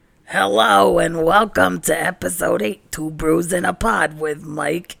Hello and welcome to episode 8, Two Brews in a Pod with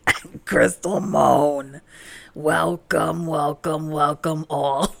Mike and Crystal Moan. Welcome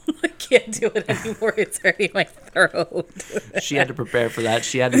all. I can't do it anymore. It's hurting my throat. She had to prepare for that.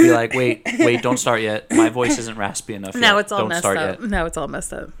 She had to be like, wait, don't start yet. My voice isn't raspy enough Now yet. it's all Don't messed start up. Yet. Now it's all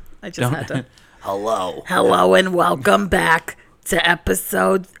messed up. I just had to. Hello and welcome back to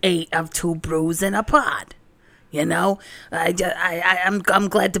episode 8 of Two Brews in a Pod. You know, I'm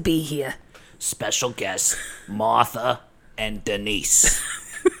glad to be here. Special guests, Martha and Denise.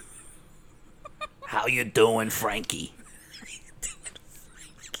 How you doing, Frankie?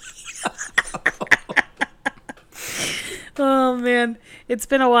 Oh man, it's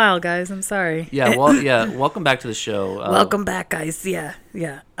been a while, guys. I'm sorry. Yeah, welcome back to the show. Welcome back, guys. Yeah.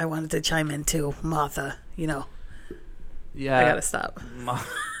 I wanted to chime in too, Martha. You know. Yeah, I gotta stop.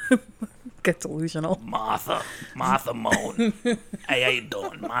 Get delusional. Martha Moan. Hey, how you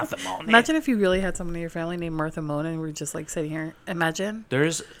doing, Martha Moan? Imagine if you really had someone in your family named Martha Moan and we're just like sitting here. Imagine.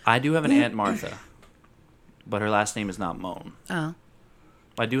 I do have an Aunt Martha, but her last name is not Moan. Oh.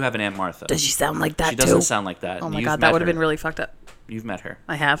 I do have an Aunt Martha. Does she sound like that too? She doesn't sound like that. Oh my God, that would have been really fucked up. You've met her.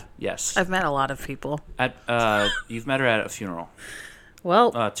 I have. Yes. I've met a lot of people. You've met her at a funeral.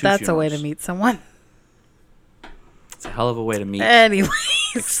 Well, that's funerals. a way to meet someone. It's a hell of a way to meet Anyways.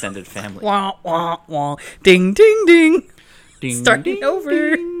 extended family. Wah, wah, wah. Ding, ding, ding. Ding, Starting ding, over.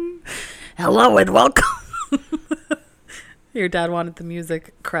 ding. Hello and welcome. Your dad wanted the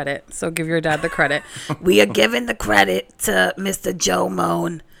music credit, so give your dad the credit. We are giving the credit to Mr. Joe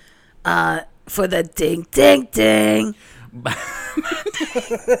Moan for the ding, ding, ding.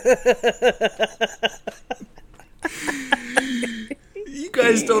 You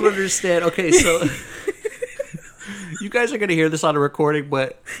guys don't understand. Okay, so you guys are going to hear this on a recording,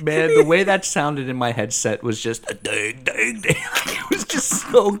 but man, the way that sounded in my headset was just a ding, ding, ding. It was just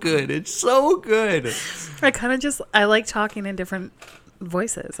so good. It's so good. I like talking in different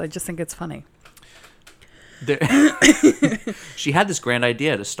voices. I just think it's funny. She had this grand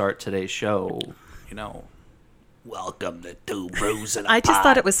idea to start today's show, you know. Welcome to Two Brews and a I just Pod.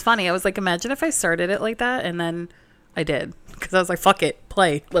 thought it was funny. I was like, imagine if I started it like that, and then I did. Because I was like, fuck it,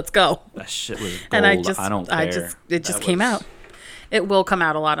 play, let's go. That shit was gold. And I don't care. It just came out. It will come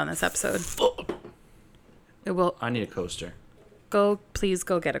out a lot on this episode. It will. I need a coaster. Please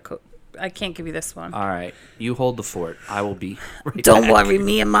go get a coat. I can't give you this one. All right, you hold the fort. I will be right Don't back. worry,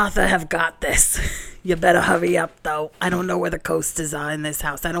 me and Martha have got this. You better hurry up, though. I don't know where the coasters are in this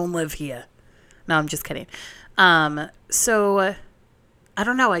house. I don't live here. No, I'm just kidding. So, I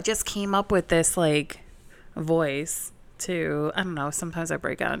don't know. I just came up with this, like, voice to, I don't know. Sometimes I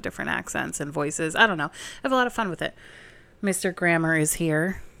break out in different accents and voices. I don't know. I have a lot of fun with it. Mr. Grammar is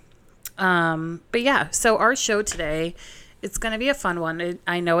here. But yeah, so our show today, it's going to be a fun one.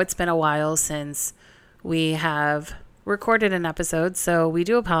 I know it's been a while since we have recorded an episode, so we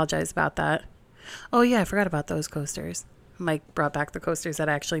do apologize about that. Oh yeah, I forgot about those coasters. Mike brought back the coasters that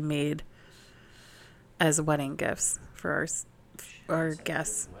I actually made as wedding gifts for our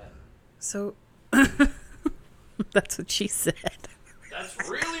guests. So that's what she said. That's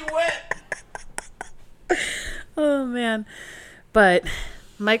really wet. Oh man. But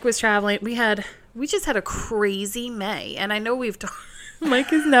Mike was traveling. We just had a crazy May, and I know we've talked.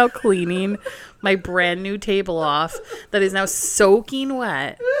 Mike is now cleaning my brand new table off that is now soaking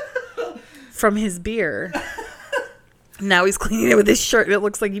wet from his beer. Now he's cleaning it with his shirt. It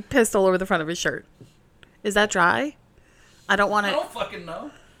looks like he pissed all over the front of his shirt. Is that dry? I don't want to. I don't fucking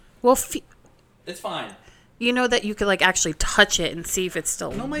know. Well, It's fine. you know that you could like actually touch it and see if it's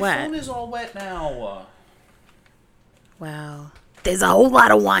still No, my wet. phone is all wet now. Wow. There's a whole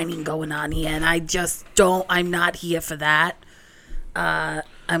lot of whining going on here, and I'm not here for that.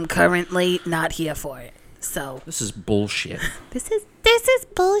 I'm currently not here for it. So This is bullshit. this is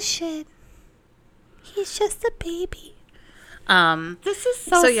bullshit. He's just a baby. This is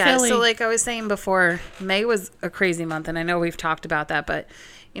so yeah, silly. so like I was saying before, May was a crazy month, and I know we've talked about that, but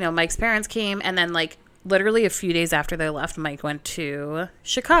you know, Mike's parents came, and then like literally a few days after they left, Mike went to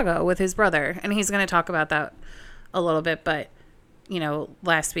Chicago with his brother, and he's going to talk about that a little bit, but you know,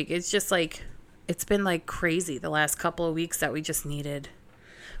 last week it's just like it's been like crazy the last couple of weeks that we needed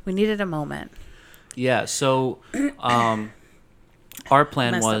a moment. Yeah, so our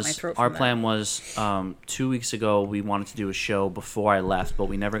plan Messed up my was throat from that. 2 weeks ago we wanted to do a show before I left, but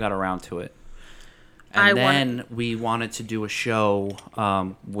we never got around to it. And we wanted to do a show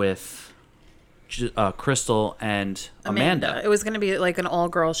with Crystal and Amanda. It was going to be like an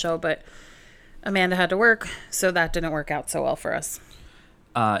all-girl show, but Amanda had to work, so that didn't work out so well for us.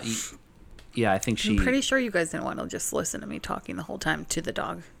 Yeah, I think I'm pretty sure you guys didn't want to just listen to me talking the whole time to the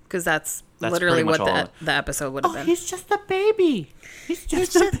dog. because that's That's literally pretty much what all of it. the episode would have been. He's just a baby. He's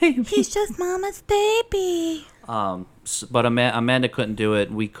just a baby. He's just mama's baby. But Amanda couldn't do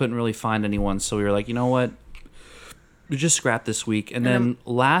it. We couldn't really find anyone, so we were like, you know what? We just scrapped this week. And then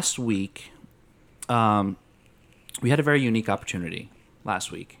last week, we had a very unique opportunity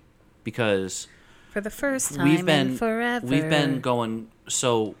last week because For the first time in forever. we've been going.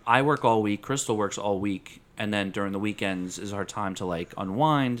 So I work all week. Crystal works all week, and then during the weekends is our time to like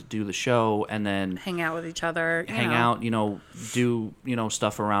unwind, do the show, and then hang out with each other. hang out, do,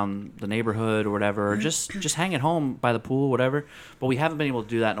 stuff around the neighborhood or whatever, or just hang at home by the pool, whatever. But we haven't been able to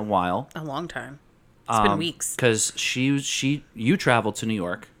do that in a while. A long time. It's been weeks. Because you traveled to New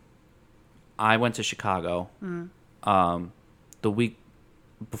York. I went to Chicago. The week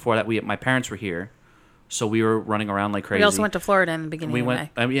before that, my parents were here, so we were running around like crazy. We also went to Florida in the beginning of May.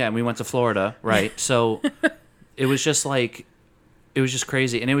 And we went to Florida, right? So it was just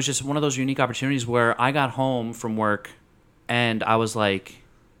crazy, and it was just one of those unique opportunities where I got home from work, and I was like,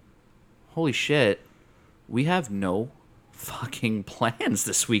 "Holy shit, we have no fucking plans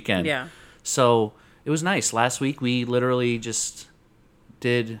this weekend." Yeah. So it was nice. Last week we literally just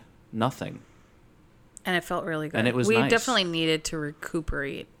did nothing. And it felt really good. And it was we nice. definitely needed to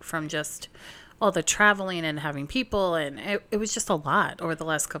recuperate from just all the traveling and having people. And it was just a lot over the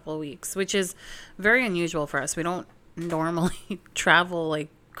last couple of weeks, which is very unusual for us. We don't normally travel like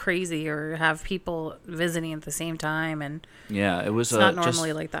crazy or have people visiting at the same time. And Yeah, it was it's not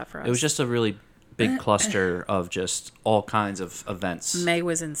normally like that for us. It was just a really big cluster of just all kinds of events. May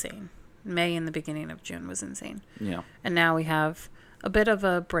was insane. May and the beginning of June was insane. Yeah. And now we have a bit of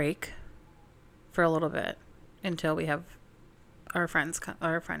a break for a little bit until we have our friend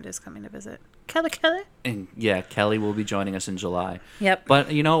is coming to visit. Kelly. And yeah, Kelly will be joining us in July. Yep. But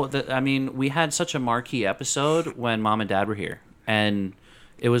we had such a marquee episode when Mom and Dad were here, and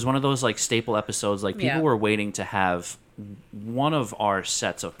it was one of those like staple episodes. Like people were waiting to have one of our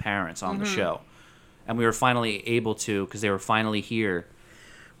sets of parents on the show, and we were finally able to because they were finally here.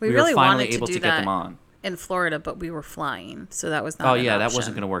 We were really finally wanted able to do to get that them on. in Florida, but we were flying, so that was not. Oh yeah, that option.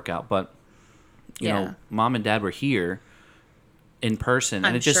 wasn't going to work out. But you know, Mom and Dad were here in person,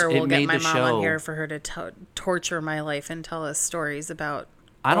 I'm and it sure we'll made get my the mom show. on here for her to torture my life and tell us stories about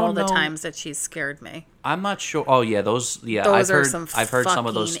I don't all the know. times that she's scared me. I'm not sure. Oh yeah, those. Yeah, Those I've heard some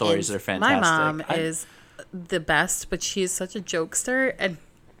of those stories. They're fantastic. My mom is the best, but she's such a jokester, and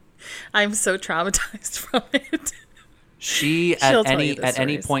I'm so traumatized from it. She She'll at tell you any the at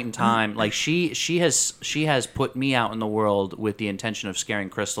any stories. point in time, like she has put me out in the world with the intention of scaring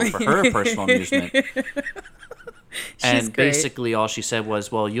Crystal for her personal amusement. And great. basically, all she said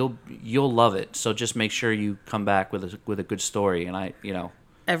was, "Well, you'll love it. So just make sure you come back with a good story." And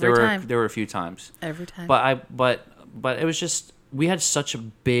Every time. there were a few times. Every time. But it was just we had such a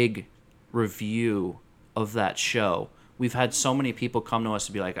big review of that show. We've had so many people come to us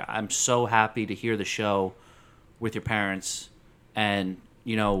to be like, "I'm so happy to hear the show with your parents," and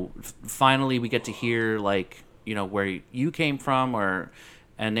finally we get to hear where you came from,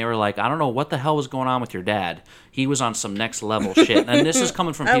 and they were like, "I don't know what the hell was going on with your dad. He was on some next level shit." And this is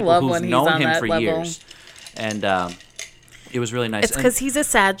coming from I people love who've when he's known on him that for level. years, and it was really nice. It's because he's a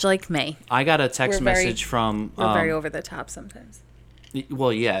Sag like me. I got a text We're very- message from. We're very over the top sometimes.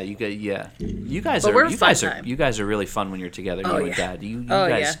 Well, yeah, you guys But are we're you fun guys are time. you guys are really fun when you're together. Oh, You and yeah. Dad, you Oh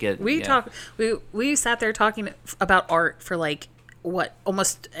guys yeah, get we yeah. talk. We sat there talking about art for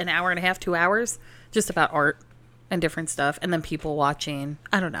almost an hour and a half, 2 hours, just about art and different stuff, and then people watching.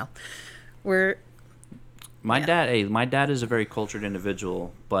 I don't know. My dad is a very cultured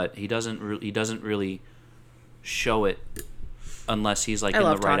individual, but he doesn't really show it unless he's like I in the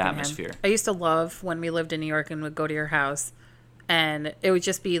love right talking to him. atmosphere. I used to love when we lived in New York and would go to your house, and it would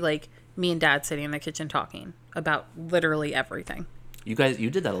just be like me and Dad sitting in the kitchen talking about literally everything. You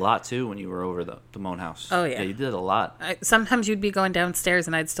did that a lot too when you were over the Moan house. Oh, yeah. You did it a lot. Sometimes you'd be going downstairs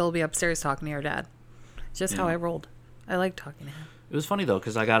and I'd still be upstairs talking to your dad. It's just how Yeah. I rolled. I like talking to him. It was funny though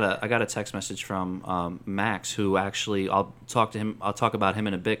because I got a text message from Max, who actually I'll talk about him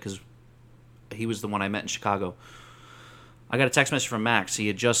in a bit because he was the one I met in Chicago. I got a text message from Max. He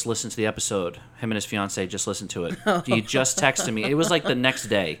had just listened to the episode. Him and his fiance just listened to it. He just texted me. It was like the next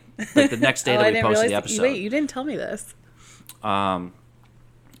day. Like the next day that we posted the episode. Wait, you didn't tell me this.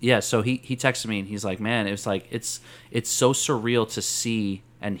 Yeah, so he texted me and he's like, "Man, it's like it's so surreal to see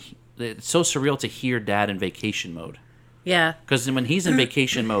it's so surreal to hear Dad in vacation mode." Yeah. Because when he's in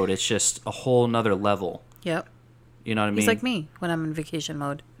vacation mode, it's just a whole nother level. Yep. You know what I mean? He's like me when I'm in vacation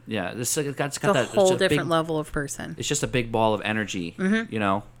mode. Yeah, it's got It's that a whole it's different big, level of person. It's just a big ball of energy. You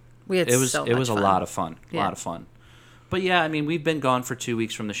know, We had it was so a much fun. lot of fun. A Yeah. lot of fun. But yeah, I mean, we've been gone for 2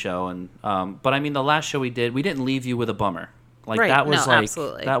 weeks from the show, and but I mean, the last show we didn't leave you with a bummer. Like Right. that was No, like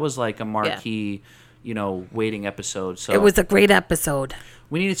absolutely. that was like a marquee, waiting episode. So It was a great episode.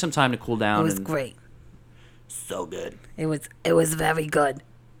 we needed some time to cool down. It was and great. So good. It was very good.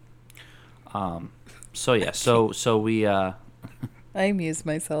 So yeah, so we I amuse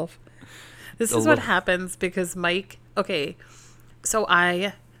myself. This A is what little- happens because Mike. Okay, so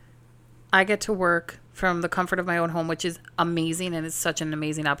I get to work from the comfort of my own home, which is amazing, and it's such an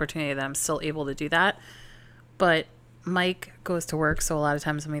amazing opportunity that I'm still able to do that. But Mike goes to work, so a lot of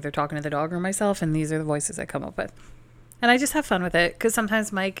times I'm either talking to the dog or myself, and these are the voices I come up with. And I just have fun with it because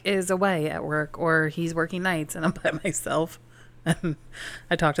sometimes Mike is away at work or he's working nights, and I'm by myself. And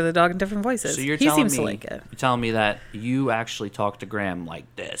I talk to the dog in different voices. So you're he telling seems me to like it you're telling me that you actually talk to Graham like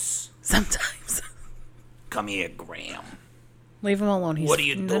this. sometimes. Come here, Graham. Leave him alone. He's, What are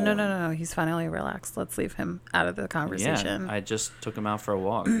you No, doing? no. He's finally relaxed. Let's leave him out of the conversation. Yeah, I just took him out for a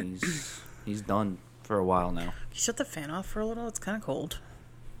walk. He's done for a while now. You shut the fan off for a little. It's kind of cold.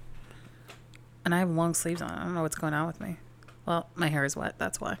 And I have long sleeves on. I don't know what's going on with me. Well, my hair is wet.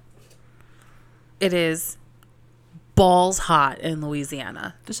 That's why. It is balls hot in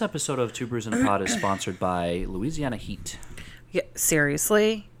Louisiana. This episode of Two Brews and a Pod is sponsored by Louisiana Heat. Yeah,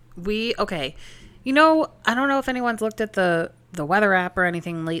 seriously. Okay. I don't know if anyone's looked at the weather app or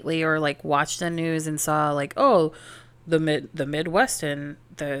anything lately, or like watched the news and saw like, oh, the Midwest and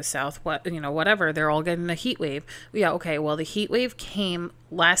the Southwest, whatever, they're all getting a heat wave. Yeah, okay. Well, the heat wave came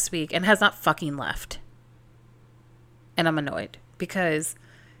last week and has not fucking left. And I'm annoyed because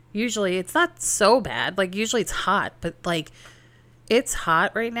usually it's not so bad. Like usually it's hot, but like it's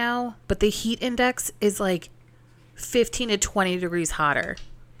hot right now, but the heat index is like 15 to 20 degrees hotter.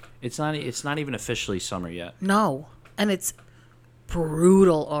 It's not even officially summer yet. No. And it's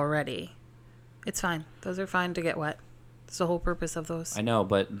brutal already. It's fine. Those are fine to get wet. That's the whole purpose of those. I know,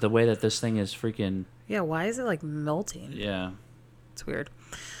 but the way that this thing is freaking... Yeah, why is it like melting? Yeah. It's weird.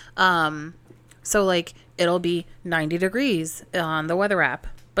 So like it'll be 90 degrees on the weather app,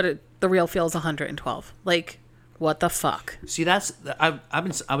 but the real feel is 112. Like, what the fuck? See, I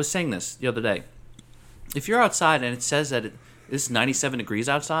was saying this the other day. If you're outside and it says that it's 97 degrees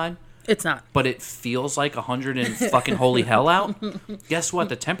outside, It's not. but it feels like 100 and fucking holy hell out, guess what?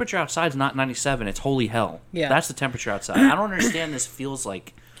 The temperature outside is not 97. It's holy hell. Yeah. That's the temperature outside. I don't understand this feels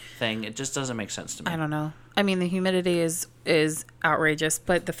like thing. It just doesn't make sense to me. I don't know. I mean, the humidity is outrageous,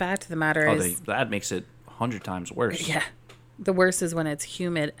 but the fact of the matter is... that makes it 100 times worse. Yeah. The worst is when it's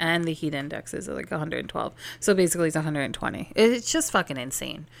humid and the heat index is like 112. So basically it's 120. It's just fucking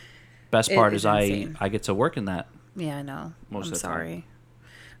insane. Best part It is is insane. I get to work in that. Yeah, I know. Most I'm of the time. sorry.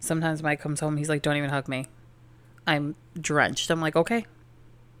 Sometimes Mike comes home, he's like, don't even hug me. I'm drenched. I'm like, okay.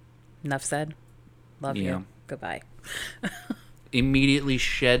 Enough said. Love Yeah. you. Goodbye. Immediately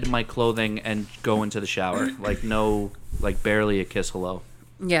shed my clothing and go into the shower. Like barely a kiss hello.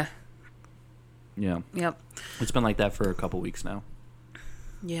 Yeah. Yeah. Yep. It's been like that for a couple weeks now.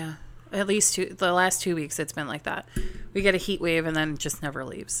 Yeah. At least the last 2 weeks it's been like that. We get a heat wave and then it just never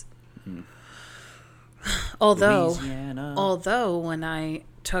leaves. Although when I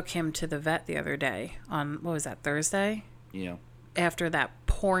took him to the vet the other day on, what was that, Thursday? Yeah. After that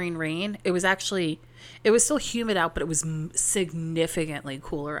pouring rain, it was still humid out, but it was significantly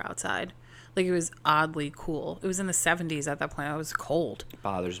cooler outside. Like it was oddly cool. It was in the 70s at that point. It was cold.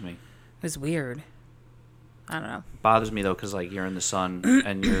 Bothers me. It was weird. I don't know. Bothers me though, because like you're in the sun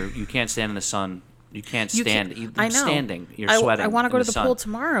and you can't stand in the sun. You can't stand. I know. Standing. You're I sweating. I want to go in to the sun. pool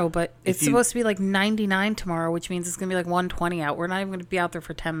tomorrow, but it's you- supposed to be like 99 tomorrow, which means it's going to be like 120 out. We're not even going to be out there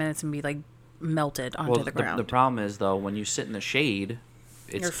for 10 minutes and be like melted onto Well, the ground. the problem is though, when you sit in the shade,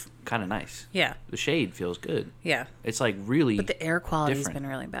 You're it's kind of nice. Yeah. The shade feels good. Yeah. It's like really. But the air quality's different. been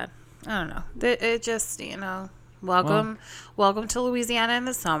really bad. I don't know. It just, welcome to Louisiana in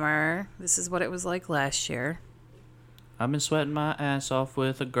the summer. This is what it was like last year. I've been sweating my ass off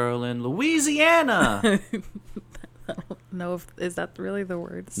with a girl in Louisiana. No, is that really the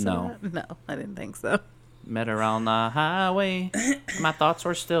words? to No. that? No, I didn't think so. Met her on the highway. My thoughts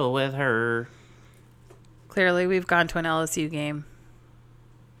were still with her. Clearly, we've gone to an LSU game.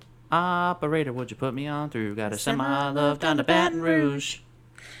 Operator, would you put me on through? Gotta send my love down to Baton Rouge.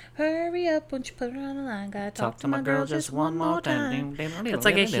 Hurry up, won't you put her on the line? Gotta Talk to my girl just one more time. It's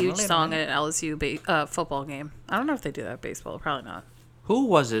like a huge song at an LSU football game. I don't know if they do that at baseball. Probably not. Who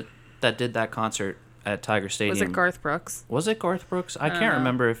was it that did that concert at Tiger Stadium? Was it Garth Brooks? Was it Garth Brooks? I can't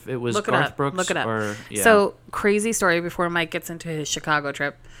remember if it was Look it Garth up. Brooks Look it up. or yeah. So, crazy story before Mike gets into his Chicago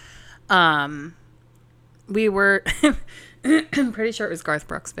trip. We were I'm pretty sure it was Garth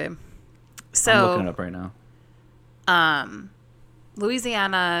Brooks, babe. So I'm looking it up right now.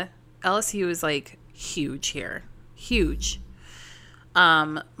 Louisiana, LSU is like huge here. Huge.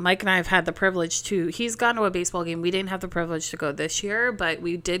 Mike and I have had the privilege to, he's gone to a baseball game. We didn't have the privilege to go this year, but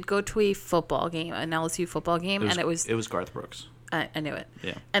we did go to a football game, an LSU football game. It was Garth Brooks. I knew it.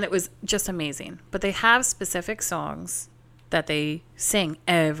 Yeah. And it was just amazing. But they have specific songs that they sing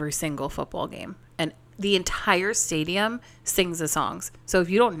every single football game. And the entire stadium sings the songs. So if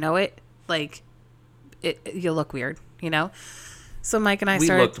you don't know it, like, you look weird, you know? So Mike and I We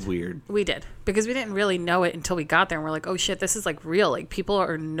started... looked weird. We did. Because we didn't really know it until we got there. And we're like, oh shit, this is like real. Like, people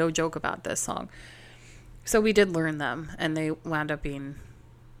are no joke about this song. So we did learn them. And they wound up being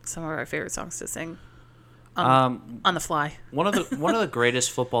some of our favorite songs to sing on the fly. One of the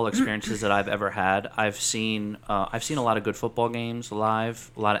greatest football experiences that I've ever had. I've seen a lot of good football games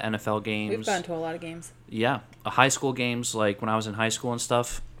live, a lot of NFL games. We've gone to a lot of games. Yeah, high school games, like when I was in high school and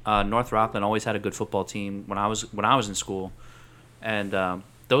stuff. North Rockland always had a good football team when I was in school, and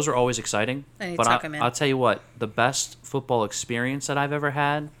those were always exciting. And you but tuck 'em in. I'll tell you what, the best football experience that I've ever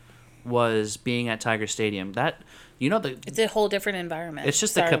had was being at Tiger Stadium. It's a whole different environment. It's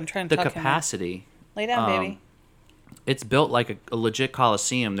just I'm trying to the tuck him in. capacity. Lay down, baby. It's built like a legit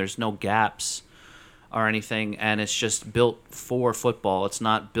coliseum. There's no gaps or anything, and it's just built for football. It's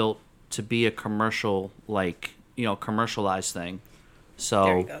not built to be a commercial, like, commercialized thing. So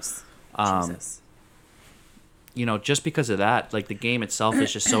There he goes. Jesus. Just because of that, like, the game itself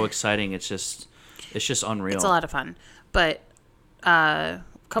is just so exciting. It's just unreal. It's a lot of fun. But a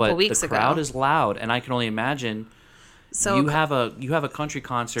couple weeks the ago, crowd is loud, and I can only imagine. So you have a country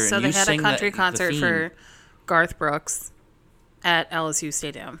concert. So and they you had sing a country the concert theme. for Garth Brooks at LSU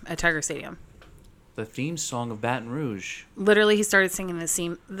Stadium, at Tiger Stadium. The theme song of Baton Rouge. Literally, he started singing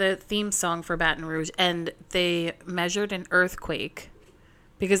the theme song for Baton Rouge, and they measured an earthquake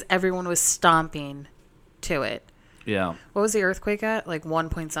because everyone was stomping to it. Yeah. What was the earthquake at? Like 1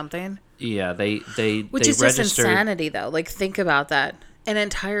 point something? Yeah, they Which is just insanity, though. Like, think about that. An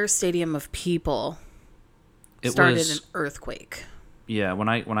entire stadium of people started an earthquake. Yeah, when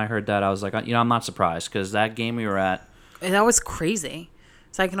I heard that, I was like, I'm not surprised, because that game we were at, And that was crazy.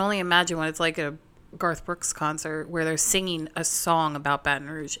 So I can only imagine what it's like at a Garth Brooks concert where they're singing a song about Baton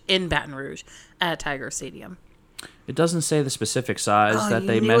Rouge at Tiger Stadium. it doesn't say the specific size that you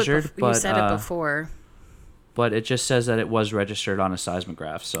they knew measured, but you said it before, but it just says that it was registered on a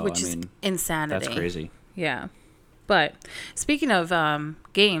seismograph. So which is insanity. that's crazy. Yeah. But speaking of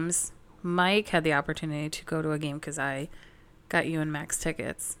games, Mike had the opportunity to go to a game because I got you and Max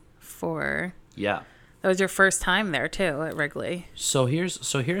tickets for... Yeah. That was your first time there, too, at Wrigley. So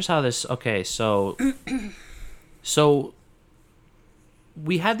here's how this. Okay, so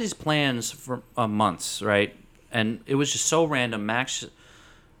we had these plans for months, right? And it was just so random. Max,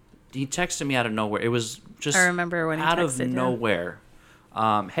 he texted me out of nowhere. It was just I remember when he out of texted you. nowhere.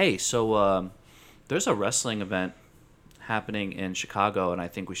 Hey, so there's a wrestling event happening in Chicago, and I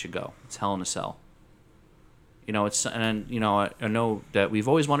think we should go. It's Hell in a Cell. I know that we've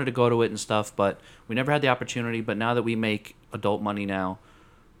always wanted to go to it and stuff, but we never had the opportunity. But now that we make adult money now,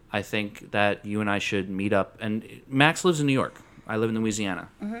 I think that you and I should meet up. And Max lives in New York. I live in Louisiana,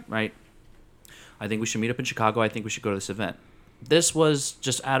 right? I think we should meet up in Chicago. I think we should go to this event. This was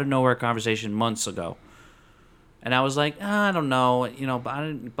just out of nowhere conversation months ago. And I was like, I don't know, but I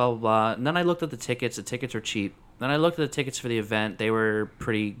didn't, blah, blah, blah. And then I looked at the tickets. The tickets are cheap. Then I looked at the tickets for the event. They were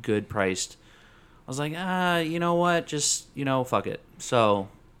pretty good priced. I was like, you know what? Just, fuck it. So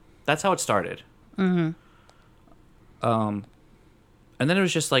that's how it started. Mm-hmm. And then it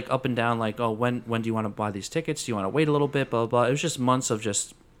was just like up and down, like, oh, when do you want to buy these tickets? Do you want to wait a little bit? Blah, blah, blah. It was just months of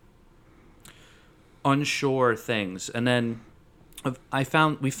just unsure things. And then we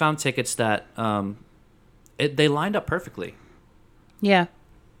found tickets that they lined up perfectly. Yeah.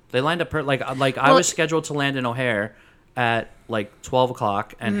 They lined up I was scheduled to land in O'Hare at like 12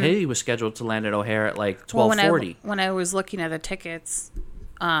 o'clock, and he was scheduled to land at O'Hare at like 12:40. When I was looking at the tickets,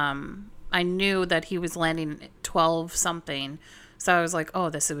 I knew that he was landing at 12 something. So I was like, oh,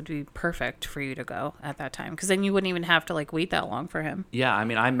 this would be perfect for you to go at that time, because then you wouldn't even have to like wait that long for him. Yeah, I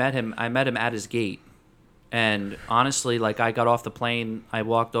mean, I met him at his gate, and honestly, like, I got off the plane, I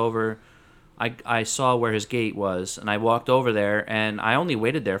walked over, I saw where his gate was, and I walked over there, and I only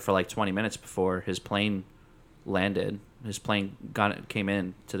waited there for like 20 minutes before his plane landed. His plane came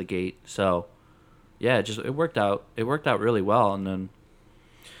in to the gate. So yeah, it worked out. It worked out really well. And then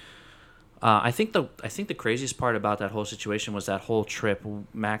I think the craziest part about that whole situation was that whole trip.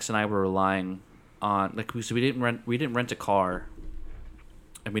 Max and I were relying on, like, we didn't rent a car,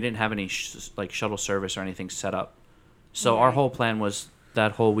 and we didn't have any shuttle service or anything set up. So our whole plan was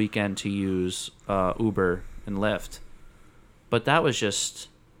that whole weekend to use Uber and Lyft. But that was just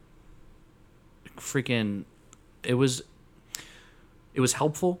freaking. It was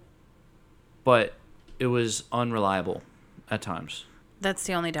helpful, but it was unreliable at times. That's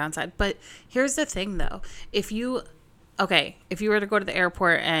the only downside. But here's the thing, though. If you were to go to the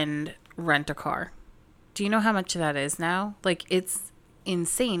airport and rent a car, do you know how much that is now? Like, it's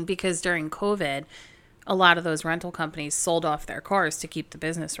insane because during COVID, a lot of those rental companies sold off their cars to keep the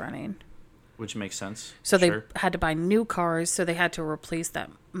business running. Which makes sense. So they had to buy new cars, so they had to replace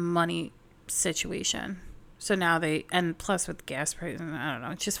that money situation. So now and plus with gas prices, I don't know,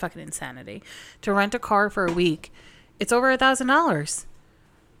 it's just fucking insanity. To rent a car for a week, it's over $1,000.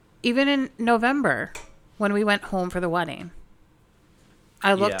 Even in November, when we went home for the wedding,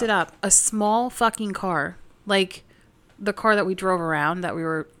 I looked it up. A small fucking car, like the car that we drove around, that we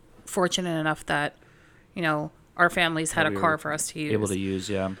were fortunate enough that, you know, our families had a car for us to use. Able to use,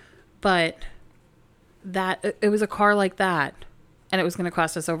 yeah. But it was a car like that, and it was going to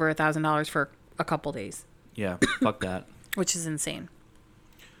cost us over $1,000 for a couple days. Yeah, fuck that. Which is insane.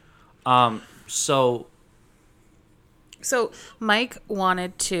 So Mike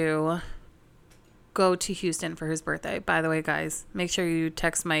wanted to go to Houston for his birthday. By the way, guys, make sure you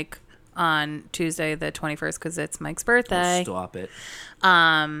text Mike on Tuesday the 21st because it's Mike's birthday. Stop it.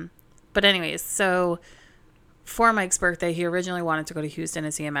 But anyways, so for Mike's birthday, he originally wanted to go to Houston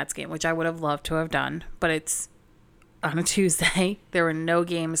and see a Mets game, which I would have loved to have done, but it's on a Tuesday. There were no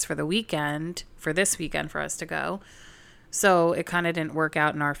games for this weekend for us to go. So it kind of didn't work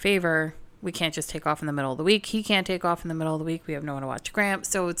out in our favor. We can't just take off in the middle of the week. He can't take off in the middle of the week. We have no one to watch Gramp.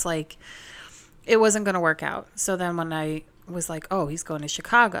 So it's like, it wasn't going to work out. So then when I was like, oh, he's going to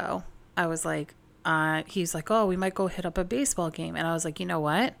Chicago, I was like, he's like, oh, we might go hit up a baseball game. And I was like, you know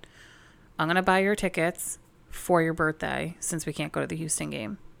what? I'm going to buy your tickets for your birthday since we can't go to the Houston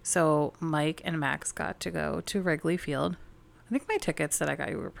game. So Mike and Max got to go to Wrigley Field. I think my tickets that I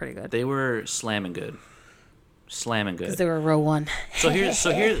got you were pretty good. They were slamming good. Because they were row one. So here's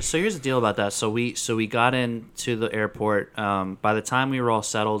the deal about that. So we got into the airport. By the time we were all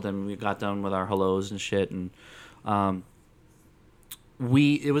settled and we got done with our hellos and shit, and it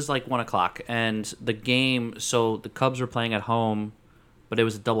was like 1:00, and the game. So the Cubs were playing at home, but it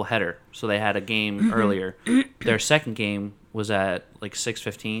was a doubleheader. So they had a game earlier. Their second game was at like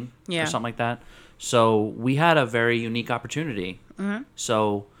 6:15 or something like that. So we had a very unique opportunity.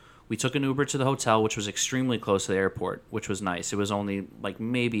 So we took an Uber to the hotel, which was extremely close to the airport, which was nice. It was only like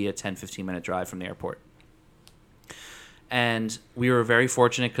maybe a 10-15 minute drive from the airport. And we were very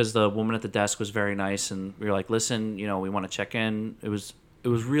fortunate because the woman at the desk was very nice, and we were like, listen, you know, we want to check in. It was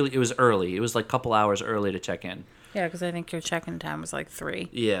early. It was like a couple hours early to check in. Yeah, because I think your check-in time was like 3.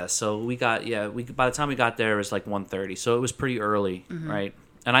 Yeah, so by the time we got there, it was like 1:30. So it was pretty early, right?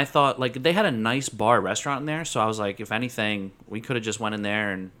 And I thought, like, they had a nice bar restaurant in there, so I was like, if anything, we could have just went in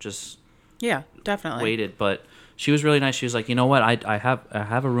there and just definitely waited. But she was really nice. She was like, you know what, I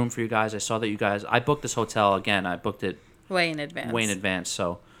have a room for you guys. I saw that you guys. I booked this hotel again. I booked it way in advance.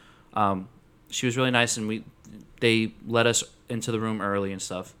 So, she was really nice, and they let us into the room early and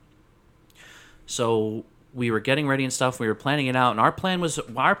stuff. So we were getting ready and stuff. We were planning it out, and our plan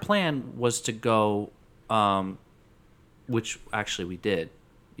was to go, which actually we did.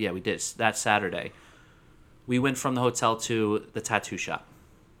 Yeah, we did. That Saturday, we went from the hotel to the tattoo shop.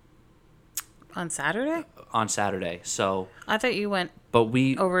 On Saturday? On Saturday. So I thought you went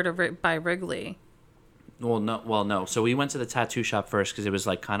over to by Wrigley. Well, no. So we went to the tattoo shop first because it was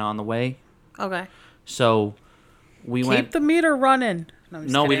like kind of on the way. Okay. So we went. Keep the meter running.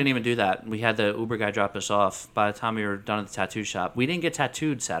 No, we didn't even do that. We had the Uber guy drop us off. By the time we were done at the tattoo shop, we didn't get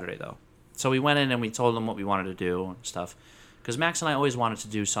tattooed Saturday though. So we went in and we told them what we wanted to do and stuff. Because Max and I always wanted to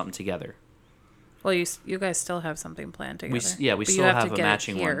do something together. Well, you guys still have something planned together. We still have a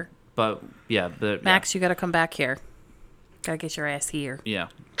matching one. But Max, you got to come back here. Got to get your ass here. Yeah.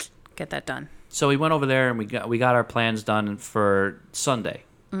 Get that done. So we went over there and we got our plans done for Sunday.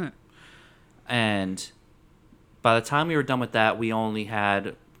 And by the time we were done with that, we only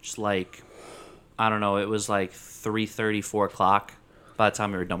had just like, I don't know, it was like 3:30, 4 o'clock by the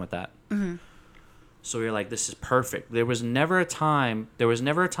time we were done with that. So we were like, this is perfect. There was never a time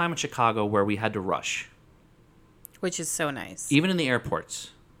in Chicago where we had to rush. Which is so nice. Even in the airports.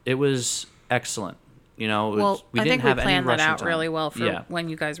 It was excellent. You know, I think we planned that out really well for when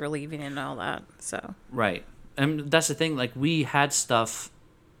you guys were leaving and all that. So right. And that's the thing, like we had stuff,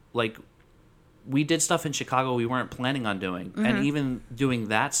 like we did stuff in Chicago we weren't planning on doing. And even doing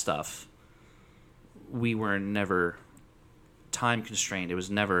that stuff, we were never time constrained. It was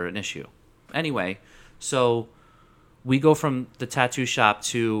never an issue. Anyway, so we go from the tattoo shop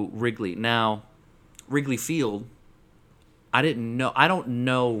to Wrigley. Now, Wrigley Field, I don't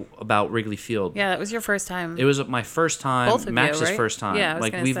know about Wrigley Field. Yeah, that was your first time. It was my first time. Both of Max's you, right? first time. Yeah, I was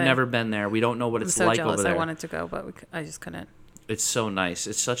like gonna we've say. never been there. We don't know what I'm it's so like jealous. over there. I wanted to go, but I just couldn't. It's so nice.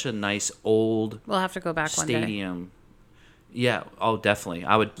 It's such a nice old We'll have to go back one day. stadium. Yeah. Oh, definitely.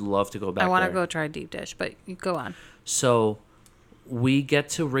 I would love to go back. I want to there. go try deep dish, but you go on. So we get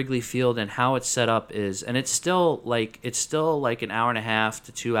to Wrigley Field, and how it's set up is, and it's still like an hour and a half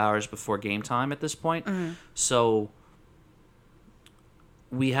to 2 hours before game time at this point. Mm-hmm. So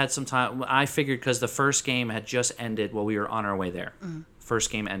we had some time. I figured because the first game had just ended while we were on our way there. Mm-hmm. First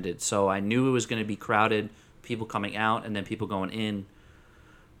game ended, so I knew it was going to be crowded, people coming out and then people going in.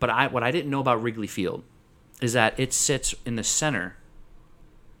 But what I didn't know about Wrigley Field is that it sits in the center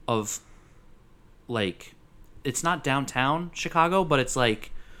of, like, it's not downtown Chicago, but it's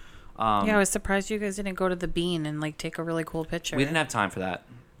like. Yeah, I was surprised you guys didn't go to the Bean and like take a really cool picture. We didn't have time for that.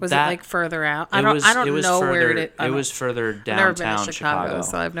 Was it like further out? I It don't was know further, where it was further I've never been downtown to Chicago, Chicago.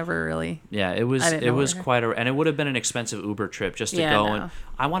 so I've never really. Yeah, it was. I didn't It know was where. quite a, and it would have been an expensive Uber trip just to Yeah, go. no. And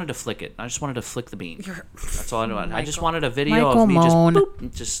I wanted to flick it. I just wanted to flick the bean. You're- That's all I wanted. I just Michael. wanted a video Michael of me Moan. just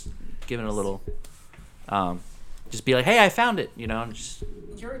boop, just giving a little, just be like, "Hey, I found it," you know. And just,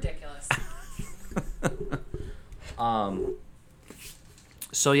 You're ridiculous.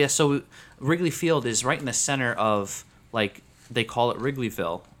 so yeah, so Wrigley Field is right in the center of, like, they call it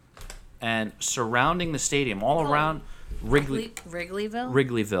Wrigleyville, and surrounding the stadium, all around Wrigleyville.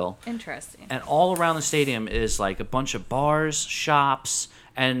 Wrigleyville. Interesting. And all around the stadium is like a bunch of bars, shops,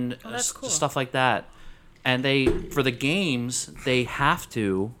 and that's cool. stuff like that. And for the games, they have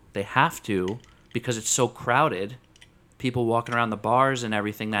to, because it's so crowded, people walking around the bars and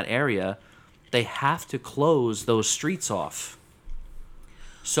everything, that area, they have to close those streets off.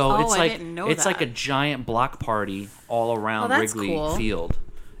 So Oh, it's I like didn't know it's like a that. giant block party all around that's Wrigley cool. Field.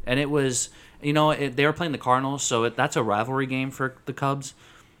 And it was, they were playing the Cardinals, so that's a rivalry game for the Cubs.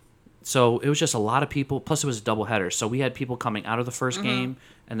 So it was just a lot of people. Plus, it was a doubleheader. So we had people coming out of the first game,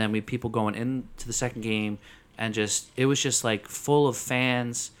 and then we had people going into the second game, and it was just like full of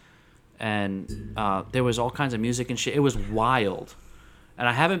fans, and there was all kinds of music and shit. It was wild, and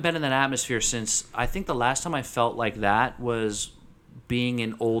I haven't been in that atmosphere since. I think the last time I felt like that was being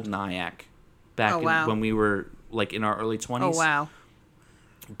in Old Nyack, back when we were like in our early 20s. Oh wow.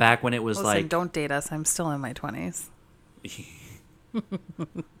 Back when it was Listen, like, don't date us. I'm still in my 20s.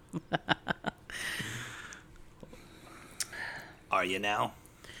 are you now?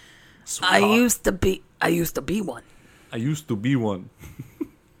 I used to be one. I used to be one.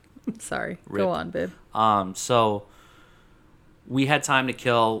 Sorry. Rip. Go on, babe. So we had time to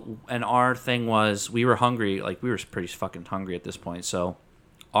kill, and our thing was we were hungry. Like, we were pretty fucking hungry at this point. So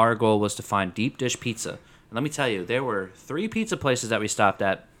our goal was to find deep dish pizza. And let me tell you, there were 3 pizza places that we stopped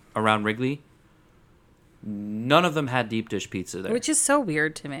at around Wrigley. None of them had deep dish pizza there. Which is so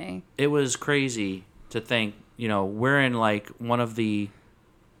weird to me. It was crazy to think, we're in like one of the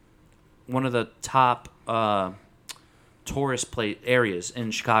top tourist areas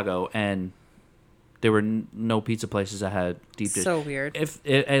in Chicago, and there were no pizza places that had deep dish. So weird.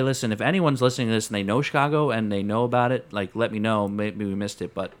 Hey, listen, if anyone's listening to this and they know Chicago and they know about it, like, let me know. Maybe we missed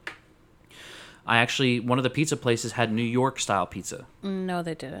it, but one of the pizza places had New York style pizza. No,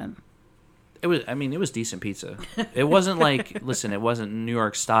 they didn't. It was decent pizza. It wasn't like, listen, it wasn't New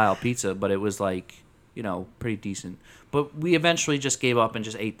York style pizza, but it was like, pretty decent. But we eventually just gave up and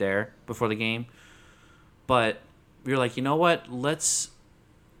just ate there before the game. But we were like, you know what? Let's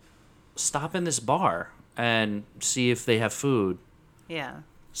stop in this bar and see if they have food. Yeah.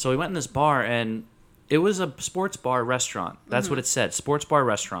 So we went in this bar, and it was a sports bar restaurant. That's what it said, sports bar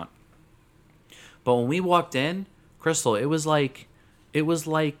restaurant. But when we walked in, Crystal, it was like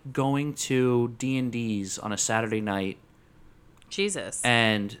going to D&D's on a Saturday night. Jesus.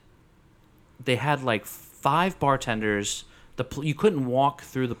 And they had like 5 bartenders. You couldn't walk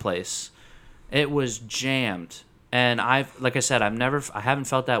through the place. It was jammed. And like I said, I haven't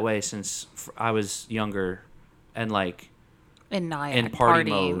felt that way since I was younger, and like in Nyack, in party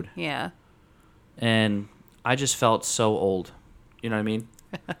partying. mode. Yeah. And I just felt so old. You know what I mean?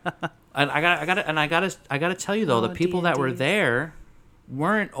 And I gotta tell you though, the people that were D&D. there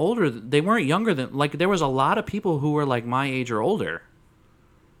weren't older. They weren't younger than, like, there was a lot of people who were like my age or older.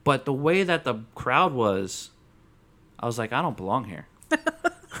 But the way that the crowd was, I was like, I don't belong here.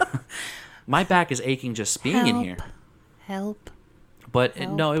 My back is aching just being in here. Help. But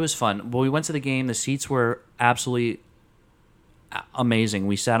no, it was fun. Well, we went to the game. The seats were absolutely amazing.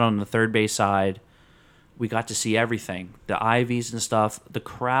 We sat on the third base side. We got to see everything, the Ivies and stuff. The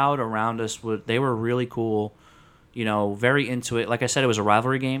crowd around us, they were really cool, very into it. Like I said, it was a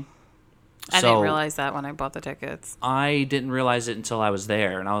rivalry game. I didn't realize that when I bought the tickets. I didn't realize it until I was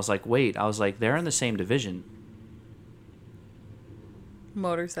there, and I was like, wait, they're in the same division.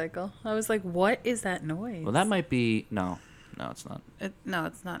 Motorcycle. I was like, what is that noise? Well, that might be no, it's not. No,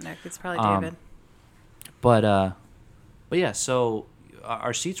 it's not Nick. It's probably David. But yeah. So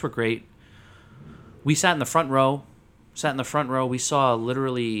our seats were great. We sat in the front row. We saw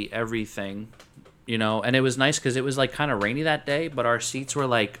literally everything, and it was nice because it was like kind of rainy that day, but our seats were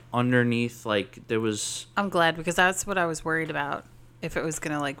like underneath, like there was. I'm glad because that's what I was worried about. If it was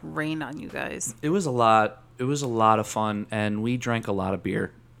gonna like rain on you guys. It was a lot. It was a lot of fun, and we drank a lot of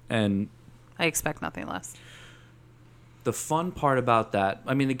beer. And I expect nothing less. The fun part about that,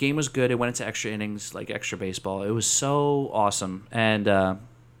 I mean, the game was good. It went into extra innings, like extra baseball. It was so awesome, and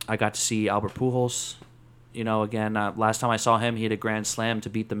I got to see Albert Pujols. Again, last time I saw him, he had a grand slam to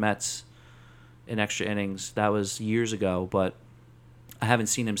beat the Mets in extra innings. That was years ago, but I haven't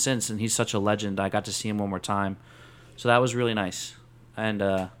seen him since, and he's such a legend. I got to see him one more time, so that was really nice. And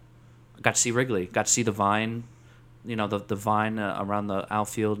I got to see Wrigley, got to see the vine, the vine around the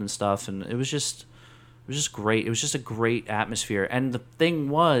outfield and stuff, and it was just great. It was just a great atmosphere. And the thing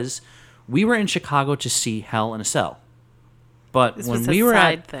was, we were in Chicago to see Hell in a Cell. But when we were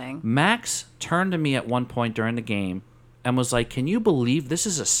at thing. Max turned to me at one point during the game and was like, "Can you believe this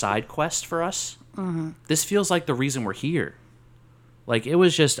is a side quest for us? Mm-hmm. This feels like the reason we're here." Like, it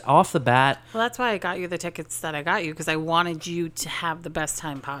was just off the bat. Well, that's why I got you the tickets that I got you, because I wanted you to have the best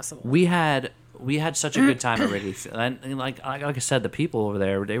time possible. We had such a good time at Wrigley, and like I said, the people over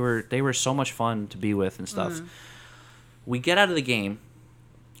there, they were so much fun to be with and stuff. Mm. We get out of the game,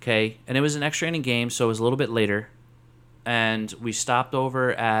 okay, and it was an extra inning game, so it was a little bit later, and we stopped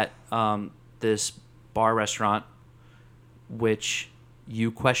over at this bar restaurant, which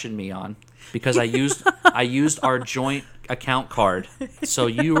you questioned me on because I used our joint account card. So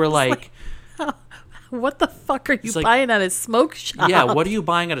you were like, what the fuck are you buying at a smoke shop? Yeah, what are you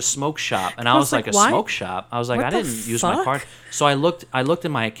buying at a smoke shop? And I was like, a smoke shop? I was like, I didn't use my card. So I looked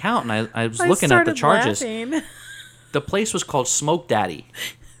in my account and I was looking at the charges. Laughing. The place was called Smoke Daddy.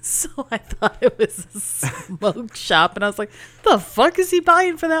 So I thought it was a smoke shop, and I was like, "The fuck is he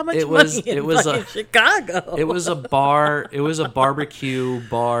buying for that much money?" It was Chicago. It was a bar. It was a barbecue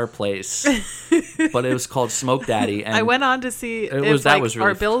bar place, but it was called Smoke Daddy. And I went on to see if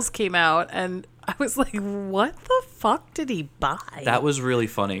our bills came out, and I was like, "What the fuck did he buy?" That was really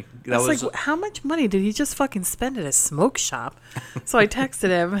funny. I was like, "How much money did he just fucking spend at a smoke shop?" So I texted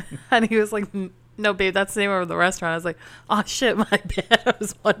him, and he was like, "No, babe, that's the name of the restaurant." I was like, "Oh shit, my bad." I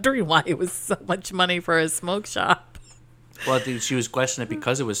was wondering why it was so much money for a smoke shop. Well, I think she was questioning it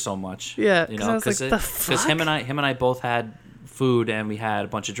because it was so much. Yeah, because him and I both had food and we had a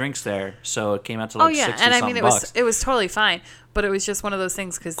bunch of drinks there, so it came out to like $60 and I mean bucks. it was totally fine, but it was just one of those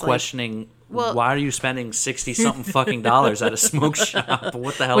things because questioning. Why are you spending $60 something fucking dollars at a smoke shop?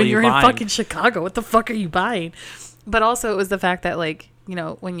 What the hell are you buying? When you're in fucking Chicago, what the fuck are you buying? But also, it was the fact that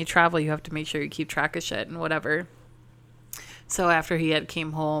when you travel, you have to make sure you keep track of shit and whatever. So after he had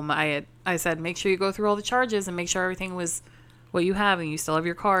came home, I said, make sure you go through all the charges and make sure everything was what you have and you still have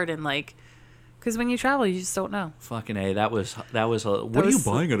your card, and because when you travel, you just don't know. Fucking A, that was what are you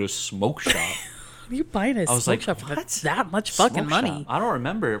buying at a smoke shop? What are you buying at a smoke shop? That's that much fucking money. I don't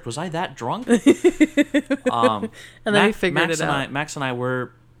remember. Was I that drunk? And then we figured it out. Max and I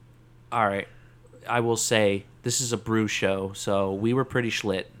were, all right, I will say, this is a brew show, so we were pretty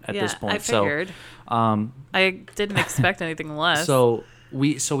schlit at this point. I figured. So, I didn't expect anything less. So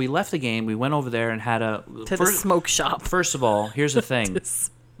we left the game. We went over there and had the smoke shop. First of all, here's the thing: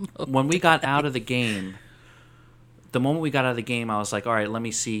 when we got out of the game, the moment we got out of the game, I was like, all right, let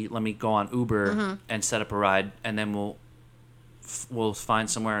me go on Uber and set up a ride, and then we'll find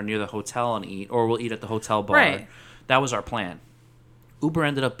somewhere near the hotel and eat, or we'll eat at the hotel bar. Right. That was our plan. Uber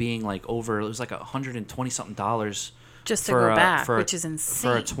ended up being it was like $120 something just to go back, which is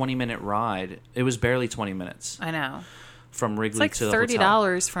insane. For a 20-minute ride. It was barely 20 minutes. I know. From Wrigley to the hotel. It's like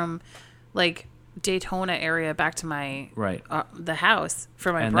 $30 from Daytona area back to my the house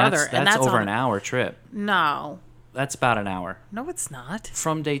for my brother. That's over an hour trip. No. That's about an hour. No, it's not.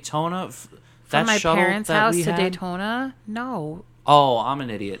 From Daytona, from my parents' house to Daytona? No. Oh, I'm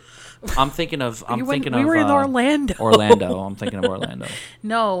an idiot. I'm thinking of. We were in Orlando. I'm thinking of Orlando.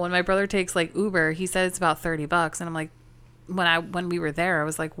 No, when my brother takes Uber, he said it's about $30, and I'm like, when we were there, I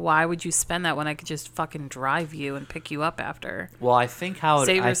was like, why would you spend that when I could just fucking drive you and pick you up after? Well, I think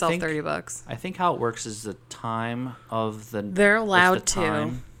save yourself $30. I think how it works is the time of the. They're allowed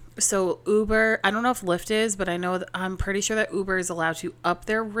to. So Uber, I don't know if Lyft is, but I'm pretty sure that Uber is allowed to up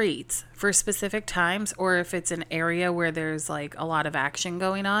their rates for specific times, or if it's an area where there's like a lot of action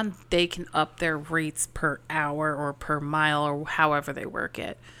going on, they can up their rates per hour or per mile or however they work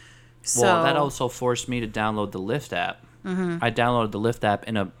it. So, well, that also forced me to download the Lyft app. I downloaded the Lyft app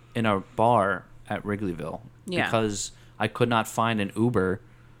in a bar at Wrigleyville because I could not find an Uber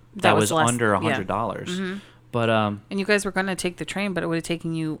that was less, under $100. But and you guys were going to take the train, but it would have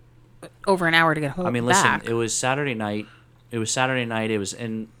taken you over an hour to get home. I mean, back. listen, it was Saturday night. It was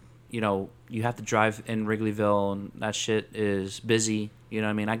in, you have to drive in Wrigleyville, and that shit is busy. You know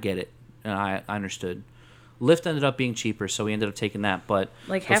what I mean? I get it, and I understood. Lyft ended up being cheaper, so we ended up taking that. But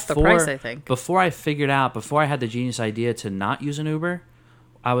like half the price, I think. Before I had the genius idea to not use an Uber,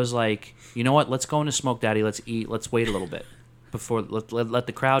 I was like, you know what? Let's go into Smoke Daddy. Let's eat. Let's wait a little bit before let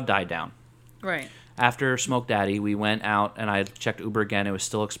the crowd die down. Right. After Smoke Daddy, we went out and I checked Uber again. It was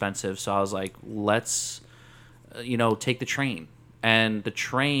still expensive, so I was like, let's, take the train. And the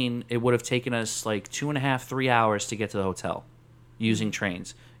train, it would have taken us like 2.5, 3 hours to get to the hotel using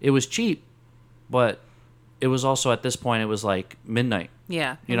trains. It was cheap, but it was also at this point it was like midnight.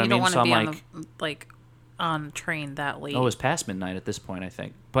 Yeah, you know what I mean. Don't want So to be I'm on on train that late. Oh, it was past midnight at this point, I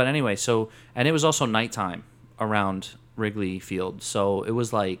think. But anyway, and it was also nighttime around Wrigley Field, so it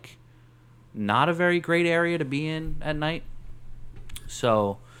was like not a very great area to be in at night.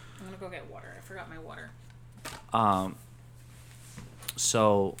 So I'm gonna go get water. I forgot my water.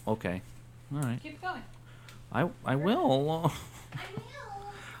 So okay, all right. Keep going. I will. I will.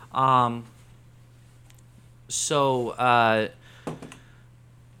 So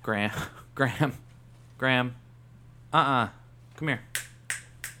Graham, come here.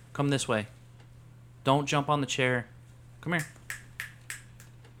 Come this way. Don't jump on the chair. Come here.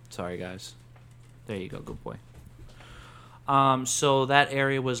 Sorry, guys. There you go, good boy. So that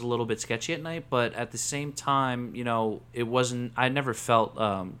area was a little bit sketchy at night, but at the same time, it wasn't. I never felt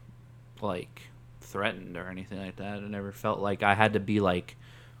like threatened or anything like that. I never felt like I had to be like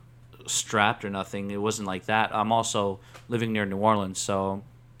strapped or nothing. It wasn't like that. I'm also living near New Orleans, so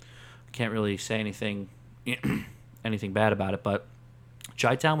I can't really say anything bad about it. But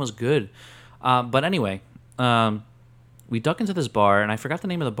Chi-Town was good. But anyway, we duck into this bar, and I forgot the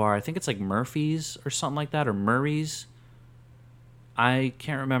name of the bar. I think it's like Murphy's or something like that, or Murray's. I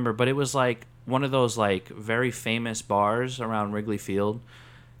can't remember, but it was like one of those like very famous bars around Wrigley Field.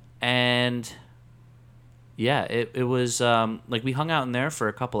 And yeah, it was like we hung out in there for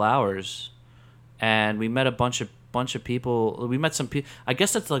a couple hours, and we met a bunch of people. We met some people. I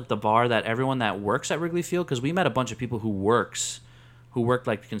guess that's like the bar that everyone that works at Wrigley Field, because we met a bunch of people who worked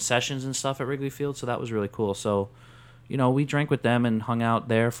like concessions and stuff at Wrigley Field. So that was really cool. So, we drank with them and hung out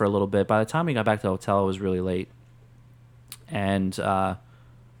there for a little bit. By the time we got back to the hotel, it was really late. And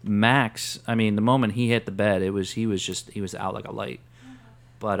Max, I mean, the moment he hit the bed, he was out like a light.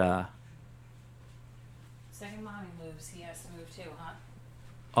 But second mommy moves, he has to move too, huh?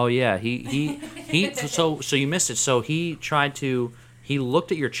 oh yeah, he so you missed it. So he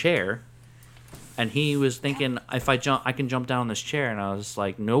looked at your chair, and he was thinking, if I jump, I can jump down this chair, and I was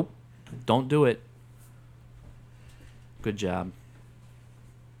like, nope, don't do it. Good job.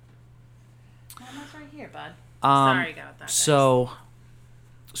 Almost right here, bud. Sorry about that. So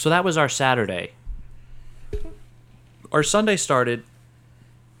that was our Saturday. Our Sunday started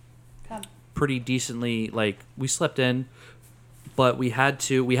pretty decently. Like, we slept in, but we had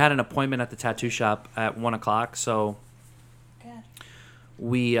an appointment at the tattoo shop at 1:00. So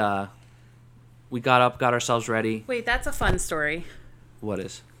we got up, got ourselves ready. Wait, that's a fun story. What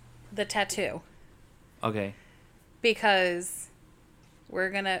is? The tattoo. Okay. Because we're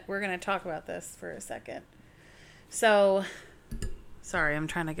gonna talk about this for a second. So, sorry, I'm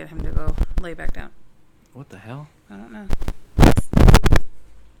trying to get him to go lay back down. What the hell? I don't know.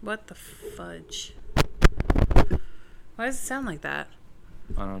 What the fudge? Why does it sound like that?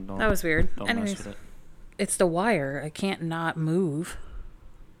 I don't know. That was weird. Don't Anyways, mess with it. it's the wire. I can't not move.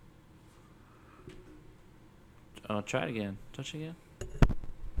 Try it again. Touch it again.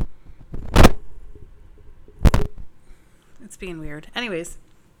 It's being weird. Anyways.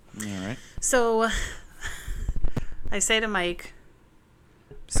 All right. So, I say to Mike,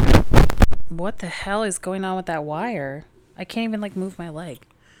 what the hell is going on with that wire? I can't even, move my leg.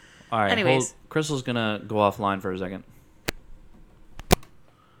 All right. Anyways. Crystal's going to go offline for a second.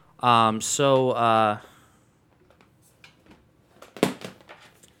 Sorry.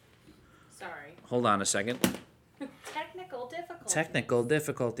 Hold on a second. Technical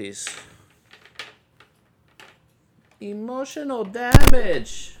difficulties. Emotional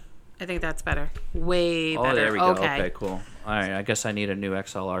damage. I think that's better. Way better. Oh, there we go. Okay, Okay, cool. All right, I guess I need a new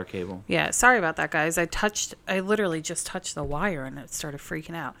XLR cable. Yeah, sorry about that, guys. I literally just touched the wire and it started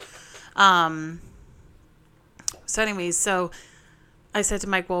freaking out. So anyways, so I said to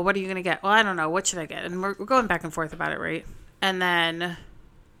Mike, well, what are you going to get? Well, I don't know. What should I get? And we're going back and forth about it, right? And then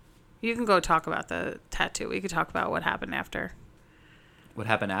you can go talk about the tattoo. We could talk about what happened after. What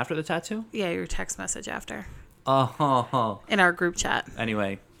happened after the tattoo? Yeah, your text message after. Oh. In our group chat.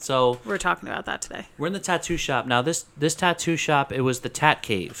 Anyway, so We're talking about that today. we're in the tattoo shop. Now, this tattoo shop, it was the Tat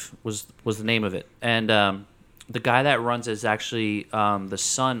Cave, was the name of it. And the guy that runs it is actually the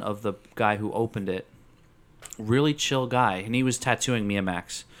son of the guy who opened it. Really chill guy. And he was tattooing me and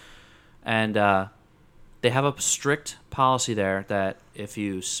Max. And they have a strict policy there that if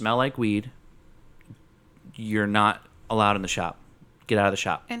you smell like weed, you're not allowed in the shop. Get out of the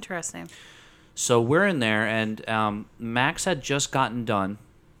shop. Interesting. So we're in there, and Max had just gotten done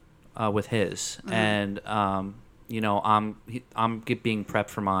with his, and I'm being prepped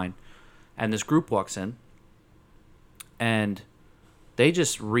for mine, and this group walks in, and they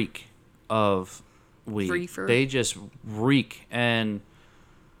just reek of weed. Reefer. They just reek, and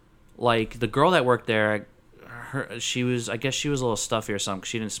like the girl that worked there, I guess she was a little stuffy or something 'cause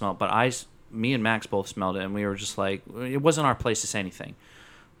she didn't smell it, but me and Max both smelled it, and we were just like, it wasn't our place to say anything.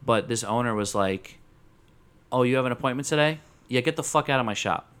 But this owner was like, oh, you have an appointment today? Yeah, get the fuck out of my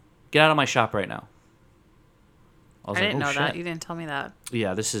shop. Get out of my shop right now. I didn't know that. You didn't tell me that.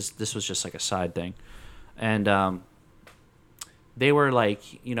 Yeah, this was just like a side thing. And they were like,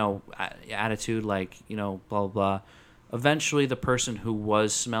 attitude like, blah, blah, blah. Eventually, the person who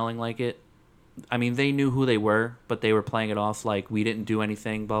was smelling like it, I mean, they knew who they were, but they were playing it off like we didn't do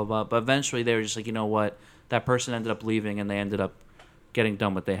anything, blah, blah, blah. But eventually, they were just like, you know what? That person ended up leaving, and they ended up getting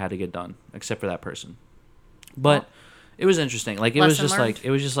done what they had to get done, except for that person. But it was interesting. Like it was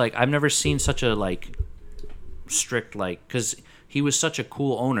just like I've never seen such a like strict because he was such a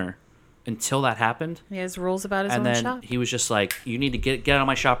cool owner until that happened. He has rules about his own shop. And then he was just like, you need to get out of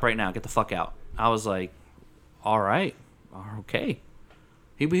my shop right now. Get the fuck out. I was like, all right, okay.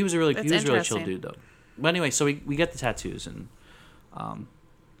 He was a really chill dude though. But anyway, so we get the tattoos, and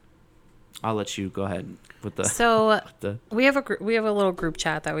I'll let you go ahead with the. So we have a little group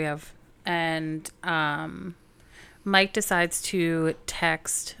chat that we have, and Mike decides to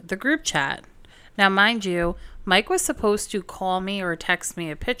text the group chat. Now, mind you, Mike was supposed to call me or text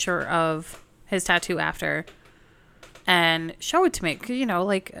me a picture of his tattoo after and show it to me.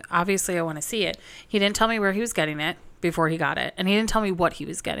 'Cause, obviously I want to see it. He didn't tell me where he was getting it before he got it, and he didn't tell me what he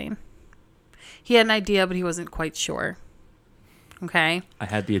was getting. He had an idea, but he wasn't quite sure. Okay? I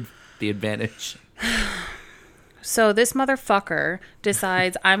had the advantage. So this motherfucker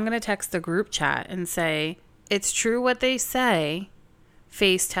decides I'm going to text the group chat and say, it's true what they say,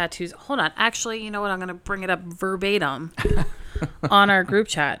 face tattoos. Hold on. Actually, you know what? I'm going to bring it up verbatim on our group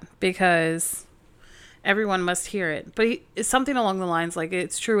chat because everyone must hear it. But it's something along the lines like,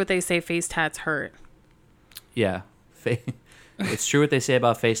 it's true what they say, face tats hurt. Yeah. It's true what they say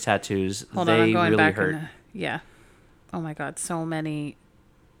about face tattoos. Hold they on, I'm going really back. hurt. Yeah. Oh my God. So many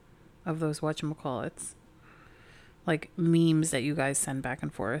of those whatchamacallits. Like memes that you guys send back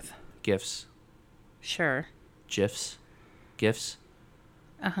and forth. GIFs. Sure. GIFs. GIFs.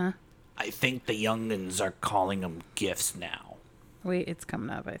 Uh-huh. I think the youngins are calling them GIFs now. Wait, it's coming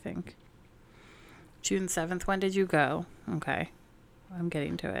up, I think. June 7th. When did you go? Okay. I'm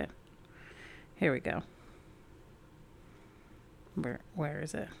getting to it. Here we go. Where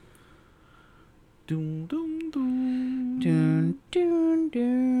is it? Doom, doom, doom. Doon, doon,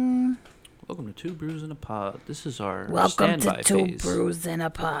 doon. Welcome to Two Brews in a Pod. This is our Welcome standby to Two phase. Brews in a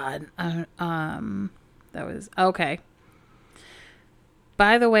Pod. That was okay.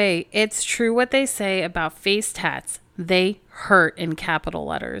 By the way, it's true what they say about face tats. They hurt in capital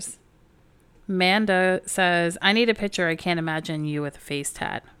letters. Manda says, I need a picture. I can't imagine you with a face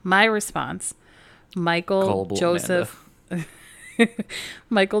tat. My response, Michael Gullible Joseph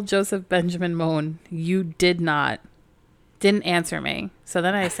Michael Joseph Benjamin Moan, you didn't answer me. So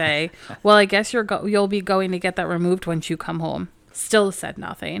then I say, well, I guess you'll be going to get that removed once you come home. Still said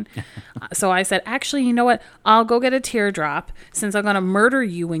nothing. So I said, actually, you know what? I'll go get a teardrop since I'm going to murder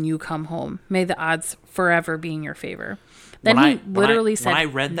you when you come home. May the odds forever be in your favor. Then he literally said, when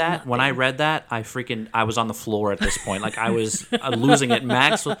I read that, I was on the floor at this point. Like I was losing it.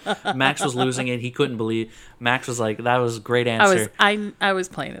 Max was losing it. He couldn't believe. Max was like, that was a great answer. I was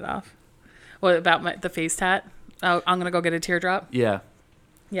playing it off. What about the face tat? Oh, I'm going to go get a teardrop. Yeah.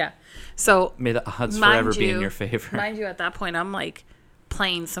 Yeah. So may the odds forever be in your favor. Mind you, at that point, I'm like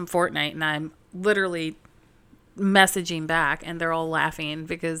playing some Fortnite and I'm literally messaging back and they're all laughing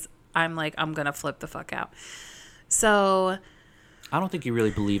because I'm like, I'm going to flip the fuck out. So I don't think you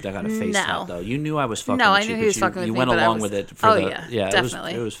really believed I got a face tat, though. You knew I was fucking no, with I knew you, he was but fucking with you me, went but along with it. yeah,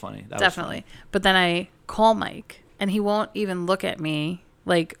 definitely. It was funny. That definitely. Was funny. But then I call Mike, and he won't even look at me.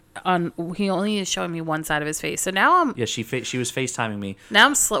 Like he only is showing me one side of his face. So now I'm she was FaceTiming me. Now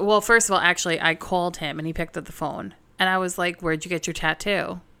I'm well. First of all, actually, I called him, and he picked up the phone, and I was like, "Where'd you get your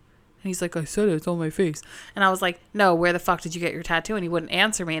tattoo?" And he's like, I said it's on my face. And I was like, no, where the fuck did you get your tattoo? And he wouldn't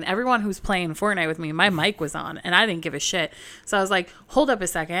answer me. And everyone who's playing Fortnite with me, my mic was on. And I didn't give a shit. So I was like, hold up a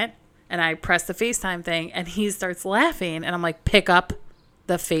second. And I press the FaceTime thing. And he starts laughing. And I'm like, pick up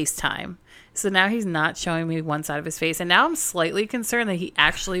the FaceTime. So now he's not showing me one side of his face. And now I'm slightly concerned that he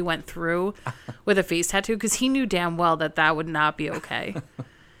actually went through with a face tattoo. Because he knew damn well that would not be okay.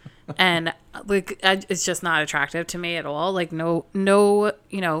 And like it's just not attractive to me at all. Like no,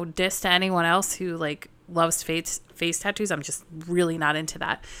 diss to anyone else who like loves face tattoos. I'm just really not into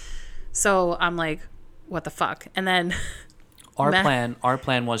that. So I'm like, what the fuck? And then our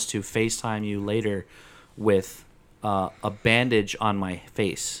plan was to FaceTime you later with a bandage on my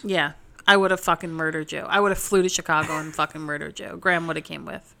face. Yeah, I would have fucking murdered you. I would have flew to Chicago and fucking murdered you. Graham would have came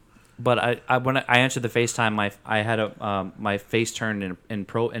with. But when I answered the FaceTime, I had my face turned in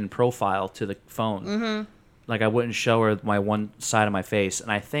profile to the phone. Mm-hmm. Like I wouldn't show her my one side of my face,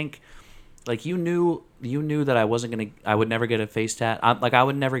 and I think, like you knew that I would never get a face tat. I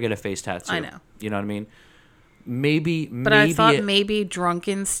would never get a face tattoo. I know. You know what I mean? But I thought maybe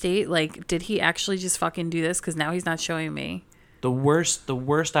drunken state. Like, did he actually just fucking do this? Because now he's not showing me. The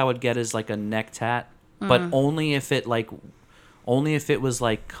worst I would get is like a neck tat, but only if it was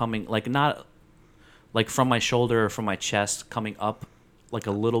like coming, like not like from my shoulder or from my chest coming up like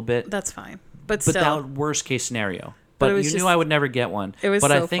a little bit. That's fine. But still. That worst case scenario. But you knew I would never get one. It was but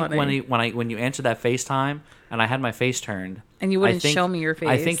so I think funny. when you answered that FaceTime and I had my face turned. And you wouldn't show me your face.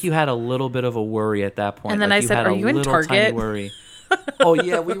 I think you had a little bit of a worry at that point. And then I said, are you in Target? Tiny worry. Oh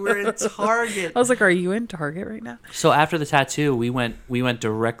yeah, we were in Target. I was like, are you in Target right now? So after the tattoo, we went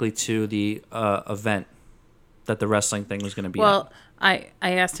directly to the event that the wrestling thing was going to be at. I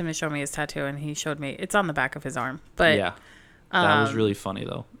asked him to show me his tattoo, and he showed me. It's on the back of his arm. But yeah, that was really funny,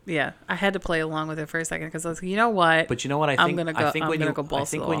 though. Yeah, I had to play along with it for a second because I was like, you know what? But you know what? I think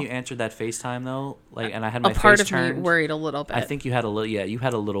when you answered that FaceTime though, like, and I had my face turned, a part of me worried a little bit. I think you had a little. Yeah, you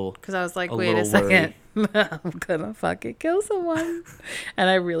had a little. Because I was like, wait a second, I'm gonna fucking kill someone,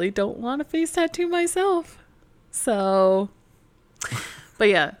 and I really don't want a face tattoo myself. So, but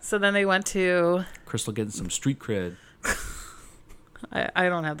yeah, so then they went to Crystal getting some street cred. I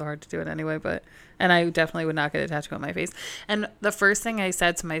don't have the heart to do it anyway, and I definitely would not get a tattoo on my face. And the first thing I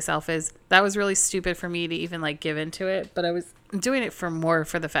said to myself is that was really stupid for me to even like give into it, but I was doing it for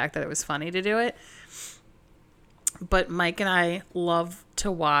the fact that it was funny to do it. But Mike and I love to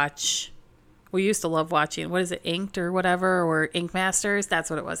watch. We used to love watching, what is it, Inked or whatever, or Ink Masters? That's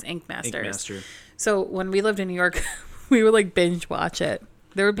what it was, Ink Masters. Ink Master. So when we lived in New York, we would like binge watch it.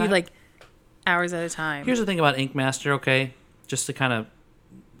 There would be like hours at a time. Here's the thing about Ink Master, okay? Just to kind of,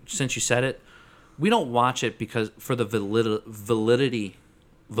 since you said it, we don't watch it because for the validity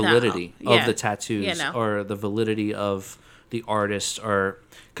of the tattoos or the validity of the artist, or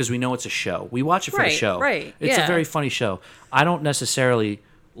because we know it's a show. We watch it for the show. Right. It's a very funny show. I don't necessarily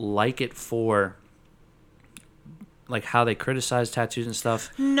like it for like how they criticize tattoos and stuff.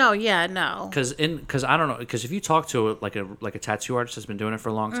 No. Because I don't know. Because if you talk to like a tattoo artist that's been doing it for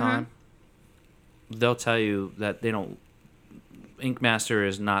a long time, they'll tell you that they don't. Ink Master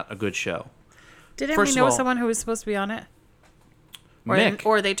is not a good show. Didn't we know someone who was supposed to be on it?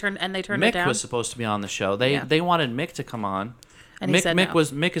 Or they turned it down? Mick was supposed to be on the show. They wanted Mick to come on. And he said no.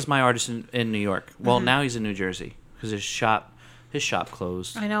 Mick is my artist in New York. Well, now he's in New Jersey because his shop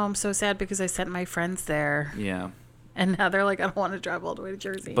closed. I know. I'm so sad because I sent my friends there. Yeah. And now they're like, I don't want to drive all the way to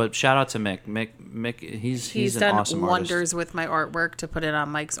Jersey. But shout out to Mick. Mick, he's an awesome artist. He's done wonders with my artwork to put it on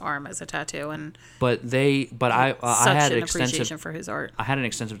Mike's arm as a tattoo, and I had an appreciation for his art. I had an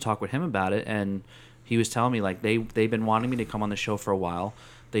extensive talk with him about it, and he was telling me like they've been wanting me to come on the show for a while.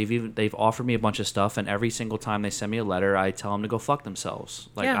 They've offered me a bunch of stuff, and every single time they send me a letter, I tell them to go fuck themselves.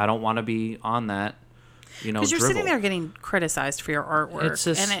 Like I don't want to be on that. Because you're sitting there getting criticized for your artwork. It's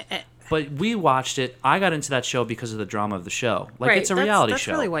just, but we watched it. I got into that show because of the drama of the show. Like it's a reality show. That's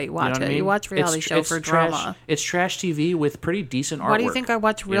really why you watch it. I mean? You watch reality show for drama. It's trash TV with pretty decent artwork. Why do you think I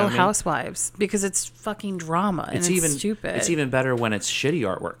watch Real Housewives? Because it's fucking drama and it's stupid. It's even better when it's shitty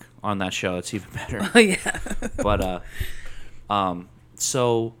artwork on that show. It's even better. Oh yeah. But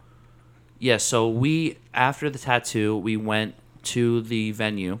so we, after the tattoo, we went to the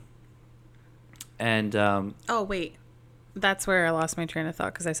venue. And oh wait, that's where I lost my train of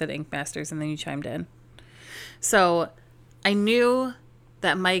thought because I said Ink Masters and then you chimed in. So I knew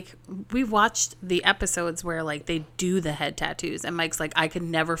that Mike, we watched the episodes where like they do the head tattoos, and Mike's like, I could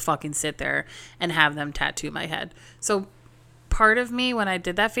never fucking sit there and have them tattoo my head. So part of me, when I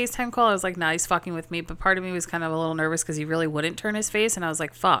did that FaceTime call, I was like, nah, he's fucking with me. But part of me was kind of a little nervous because he really wouldn't turn his face. And I was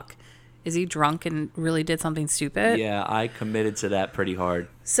like, fuck, is he drunk and really did something stupid? Yeah, I committed to that pretty hard.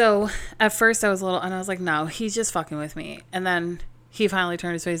 So at first I was a little, and I was like, no, he's just fucking with me. And then he finally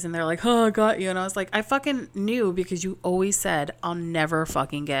turned his face and they're like, oh, I got you. And I was like, I fucking knew, because you always said I'll never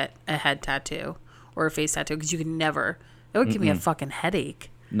fucking get a head tattoo or a face tattoo, because you could never. It would give me a fucking headache.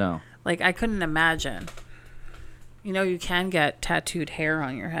 No. Like, I couldn't imagine. You know, you can get tattooed hair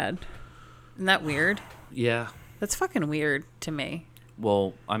on your head. Isn't that weird? Yeah. That's fucking weird to me.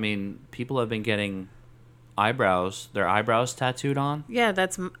 Well, I mean, people have been getting their eyebrows tattooed on. Yeah,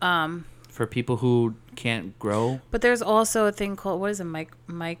 that's For people who can't grow. But there's also a thing called, what is it,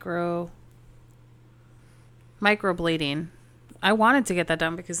 microblading. I wanted to get that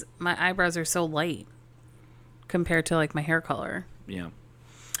done because my eyebrows are so light compared to like my hair color. Yeah.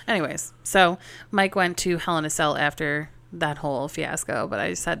 Anyways, so Mike went to Hell in a Cell after that whole fiasco, but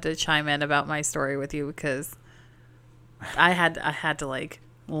I just had to chime in about my story with you because I had to like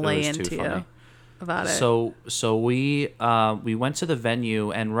lay into you about it. So we went to the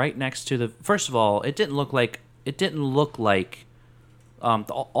venue, and right next to the, first of all, it didn't look like the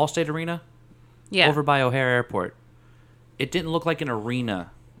Allstate Arena, over by O'Hare Airport. It didn't look like an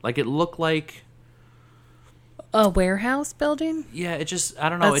arena. Like, it looked like a warehouse building. Yeah, it just, I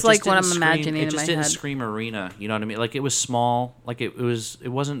don't know. That's it just like what I'm scream, imagining It in just my didn't head. scream arena. You know what I mean? Like, it was small. Like, it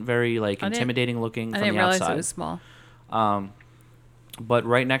wasn't very like intimidating looking from the outside. I didn't realize it was small. But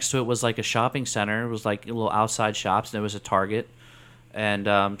right next to it was like a shopping center. It was like little outside shops, and there was a Target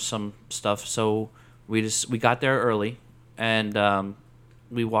and some stuff. So we got there early, and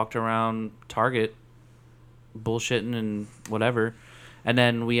we walked around Target, bullshitting and whatever, and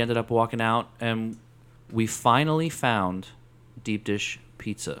then we ended up walking out, and we finally found deep dish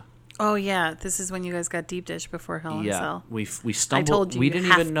pizza. Oh yeah, this is when you guys got deep dish before Hell in a Cell. we stumbled. I told you, we you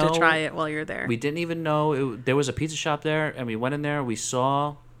didn't have even know to try it while you're there. We didn't even know there was a pizza shop there, and we went in there. We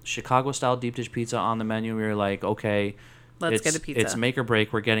saw Chicago style deep dish pizza on the menu. We were like, okay, let's get a pizza. It's make or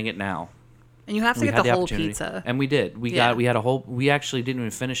break. We're getting it now. And you have to get the whole pizza. And we did. We had a whole. We actually didn't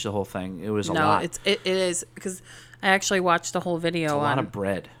even finish the whole thing. It was a lot. No, it is, because I actually watched the whole video. It's a lot of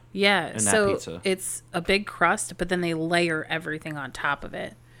bread. Yeah, in so that pizza. It's a big crust, but then they layer everything on top of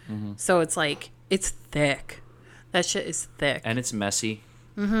it. Mm-hmm. So it's like, it's thick. That shit is thick. And it's messy.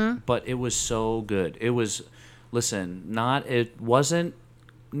 Mm-hmm. But it was so good. It was, it wasn't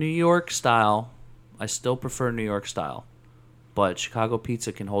New York style. I still prefer New York style. But Chicago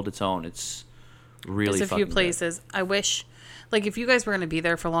pizza can hold its own. It's really There's a fucking few places. good. I wish, like, if you guys were going to be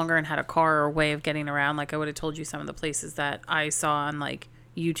there for longer and had a car or a way of getting around, like, I would have told you some of the places that I saw on, like,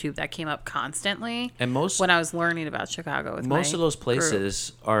 YouTube that came up constantly. And when I was learning about Chicago with most my of those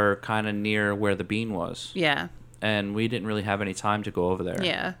places are kind of near where the Bean was. Yeah. And we didn't really have any time to go over there.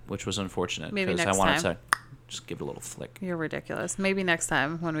 Yeah. Which was unfortunate. Maybe because next I wanted time. to just give it a little flick. You're ridiculous. Maybe next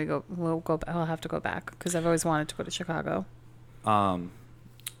time when we go, I'll have to go back because I've always wanted to go to Chicago. So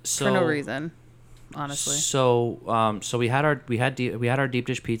for no reason, honestly. So we had our deep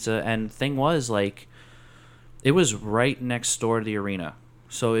dish pizza, and thing was, like, it was right next door to the arena.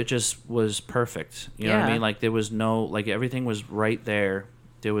 So it just was perfect. You know what I mean? Like, there was no, like, everything was right there.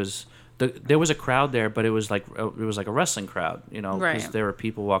 There was a crowd there, but it was like a wrestling crowd, you know, because there were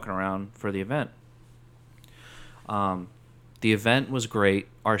people walking around for the event. The event was great.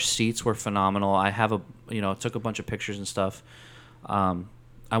 Our seats were phenomenal. I have took a bunch of pictures and stuff. I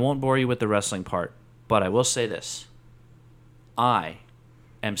won't bore you with the wrestling part, but I will say this. I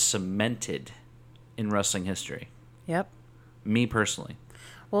am cemented in wrestling history. Yep. Me personally.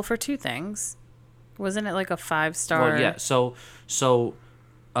 Well, for two things. Wasn't it like a 5-star? Well, yeah. So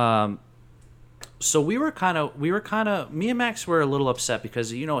we were kind of, me and Max were a little upset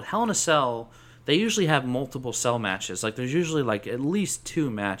because, you know, at Hell in a Cell, they usually have multiple cell matches. Like, there's usually like at least 2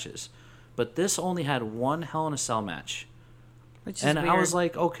 matches, but this only had 1 Hell in a Cell match. Which is weird. I was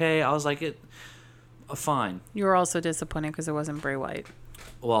like, okay. I was like, fine. You were also disappointed because it wasn't Bray Wyatt.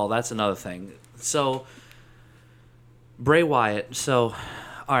 Well, that's another thing. So, Bray Wyatt. So,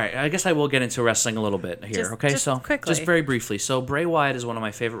 all right. I guess I will get into wrestling a little bit here. Just quickly. Just very briefly. So, Bray Wyatt is one of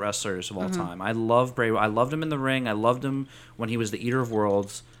my favorite wrestlers of all time. I love Bray. I loved him in the ring. I loved him when he was the Eater of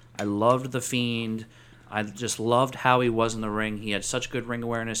Worlds. I loved The Fiend. I just loved how he was in the ring. He had such good ring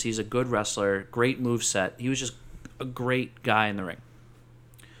awareness. He's a good wrestler. Great moveset. He was just a great guy in the ring.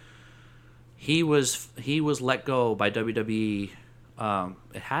 He was let go by WWE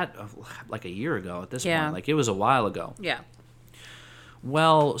It had like a year ago at this Yeah. point. Like it was a while ago. Yeah.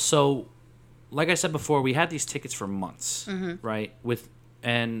 Well, so like I said before, we had these tickets for months, right?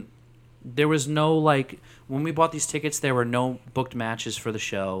 And there was no like when we bought these tickets, there were no booked matches for the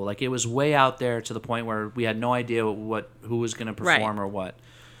show. Like it was way out there to the point where we had no idea who was going to perform or what.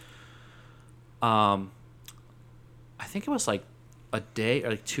 I think it was like a day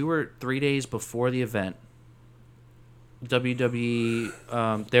or like 2 or 3 days before the event.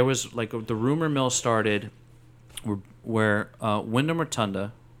 WWE, there was like the rumor mill started where Wyndham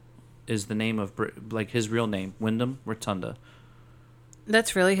Rotunda is the name of like his real name, Wyndham Rotunda.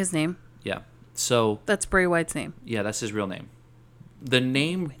 That's really his name. Yeah. So That's Bray Wyatt's name. yeah, that's his real name. The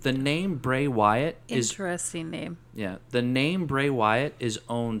name Bray Wyatt is Interesting name. yeah. The name Bray Wyatt is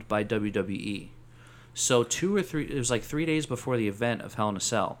owned by WWE. So it was like 3 days before the event of Hell in a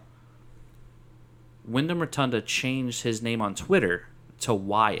Cell. Wyndham Rotunda changed his name on Twitter to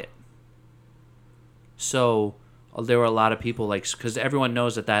Wyatt. So there were a lot of people like because everyone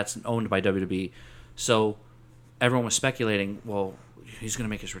knows that that's owned by WWE. So everyone was speculating, well, he's going to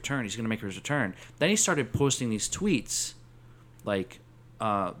make his return. He's going to make his return. Then he started posting these tweets, like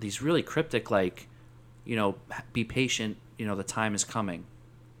these really cryptic, like, you know, be patient. You know, the time is coming.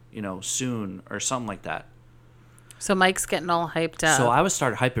 You know, soon or something like that. So Mike's getting all hyped up. So I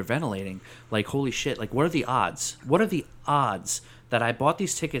started hyperventilating, like, holy shit, like, what are the odds? What are the odds that I bought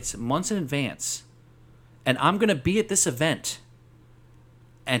these tickets months in advance, and I'm going to be at this event,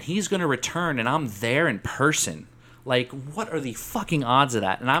 and he's going to return, and I'm there in person? Like, what are the fucking odds of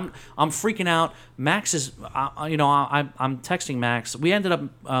that? And I'm freaking out. Max is, I'm texting Max. We ended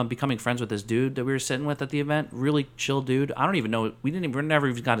up becoming friends with this dude that we were sitting with at the event. Really chill dude. I don't even know. We never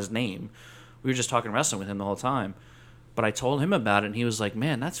even got his name. We were just talking wrestling with him the whole time. But I told him about it, and he was like,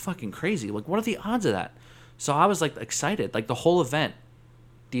 man, that's fucking crazy. Like, what are the odds of that? So I was, like, excited. Like, the whole event.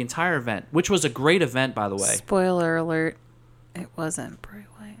 The entire event. Which was a great event, by the way. Spoiler alert. It wasn't Bray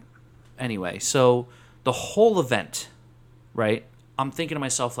Wyatt. Anyway, so the whole event, right? I'm thinking to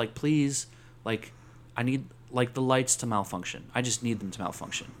myself, like, please, like, I need, like, the lights to malfunction. I just need them to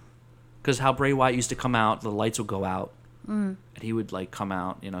malfunction. Because how Bray Wyatt used to come out, the lights would go out. And he would, like, come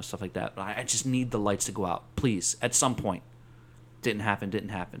out, you know, stuff like that. I just need the lights to go out, please, at some point. Didn't happen.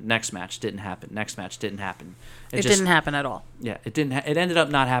 Next match, didn't happen. Next match, didn't happen. It didn't happen at all. Yeah, it didn't. It ended up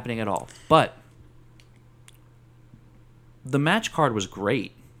not happening at all. But the match card was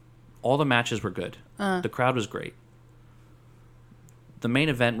great. All the matches were good. The crowd was great. The main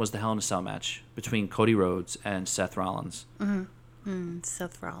event was the Hell in a Cell match between Cody Rhodes and Seth Rollins.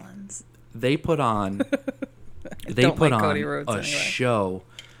 Seth Rollins. They put on Cody Rhodes a anyway. show,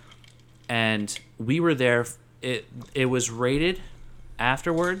 and we were there. It was rated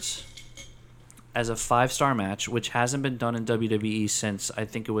afterwards as a 5-star match, which hasn't been done in WWE since I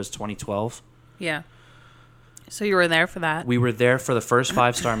think it was 2012. Yeah. So you were there for that? We were there for the first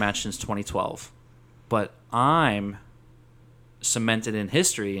 5-star match since 2012. But I'm cemented in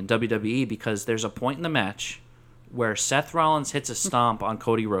history in WWE because there's a point in the match where Seth Rollins hits a stomp on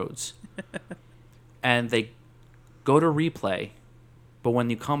Cody Rhodes. And they go to replay, but when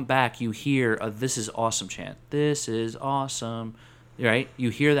you come back, you hear a "This is awesome" chant. This is awesome, right? You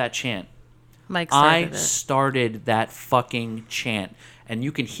hear that chant. Mike I started it. started that fucking chant, and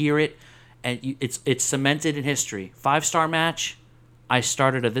you can hear it, and it's cemented in history. 5-star match. I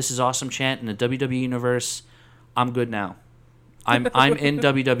started a "This is awesome" chant in the WWE universe. I'm good now. I'm in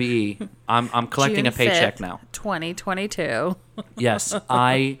WWE. I'm collecting June a paycheck 5th, now. 2022. Yes,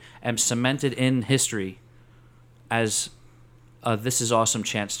 I am cemented in history as a "This is awesome"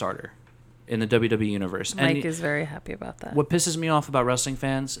 chant starter in the WWE universe. Mike is very happy about that. What pisses me off about wrestling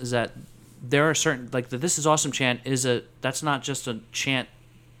fans is that there are certain, like, the "This is awesome" chant that's not just a chant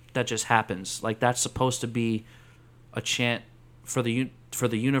that just happens. Like, that's supposed to be a chant for the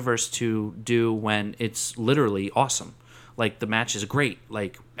universe to do when it's literally awesome. Like, the match is great.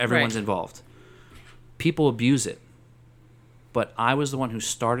 Like, everyone's involved. People abuse it. But I was the one who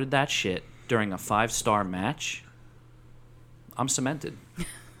started that shit during a 5-star match. I'm cemented.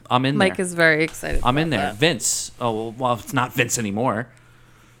 I'm in there. Mike is very excited. I'm in about there. that. Vince. Oh, well, it's not Vince anymore.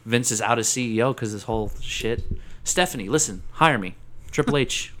 Vince is out as CEO because this whole shit. Stephanie, listen, hire me. Triple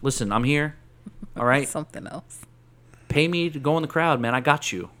H, listen, I'm here. All right? Something else. Pay me to go in the crowd, man. I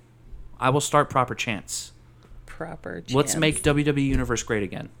got you. I will start proper chants. Proper chance. Let's make WWE Universe great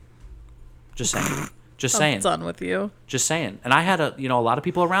again. Just saying. Just saying. I'm done with you. Just saying. And I had a lot of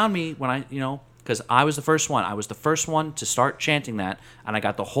people around me when I, because I was the first one. I was the first one to start chanting that, and I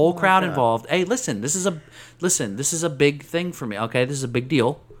got the whole crowd involved. Hey, listen, this is a big thing for me. Okay, this is a big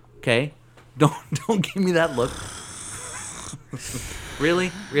deal. Okay, don't give me that look.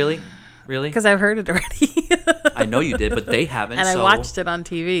 Really? Because I've heard it already. I know you did, but they haven't. And I so... watched it on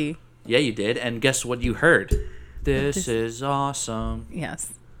TV. Yeah, you did. And guess what you heard? This is awesome.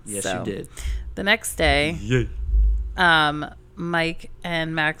 Yes. Yes, So, you did. The next day, Yay. Mike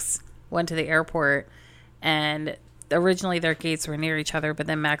and Max went to the airport, and originally their gates were near each other, but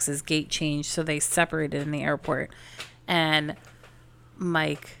then Max's gate changed, so they separated in the airport. And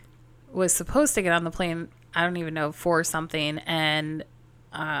Mike was supposed to get on the plane, I don't even know, for something, and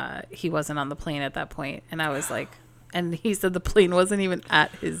he wasn't on the plane at that point. And I was like, and he said the plane wasn't even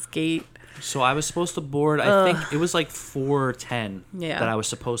at his gate. So I was supposed to board, I think it was like 4:10 that I was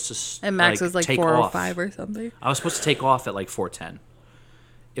supposed to and Max was like take 4:05 off. or something. I was supposed to take off at like 4:10.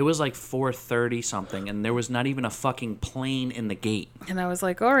 It was like 4:30 something, and there was not even a fucking plane in the gate. And I was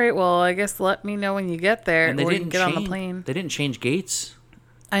like, all right, well, I guess let me know when you get there, And they or you didn't can get change, on the plane. They didn't change gates.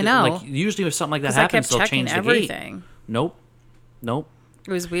 I know. Like usually if something like that 'Cause I happens, kept they'll checking change the everything. gate. Nope.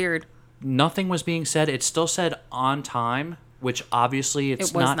 It was weird. Nothing was being said. It still said on time, which obviously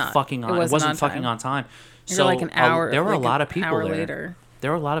it's not fucking on. It wasn't fucking on time. So like an hour. There were like a lot of people hour there. Later.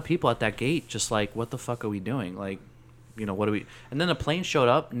 There were a lot of people at that gate, just like, what the fuck are we doing? Like, you know, what do we? And then the plane showed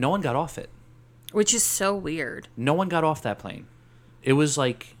up. No one got off it. Which is so weird. No one got off that plane. It was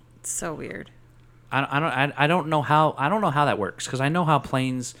like, it's so weird. I don't know how that works, because I know how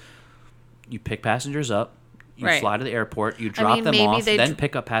planes, you pick passengers up. You fly to the airport, you drop them off, then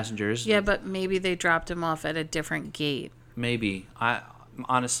pick up passengers. Yeah, but maybe they dropped him off at a different gate. Maybe.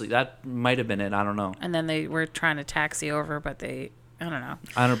 Honestly, that might have been it. I don't know. And then they were trying to taxi over, but I don't know.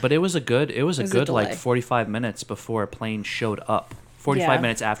 But it was a good like delay. 45 minutes before a plane showed up. 45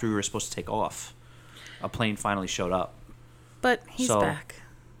 minutes after we were supposed to take off, a plane finally showed up. But he's back.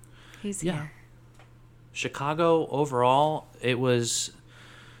 He's here. Chicago overall, it was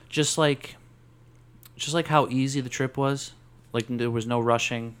just like how easy the trip was. Like, there was no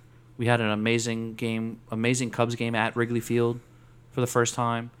rushing. We had an amazing Cubs game at Wrigley Field for the first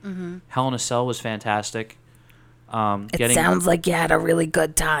time. Mm-hmm. Hell in a Cell was fantastic. It sounds like you had a really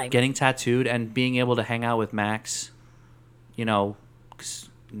good time. Getting tattooed and being able to hang out with Max, you know, 'cause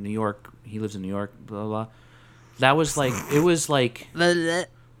New York, he lives in New York, blah, blah, blah. That was like, it was like, blah,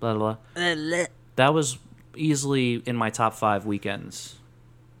 blah, blah. That was easily in my top 5 weekends.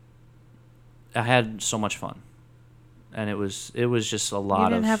 I had so much fun, and it was just a lot.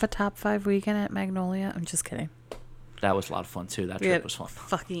 You didn't have a top 5 weekend at Magnolia? I'm just kidding. That was a lot of fun too. That trip was fun.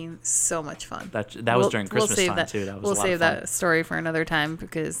 Fucking so much fun. That was during Christmas time too. That was we'll a lot save of fun. that story for another time,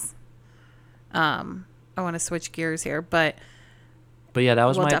 because I want to switch gears here, but yeah, that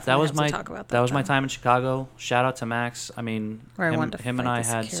was we'll my talk my time in Chicago. Shout out to Max. I mean, him and I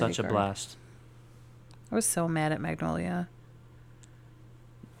had such a blast. I was so mad at Magnolia.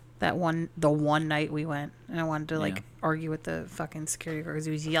 The one night we went, and I wanted to argue with the fucking security guard because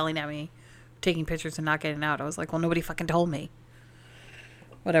he was yelling at me, taking pictures and not getting out. I was like, well, nobody fucking told me.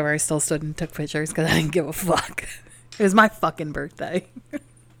 Whatever, I still stood and took pictures because I didn't give a fuck. It was my fucking birthday.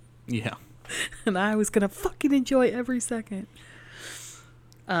 Yeah. And I was gonna fucking enjoy every second.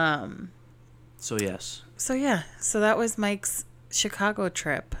 So yes. So that was Mike's Chicago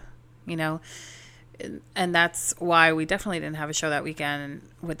trip, you know. And that's why we definitely didn't have a show that weekend,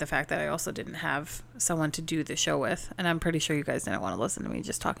 with the fact that I also didn't have someone to do the show with. And I'm pretty sure you guys didn't want to listen to me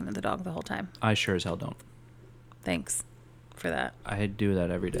just talking to the dog the whole time. I sure as hell don't. Thanks for that. I do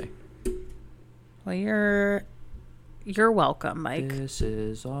that every day. Well, you're welcome, Mike. This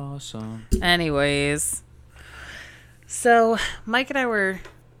is awesome. Anyways, so Mike and I were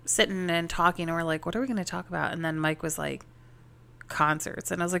sitting and talking, and we're like, what are we going to talk about? And then Mike was like, concerts.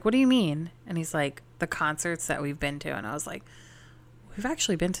 And I was like, what do you mean? And he's like, the concerts that we've been to. And I was like, we've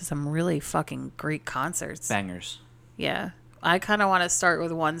actually been to some really fucking great concerts. Bangers. Yeah. I kind of want to start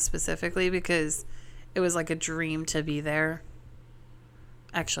with one specifically because it was like a dream to be there.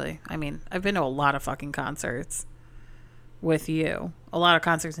 Actually, I mean, I've been to a lot of fucking concerts with you. A lot of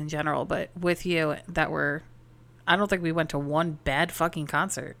concerts in general, but with you that were, I don't think we went to one bad fucking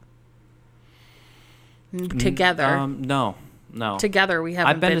concert. Together. No. Together we haven't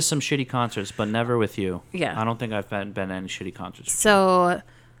I've been to some shitty concerts, but never with you. Yeah. I don't think I've been to any shitty concerts. So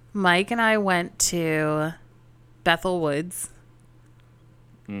Mike and I went to Bethel Woods.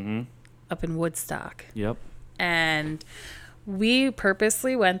 Mm-hmm. Up in Woodstock. Yep. And we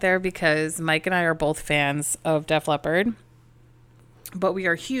purposely went there because Mike and I are both fans of Def Leppard, but we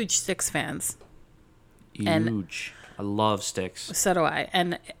are huge Styx fans. Huge. I love Styx. So do I.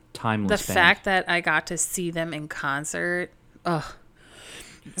 And timeless the fact that I got to see them in concert.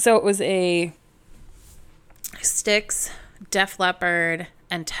 So it was a Styx, Def Leppard,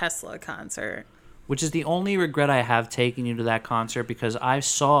 and Tesla concert. which is the only regret I have taking you to that concert, because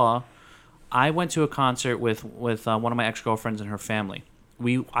I went to a concert with one of my ex-girlfriends and her family.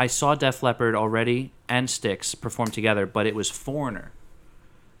 I saw Def Leppard already and Styx perform together, but it was Foreigner.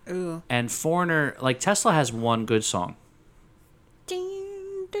 Ooh. And Foreigner, like, Tesla has one good song.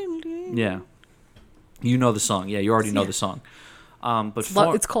 Yeah. You know the song. Yeah, you already know the song. But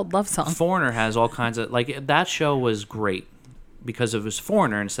it's called Love Song. Foreigner has all kinds of, like, that show was great because it was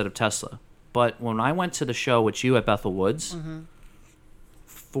Foreigner instead of Tesla. But when I went to the show with you at Bethel Woods,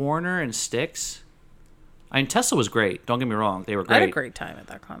 Foreigner and Styx, I mean, Tesla was great. Don't get me wrong. They were great. I had a great time at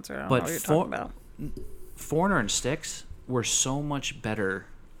that concert. I don't know what you're talking about. Foreigner and Styx were so much better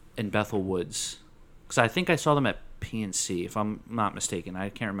in Bethel Woods. Because I think I saw them at PNC, if I'm not mistaken. I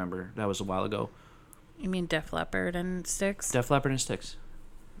can't remember. That was a while ago. You mean Def Leppard and Styx? Def Leppard and Styx.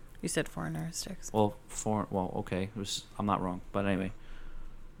 You said Foreigner and Styx. Well, okay. I'm not wrong. But anyway.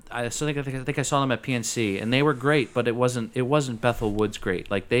 I think I saw them at PNC, and they were great, but it wasn't Bethel Woods great.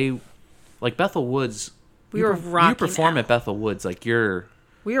 Like Bethel Woods, we were rocking. You perform at Bethel Woods, like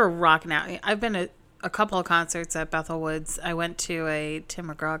we were rocking out. I've been at a couple of concerts at Bethel Woods. I went to a Tim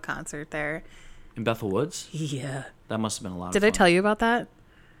McGraw concert there. In Bethel Woods? Yeah, that must have been a lot. Did of fun. I tell you about that?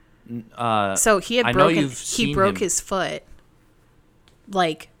 So he had broke his foot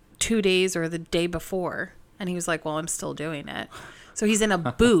like 2 days or the day before, and he was like, "Well, I'm still doing it." So he's in a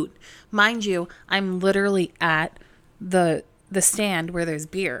boot. Mind you, I'm literally at the stand where there's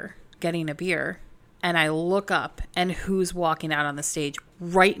beer, getting a beer, and I look up, and who's walking out on the stage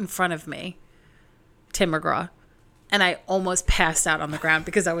right in front of me? Tim McGraw. And I almost passed out on the ground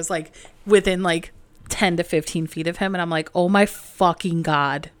because I was like within like 10 to 15 feet of him, and I'm like, oh my fucking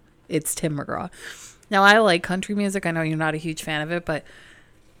God, it's Tim McGraw. Now, I like country music. I know you're not a huge fan of it, but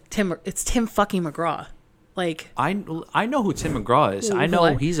it's Tim fucking McGraw. Like, I know who Tim McGraw is. I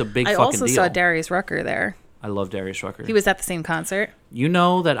know he's a big fucking deal. I also saw Darius Rucker there. I love Darius Rucker. He was at the same concert. You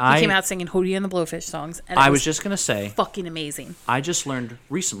know that he came out singing Hootie and the Blowfish songs. And I was just going to say. Fucking amazing. I just learned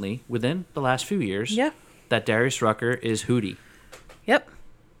recently, within the last few years, yeah, that Darius Rucker is Hootie. Yep.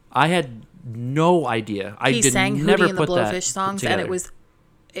 I had no idea. He sang Hootie and the Blowfish songs, and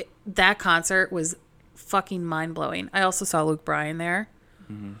that concert was fucking mind-blowing. I also saw Luke Bryan there.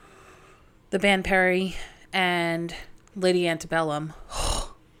 Mm-hmm. The band Perry and Lady Antebellum.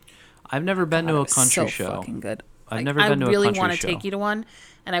 I've never been to a country show. Fucking good. I've never been to a country show. I really want to take you to one,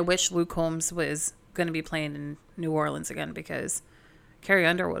 and I wish Luke Combs was going to be playing in New Orleans again, because Carrie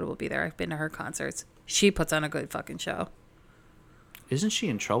Underwood will be there. I've been to her concerts. She puts on a good fucking show. Isn't she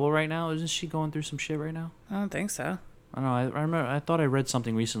in trouble right now? Isn't she going through some shit right now? I don't think so. I don't know. I remember. I thought I read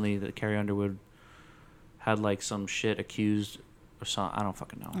something recently that Carrie Underwood had like some shit accused or something. I don't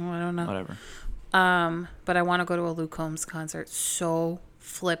fucking know. Oh, I don't know. Whatever. But I want to go to a Luke Combs concert so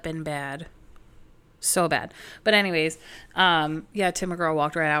flippin' bad. So bad. But anyways, Tim McGraw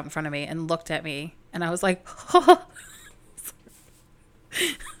walked right out in front of me and looked at me, and I was like,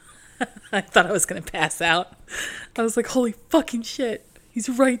 I thought I was going to pass out. I was like, holy fucking shit. He's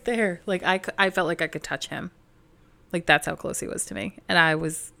right there. Like, I felt like I could touch him. Like, that's how close he was to me. And I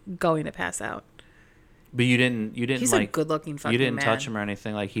was going to pass out. But you didn't He's like, a good-looking fucking man. You didn't touch him or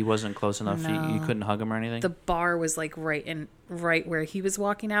anything? Like, he wasn't close enough? No. You couldn't hug him or anything? The bar was, like, right where he was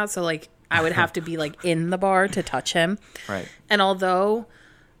walking out. So, like, I would have to be, like, in the bar to touch him. Right. And although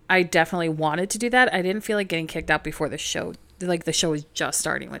I definitely wanted to do that, I didn't feel like getting kicked out before the show. Like, the show was just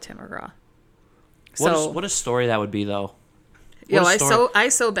starting with Tim McGraw. What a story that would be, though. I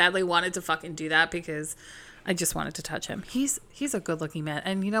so badly wanted to fucking do that because I just wanted to touch him. He's a good-looking man.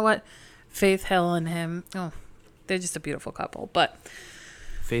 And you know what? Faith Hill and him, they're just a beautiful couple. But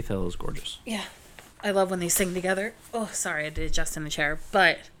Faith Hill is gorgeous. Yeah. I love when they sing together. Oh, sorry, I did adjust in the chair.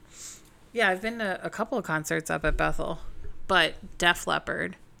 But, yeah, I've been to a couple of concerts up at Bethel. But Def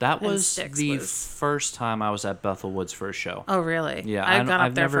Leppard. That was the first time I was at Bethel Woods for a show. Oh, really? Yeah. I've gone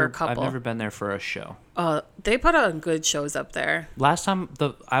up there for a couple. I've never been there for a show. They put on good shows up there. Last time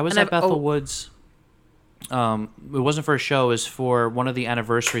I was at Bethel Woods, it wasn't for a show. It was for one of the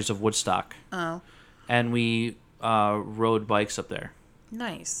anniversaries of Woodstock. Oh. And we rode bikes up there.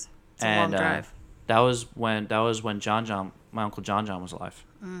 Nice. It's a long drive. That was when my Uncle John was alive.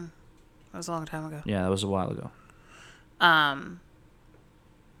 That was a long time ago. Yeah, that was a while ago.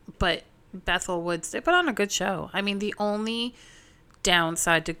 But Bethel Woods, they put on a good show. I mean, the only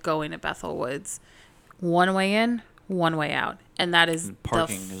downside to going to Bethel Woods, one way in, one way out. And that is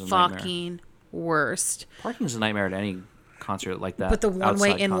the fucking worst. Parking is a nightmare at any concert like that. But the one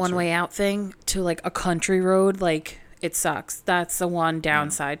way in, one way out thing to like a country road, like, it sucks. That's the one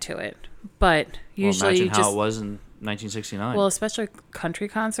downside to it. But usually imagine how it was in 1969. Well, especially country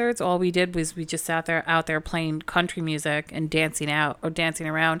concerts, all we did was we just sat there out there playing country music and dancing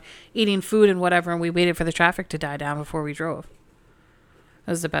around, eating food and whatever, and we waited for the traffic to die down before we drove.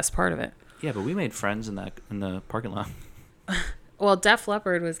 That was the best part of it. Yeah, but we made friends in the parking lot. Well, Def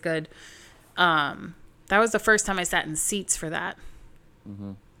Leppard was good. That was the first time I sat in seats for that.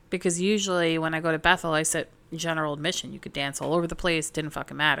 Mm-hmm. Because usually when I go to Bethel, I sit general admission. You could dance all over the place. Didn't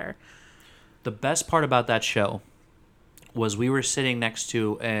fucking matter. The best part about that show was we were sitting next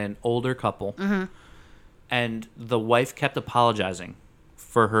to an older couple, and the wife kept apologizing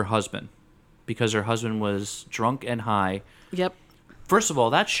for her husband because her husband was drunk and high. Yep. First of all,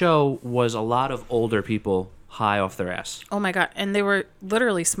 that show was a lot of older people high off their ass. Oh my God. And they were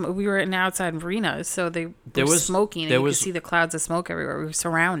literally, we were in outside arenas, so they were smoking, and you could see the clouds of smoke everywhere. We were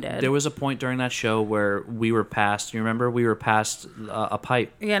surrounded. There was a point during that show where we were past, you remember? We were past a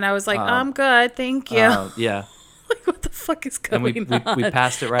pipe. Yeah, and I was like, I'm good, thank you. Yeah. Like, what the fuck is going on? We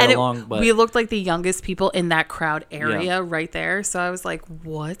passed it right along. But we looked like the youngest people in that crowd area right there. So I was like,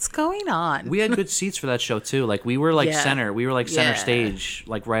 what's going on? We had good seats for that show, too. Like, we were center. We were center stage,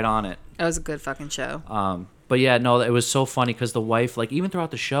 right on it. It was a good fucking show. But yeah, no, it was so funny because the wife, even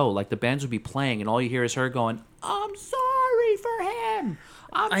throughout the show, the bands would be playing and all you hear is her going, I'm sorry for him.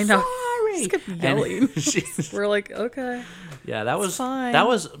 I'm sorry. She's kept yelling. We're like, okay. Yeah, that was fine. That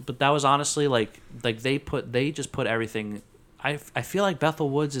was honestly they just put everything. I feel like Bethel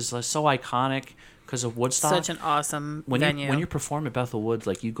Woods is so iconic because of Woodstock. Such an awesome venue. When you perform at Bethel Woods,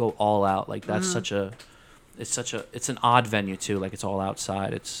 you go all out. That's it's an odd venue too. It's all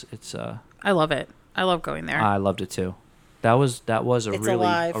outside. It's I love it. I love going there. I loved it too. That was a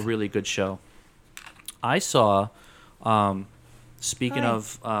really good show. I saw. Speaking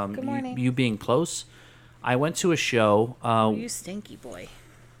of you being close, I went to a show. You stinky boy.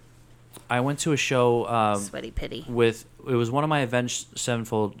 I went to a show. Sweaty pity. It was one of my Avenged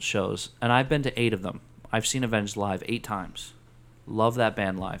Sevenfold shows, and I've been to 8 of them. I've seen Avenged live 8 times. Love that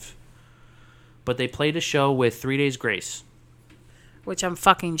band live. But they played a show with 3 Days Grace, which I'm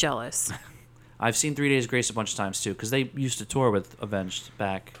fucking jealous. I've seen 3 Days Grace a bunch of times too, because they used to tour with Avenged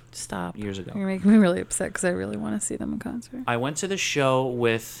back years ago. You're making me really upset because I really want to see them in concert. I went to the show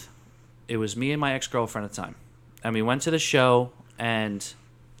it was me and my ex-girlfriend at the time. And we went to the show, and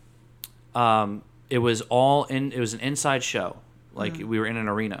it was an inside show. We were in an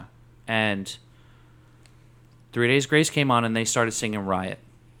arena. And 3 Days Grace came on, and they started singing Riot.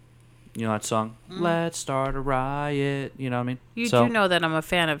 You know that song? Let's start a riot. You know what I mean? You do know that I'm a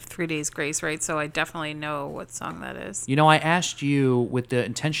fan of 3 Days Grace, right? So I definitely know what song that is. I asked you with the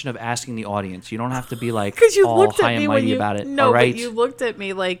intention of asking the audience. You don't have to be all high and mighty about it. No, all right? But you looked at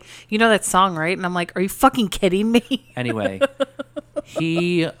me you know that song, right? And I'm like, are you fucking kidding me? Anyway,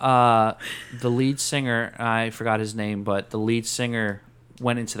 the lead singer, I forgot his name, but the lead singer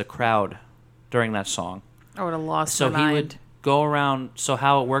went into the crowd during that song. I would have lost my mind. So he would go around. So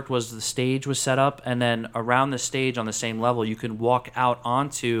how it worked was the stage was set up, and then around the stage on the same level, you could walk out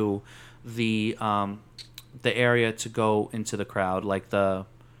onto the area to go into the crowd,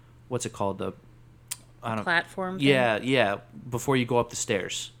 what's it called? The platform thing? Yeah. Before you go up the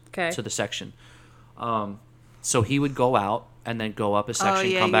stairs to the section. So he would go out and then go up a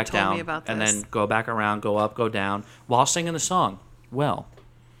section, come back down, and then go back around, go up, go down, while singing the song. Well,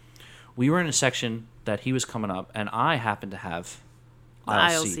 we were in a section that he was coming up, and I happened to have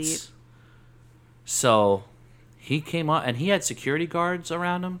aisle seats. So he came up, and he had security guards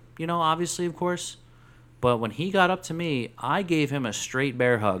around him, obviously, of course. But when he got up to me, I gave him a straight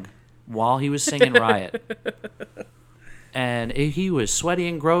bear hug while he was singing Riot. And he was sweaty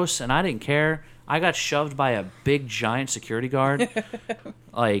and gross, and I didn't care. I got shoved by a big, giant security guard.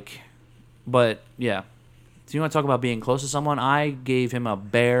 But, yeah. Do you want to talk about being close to someone? I gave him a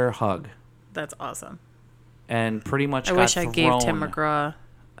bear hug. That's awesome. And pretty much I wish I gave Tim McGraw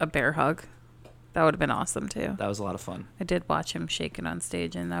a bear hug. That would have been awesome, too. That was a lot of fun. I did watch him shake it on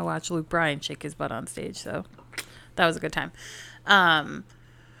stage, and I watched Luke Bryan shake his butt on stage, so that was a good time. I've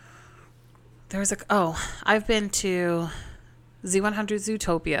been to Z100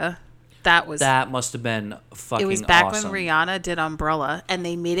 Zootopia. That must have been fucking awesome. It was back when Rihanna did Umbrella, and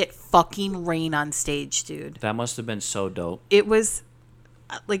they made it fucking rain on stage, dude. That must have been so dope. It was...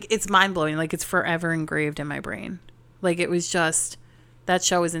 it's mind-blowing. It's forever engraved in my brain. It was just... That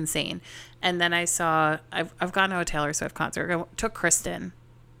show was insane. And then I saw... I've gone to a Taylor Swift concert. I took Kristen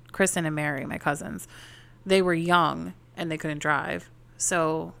and Mary, my cousins. They were young, and they couldn't drive.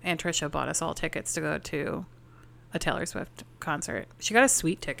 So Aunt Tricia bought us all tickets to go to a Taylor Swift concert. She got us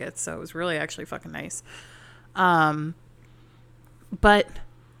sweet tickets, so it was really actually fucking nice. But...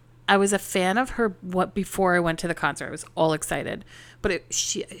 I was a fan of her before I went to the concert. I was all excited. But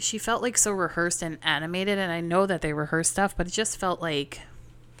she felt like so rehearsed and animated, and I know that they rehearse stuff, but it just felt like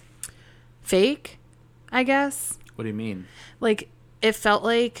fake, I guess. What do you mean? Like, it felt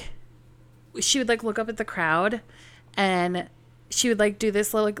like she would like look up at the crowd and she would like do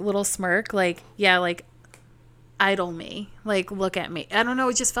this little smirk, like, yeah, like, idol me, like, look at me. I don't know,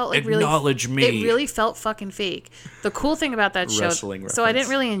 it just felt like acknowledge me. It really felt fucking fake. The cool thing about that show, Wrestling so I reference.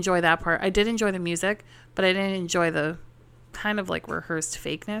 didn't really enjoy that part. I did enjoy the music, but I didn't enjoy the kind of like rehearsed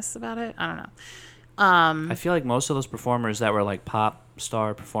fakeness about it. I don't know. I feel like most of those performers that were like pop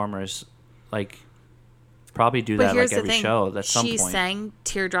star performers, like, probably do that like every show at some point. She sang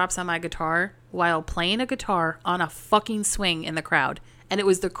Teardrops on My Guitar while playing a guitar on a fucking swing in the crowd, and it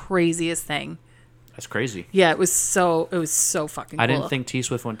was the craziest thing. That's crazy. Yeah, it was so fucking cool. I didn't think T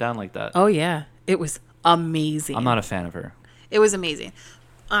Swift went down like that. Oh yeah, it was amazing. I'm not a fan of her. It was amazing.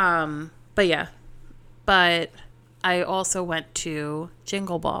 But yeah. But I also went to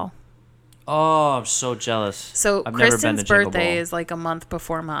Jingle Ball. Oh, I'm so jealous. So I've never been Kristen's to Jingle birthday Ball. is like a month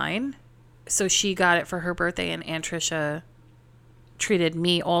before mine. So she got it for her birthday, and Aunt Tricia treated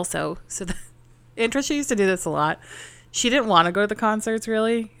me also. So Aunt Tricia used to do this a lot. She didn't want to go to the concerts,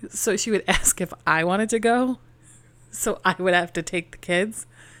 really. So she would ask if I wanted to go. So I would have to take the kids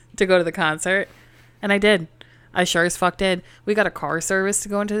to go to the concert. And I did. I sure as fuck did. We got a car service to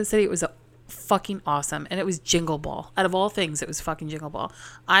go into the city. It was fucking awesome. And it was Jingle Ball. Out of all things, it was fucking Jingle Ball.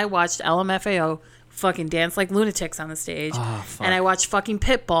 I watched LMFAO fucking dance like lunatics on the stage. Oh, fuck. And I watched fucking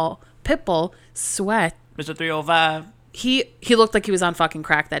Pitbull sweat. Mr. 305. He looked like he was on fucking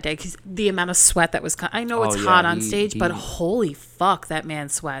crack that day because the amount of sweat that was... I know it's Oh, yeah, hot on stage, but holy fuck, that man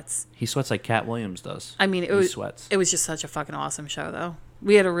sweats. He sweats like Cat Williams does. I mean, He sweats. It was just such a fucking awesome show, though.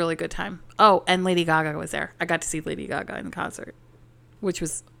 We had a really good time. Oh, and Lady Gaga was there. I got to see Lady Gaga in the concert, which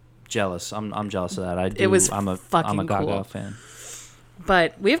was... Jealous. I'm jealous of that. I'm a fucking Gaga cool. fan.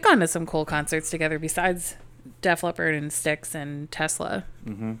 But we've gone to some cool concerts together besides Def Leppard and Styx and Tesla.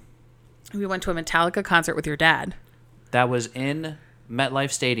 Mm-hmm. We went to a Metallica concert with your dad. That was in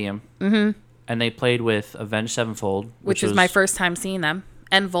MetLife Stadium. Mm-hmm. And they played with Avenged Sevenfold. Which was my first time seeing them.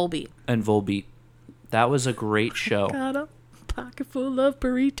 And Volbeat. And Volbeat. That was a great show. Got a pocket full of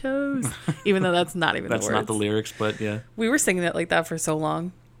burritos. Even though that's not even the words. That's not the lyrics, but yeah. We were singing it like that for so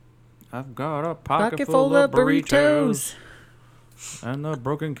long. I've got a pocket full of burritos. burritos. And the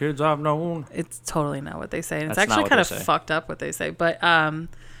broken kids I've known. It's totally not what they say. And it's That's not actually what kind of they say. fucked up what they say. But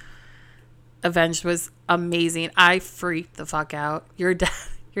Avenged was amazing. I freaked the fuck out. Your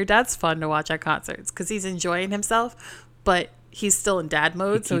dad's fun to watch at concerts because he's enjoying himself, but he's still in dad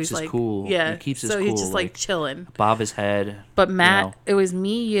mode. So keeps he's his like, cool. yeah. He keeps his so cool, he's just like like, chilling. Bob his head. But Matt, you know. it was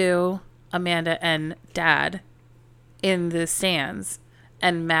me, you, Amanda, and Dad in the stands,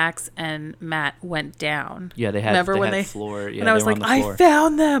 and Max and Matt went down. Yeah, they had. Remember when had they floor? Yeah, and I was they were like, on the floor. I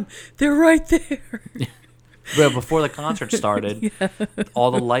found them. They're right there. But before the concert started,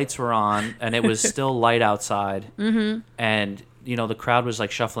 all the lights were on, and it was still light outside. Mm-hmm. And the crowd was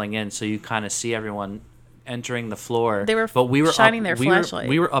like shuffling in, so you kind of see everyone entering the floor. They were but shining their flashlight.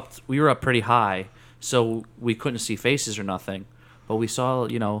 We were up pretty high, so we couldn't see faces or nothing. But we saw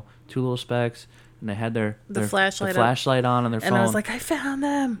two little specks, and they had their flashlight on their phone. And I was like, I found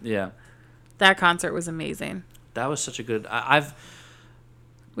them. Yeah, that concert was amazing. that was such a good.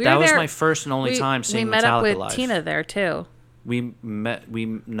 We that were was there- my first and only time seeing We met Metallica up with live. Tina there too.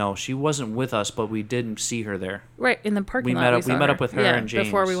 No, she wasn't with us, but we didn't see her there. Right in the parking We lot. met up- saw we met up with her yeah, and James.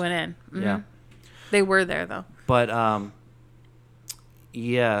 before we went in. Mhm. Yeah. They were there though. But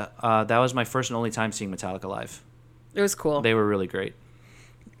that was my first and only time seeing Metallica live. It was cool. They were really great.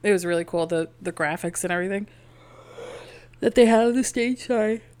 It was really cool. The graphics and everything that they had on the stage.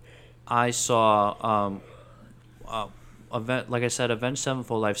 Sorry. I saw like I said, Avenged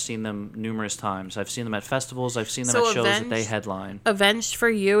Sevenfold. I've seen them numerous times. I've seen them at festivals. I've seen them So at shows that they Avenged- headline. Avenged for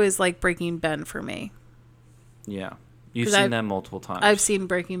you is like Breaking Ben for me. Yeah, you've 'Cause seen I've- them multiple times. I've seen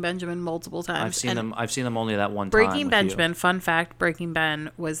Breaking Benjamin multiple times. I've seen and them. I've seen them only that one time. Breaking with Benjamin. you. Fun fact: Breaking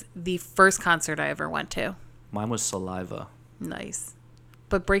Ben was the first concert I ever went to. Mine was Saliva. Nice.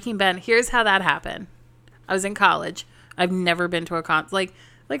 But Breaking Ben, here's how that happened. I was in college. I've never been to a concert,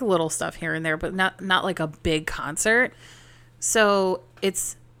 like little stuff here and there, but not like a big concert. So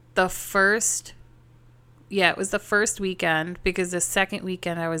it's the first, it was the first weekend because the second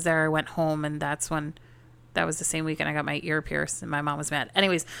weekend I was there, I went home, and that was the same weekend I got my ear pierced and my mom was mad.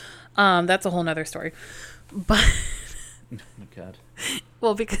 Anyways, that's a whole nother story. But Oh my God.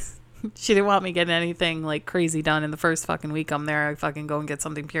 well, because she didn't want me getting anything like crazy done in the first fucking week I'm there. I fucking go and get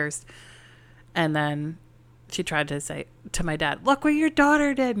something pierced. And then she tried to say to my dad, look what your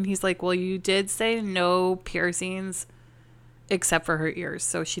daughter did. And he's like, well, you did say no piercings except for her ears.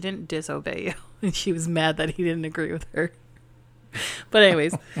 So she didn't disobey you. And she was mad that he didn't agree with her. But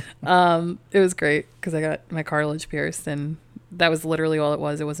anyways, it was great because I got my cartilage pierced and that was literally all it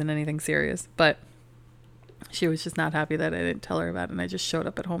was. It wasn't anything serious. But she was just not happy that I didn't tell her about it. And I just showed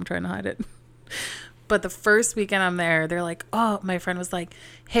up at home trying to hide it. But the first weekend I'm there, they're like, oh, my friend was like,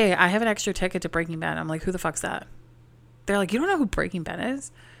 hey, I have an extra ticket to Breaking Benjamin. I'm like, who the fuck's that? They're like, you don't know who Breaking Benjamin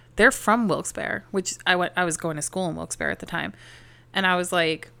is? They're from Wilkes-Barre, which I was going to school in Wilkes-Barre at the time. And I was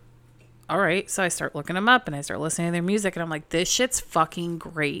like, all right. So I start looking them up and I start listening to their music. And I'm like, this shit's fucking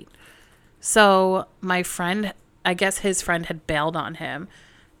great. So my friend, I guess his friend had bailed on him.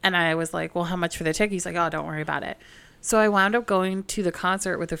 And I was like, well, how much for the ticket? He's like, oh, don't worry about it. So I wound up going to the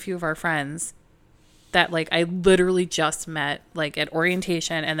concert with a few of our friends that like I literally just met like at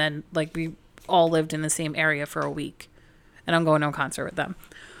orientation, and then like we all lived in the same area for a week, and I'm going to a concert with them.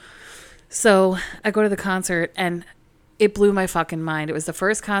 So I go to the concert and it blew my fucking mind. It was the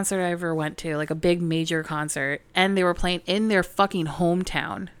first concert I ever went to, like a big major concert, and they were playing in their fucking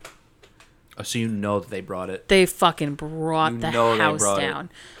hometown. Oh, so you know that they brought it. They fucking brought the house down.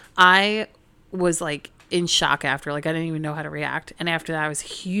 I was like in shock after, like I didn't even know how to react. And after that I was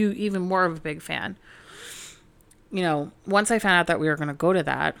huge, even more of a big fan. You know, once I found out that we were going to go to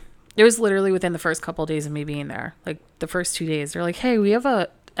that, it was literally within the first couple of days of me being there. Like the first 2 days, they're like, hey, we have a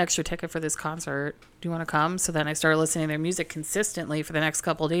extra ticket for this concert. Do you want to come? So then I started listening to their music consistently for the next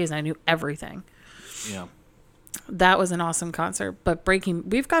couple of days. And I knew everything. Yeah. That was an awesome concert. But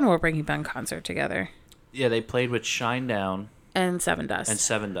we've gone to a Breaking Ben concert together. Yeah, they played with Shinedown. And Seven Dust.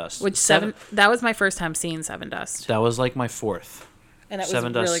 That was my first time seeing Seven Dust. That was like my fourth. And it was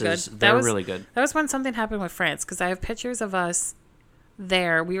Seven really Dust good. They're really good. That was when something happened with France, because I have pictures of us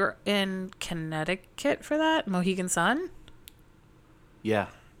there. We were in Connecticut for that Mohegan Sun. Yeah.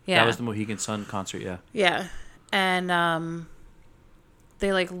 That was the Mohegan Sun concert. Yeah. Yeah, and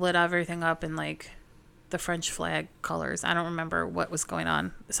they like lit everything up in like the French flag colors. I don't remember what was going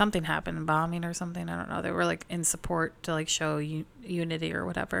on. Something happened, bombing or something. I don't know. They were like in support to like show unity or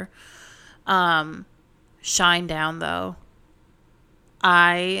whatever. Shinedown though.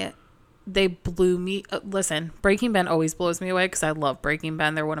 They blew me. Listen, Breaking Ben always blows me away because I love Breaking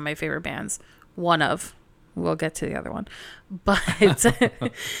Ben. They're one of my favorite bands. We'll get to the other one, but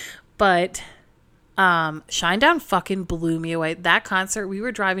Shinedown fucking blew me away. That concert, we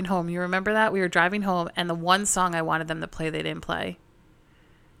were driving home. You remember that? We were driving home, and the one song I wanted them to play, they didn't play.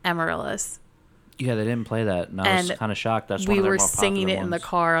 Amaryllis. Yeah, they didn't play that, and I was kind of shocked. That's one of their more popular singing it ones. in the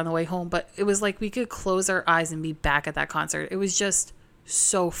car on the way home, but it was like we could close our eyes and be back at that concert. It was just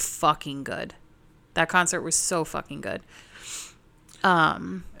so fucking good. That concert was so fucking good.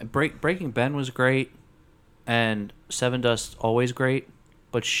 Breaking Ben was great, and Seven Dust always great,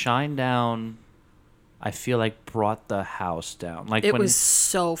 but Shinedown, I feel like brought the house down. Like it was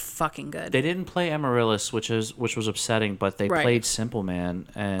so fucking good. They didn't play Amaryllis, which was upsetting, but they played Simple Man,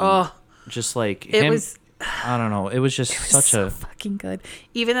 and just like him. I don't know. It was just so fucking good.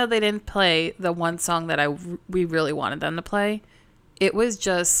 Even though they didn't play the one song that we really wanted them to play, it was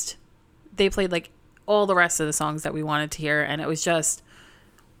just they played like all the rest of the songs that we wanted to hear, and it was just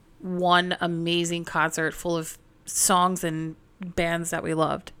one amazing concert full of songs and bands that we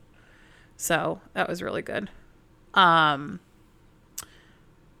loved. So that was really good.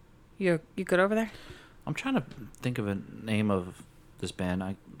 You good over there? I'm trying to think of a name of this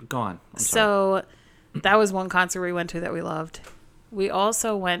band. Go on. So that was one concert we went to that we loved. We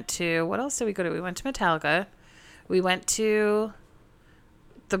also went to, what else did we go to? We went to Metallica. We went to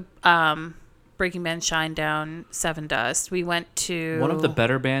the Breaking Ben, Shinedown, Seven Dust. We went to one of the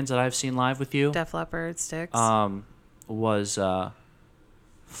better bands that I've seen live with you. Def Leppard, Styx. Was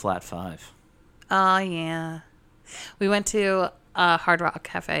Flat Five. Oh yeah, we went to Hard Rock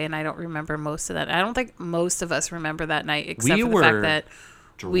Cafe, and I don't remember most of that. I don't think most of us remember that night, except for the fact that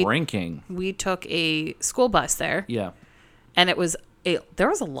drinking. We took a school bus there. Yeah, and there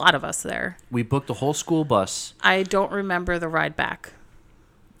was a lot of us there. We booked a whole school bus. I don't remember the ride back.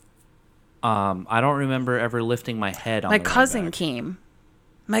 I don't remember ever lifting my head on. My cousin came.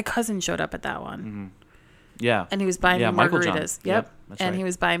 My cousin showed up at that one. Mm-hmm. Yeah. And he was buying me margaritas. Yep. That's and right. he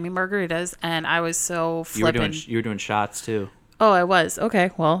was buying me margaritas, and I was so flippin'. You were doing shots too. Oh, I was.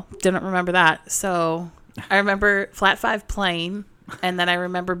 Okay. Well, didn't remember that. So I remember Flat Five playing, and then I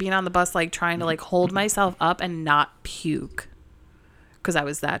remember being on the bus, like trying to like hold myself up and not puke. because I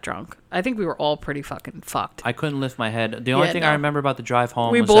was that drunk. I think we were all pretty fucking fucked. I couldn't lift my head. The only thing I remember about the drive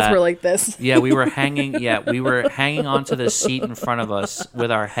home we was both that, were like this. Yeah, we were hanging. Yeah, we were hanging onto the seat in front of us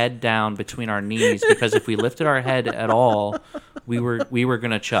with our head down between our knees because if we lifted our head at all, we were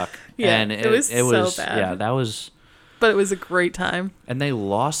gonna chuck. Yeah, and it was so bad. Yeah, that was. But it was a great time. And they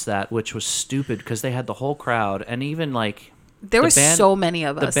lost that, which was stupid because they had the whole crowd, and even like there were so many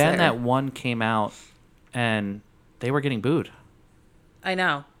of us. The band there. that won came out, and they were getting booed. I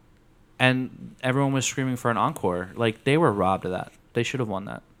know. And everyone was screaming for an encore. Like, they were robbed of that. They should have won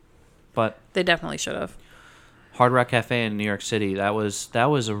that. But they definitely should have. Hard Rock Cafe in New York City, that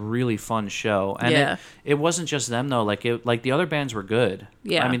was a really fun show. And it wasn't just them though. Like the other bands were good.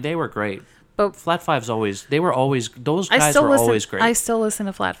 Yeah. I mean, they were great. But Flat Five's always those guys were always great. I still listen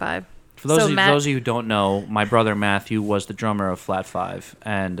to Flat Five. For those of you who don't know, my brother Matthew was the drummer of Flat Five,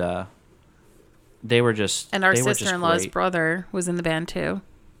 and they were just and our sister-in-law's brother was in the band too.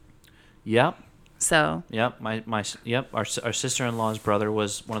 Yep. So. Yep. Our sister-in-law's brother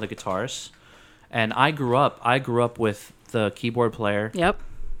was one of the guitarists, and I grew up with the keyboard player. Yep.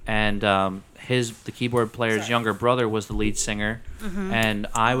 And the keyboard player's younger brother was the lead singer, and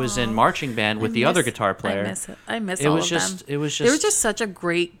I was in marching band with the other guitar player. I miss all of them. It was just. They were just such a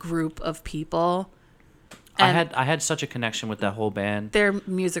great group of people. I had such a connection with that whole band. Their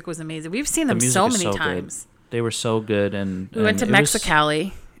music was amazing. We've seen them so many times. Good. They were so good, and we went to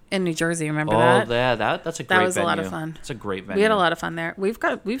Mexicali in New Jersey. Remember that? Oh yeah, that's a great venue. That was a lot of fun. It's a great venue. We had a lot of fun there.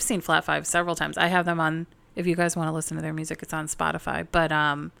 We've seen Flat Five several times. I have them on. If you guys want to listen to their music, it's on Spotify, but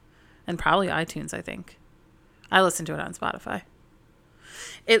and probably iTunes. I think I listen to it on Spotify.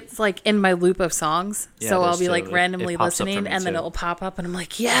 It's like in my loop of songs, so I'll be like randomly listening, and then it'll pop up, and I'm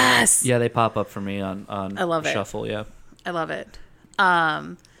like, yes. Yeah, they pop up for me on I love it. Shuffle. Yeah, I love it.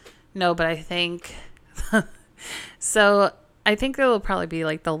 No, but I think so. I think it'll probably be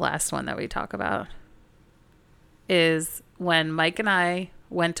like the last one that we talk about is when Mike and I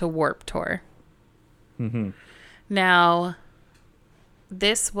went to Warped Tour. Mm-hmm. Now,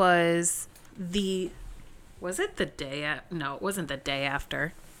 this was was it the day? No, it wasn't the day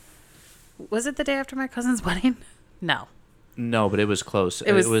after. Was it the day after my cousin's wedding? No. No, but it was close.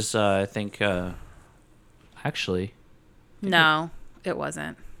 It was I think, actually. No, it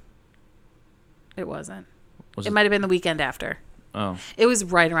wasn't. It wasn't. It might have been the weekend after. Oh. It was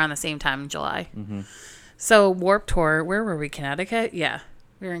right around the same time in July. Mm-hmm. So Warped Tour, where were we? Connecticut? Yeah,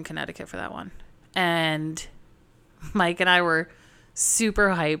 we were in Connecticut for that one. And Mike and I were super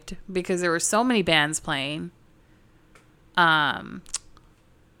hyped because there were so many bands playing.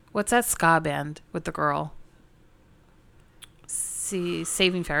 What's that ska band with the girl?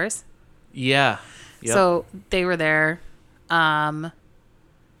 Saving Ferris? Yeah. Yep. So they were there. American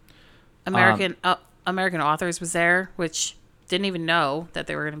Authors was there, which didn't even know that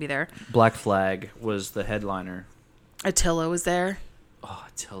they were going to be there. Black Flag was the headliner. Attila was there. Oh,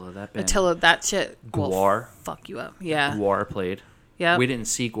 Attila, that band. Attila, that shit. Gwar. Fuck you up. Yeah. Gwar played. Yeah. We didn't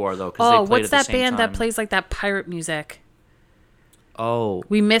see Gwar though because they played what's at the that same band time. that plays like that pirate music? Oh.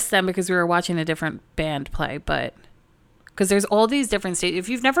 We missed them because we were watching a different band play, but because there's all these different stages. If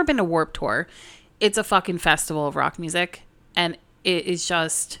you've never been to Warped Tour, it's a fucking festival of rock music, and it is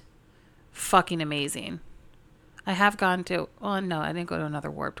just fucking amazing. I have gone to. Oh no, I didn't go to another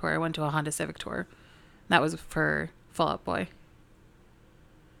Warped Tour. I went to a Honda Civic tour. That was for Fall Out Boy.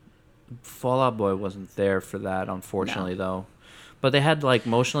 Fall Out Boy wasn't there for that, unfortunately, though. But they had like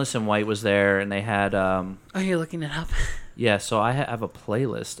Motionless in White was there, and they had. Oh, you're looking it up. Yeah, so I have a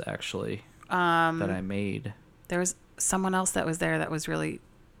playlist actually that I made. There was someone else that was there that was really.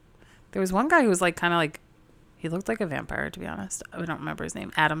 There was one guy who was like kind of like. He looked like a vampire, to be honest. I don't remember his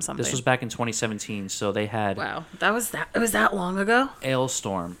name. Adam something. This was back in 2017, so they had. Wow, it was that long ago.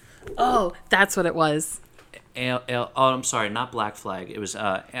 Ailstorm. Oh, that's what it was. I'm sorry, not Black Flag. It was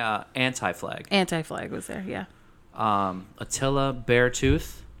Anti-Flag. Anti-Flag was there, yeah. Attila,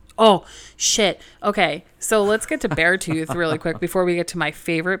 Beartooth. Oh, shit. Okay, so let's get to Beartooth really quick before we get to my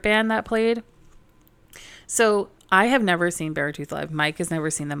favorite band that played. So I have never seen Beartooth live. Mike has never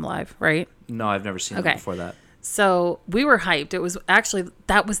seen them live, right? No, I've never seen them before that. So we were hyped. It was actually,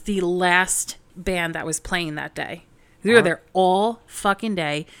 that was the last band that was playing that day. We were there all fucking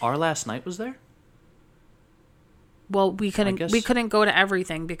day. Our Last Night was there? Well, we couldn't go to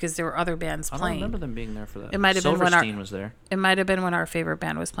everything because there were other bands playing. I don't remember them being there for that. It might have been when was there. It might have been when our favorite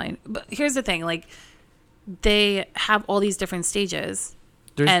band was playing. But here's the thing, like they have all these different stages.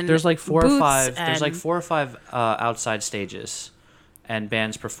 There's like four or five. There's like 4 or 5 outside stages, and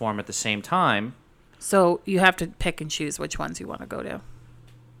bands perform at the same time. So you have to pick and choose which ones you want to go to.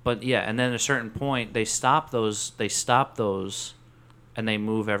 But yeah, and then at a certain point they stop those and they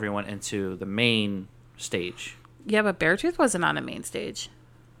move everyone into the main stage. Yeah, but Beartooth wasn't on a main stage.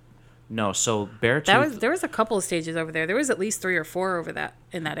 No, so Beartooth... There was a couple of stages over there. There was at least 3 or 4 over that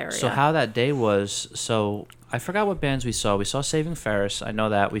in that area. So how that day was... So I forgot what bands we saw. We saw Saving Ferris. I know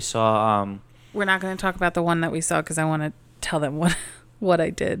that. We saw... We're not going to talk about the one that we saw because I want to tell them what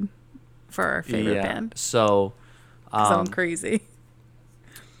I did for our favorite band. So... Because I'm crazy.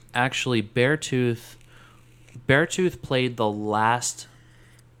 Actually, Beartooth played the last...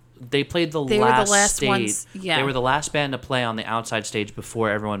 They played the last stage. Ones, yeah. They were the last band to play on the outside stage before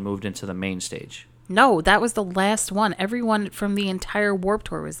everyone moved into the main stage. No, that was the last one. Everyone from the entire Warped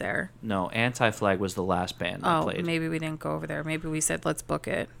Tour was there. No, Anti-Flag was the last band that played. Maybe we didn't go over there. Maybe we said, let's book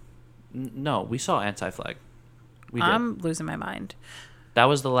it. No, we saw Anti-Flag. We did. I'm losing my mind. That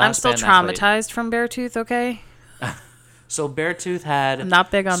was the last band that played. I'm still traumatized from Beartooth, okay? So Beartooth had... I'm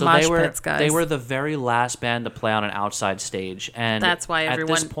not big on mosh pits, guys. They were the very last band to play on an outside stage. And that's why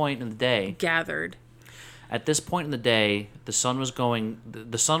everyone... At this point in the day... Gathered. At this point in the day, the sun was going...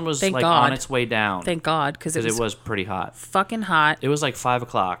 The sun was Thank like God. on its way down. Thank God, because it was pretty hot. Fucking hot. It was like 5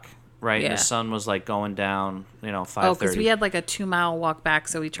 o'clock, right? Yeah. And the sun was like going down, 5:30. Oh, because we had like a 2-mile walk back,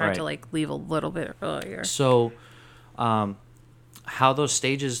 so we tried to like leave a little bit earlier. So... how those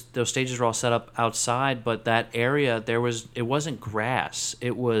stages were all set up outside, but that area it wasn't grass,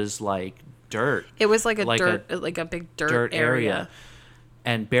 it was like dirt. It was like a big dirt area.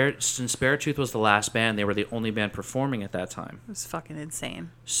 And since Beartooth was the last band, they were the only band performing at that time. It was fucking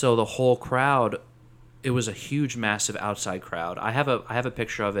insane. So the whole crowd, it was a huge, massive outside crowd. I have a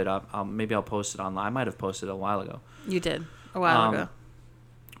picture of it up. Maybe I'll post it online. I might have posted it a while ago. You did a while ago.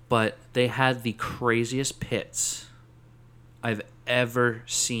 But they had the craziest pits I've ever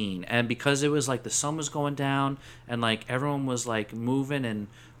seen, and because it was like the sun was going down and like everyone was like moving and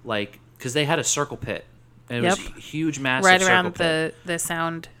like because they had a circle pit and it was huge, massive right circle around pit. the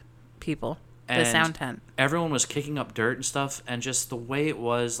sound people, and the sound tent. Everyone was kicking up dirt and stuff, and just the way it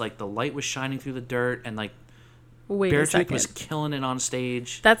was, like the light was shining through the dirt, and like Beartooth was killing it on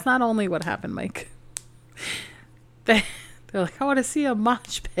stage. That's not only what happened, Mike. They're like, I want to see a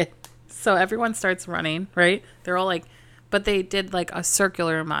mosh pit, so everyone starts running. Right? They're all like. But they did like a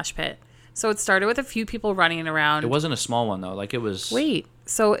circular mosh pit. So it started with a few people running around. It wasn't a small one though. Like it was. Wait.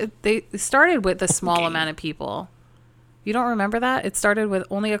 So they started with a small amount of people. You don't remember that? It started with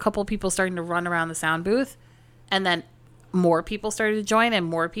only a couple people starting to run around the sound booth. And then more people started to join and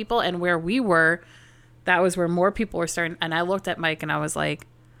more people. And where we were, that was where more people were starting. And I looked at Mike and I was like,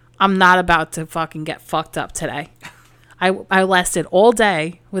 I'm not about to fucking get fucked up today. I lasted all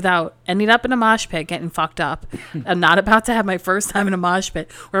day without ending up in a mosh pit getting fucked up. I'm not about to have my first time in a mosh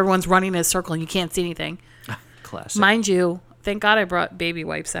pit where everyone's running in a circle and you can't see anything. Classic. Mind you, thank God I brought baby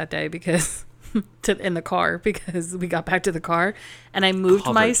wipes that day because in the car because we got back to the car and I moved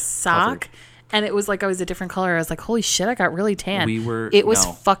my sock and it was like I was a different color. I was like, holy shit, I got really tan. It was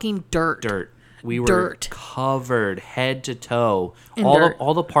fucking dirt. We were covered head to toe.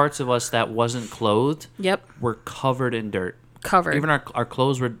 All the parts of us that wasn't clothed were covered in dirt. Even our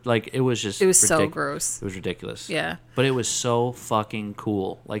clothes were like, it was so gross. It was ridiculous. Yeah. But it was so fucking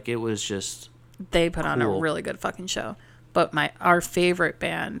cool. Like it was just they put on a really good fucking show. But our favorite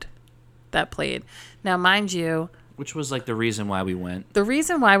band that played. Now, mind you, which was like the reason why we went. The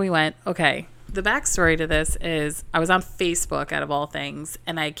reason why we went, okay. The backstory to this is I was on Facebook out of all things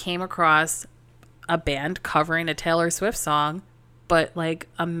and I came across a band covering a Taylor Swift song, but like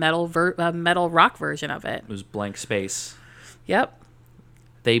a metal rock version of it. It was Blank Space. Yep.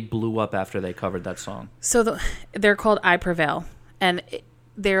 They blew up after they covered that song. So they're called I Prevail, and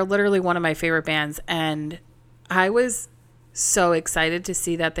they're literally one of my favorite bands. And I was so excited to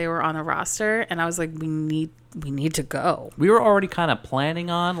see that they were on the roster, and I was like, we need to go. We were already kind of planning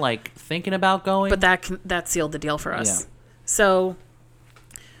on like thinking about going, but that sealed the deal for us. Yeah. So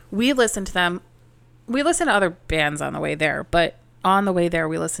we listened to them. We listened to other bands on the way there, but on the way there,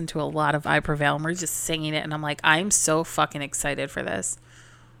 we listened to a lot of I Prevail, and we're just singing it, and I'm like, I'm so fucking excited for this.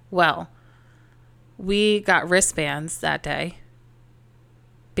 Well, we got wristbands that day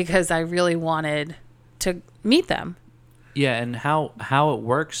because I really wanted to meet them. Yeah, and how it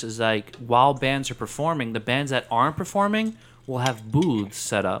works is like while bands are performing, the bands that aren't performing will have booths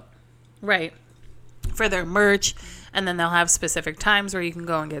set up. Right. For their merch, and then they'll have specific times where you can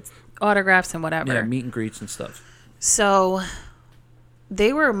go and get autographs and whatever. Yeah, meet and greets and stuff. So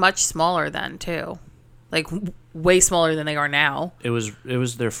they were much smaller then too, like way smaller than they are now. It was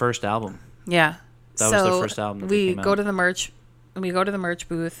their first album. Yeah, that was their first album. We go to the merch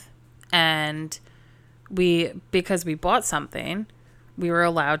booth, and because we bought something, we were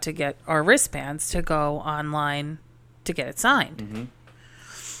allowed to get our wristbands to go online to get it signed. Mm-hmm.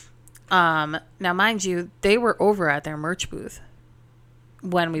 Now, mind you, they were over at their merch booth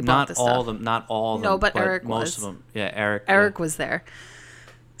when we bought the stuff. Not all of them. No, but Eric most was. of them. Yeah, Eric. Eric was there.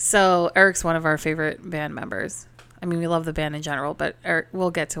 So Eric's one of our favorite band members. I mean, we love the band in general, but Eric,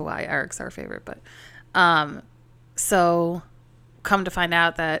 we'll get to why Eric's our favorite. But so come to find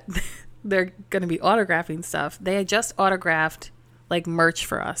out that they're going to be autographing stuff. They had just autographed like merch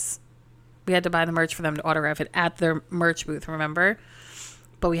for us. We had to buy the merch for them to autograph it at their merch booth, remember?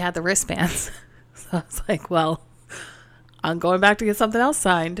 But we had the wristbands. So I was like, well, I'm going back to get something else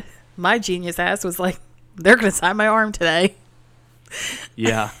signed. My genius ass was like, they're going to sign my arm today.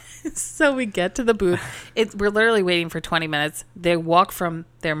 Yeah. So we get to the booth. We're literally waiting for 20 minutes. They walk from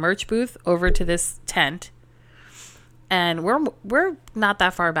their merch booth over to this tent. And we're not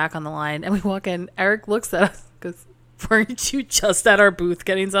that far back on the line. And we walk in. Eric looks at us because, weren't you just at our booth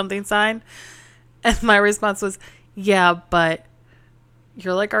getting something signed? And my response was, yeah, but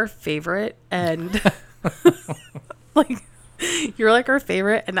you're like our favorite. And like, you're like our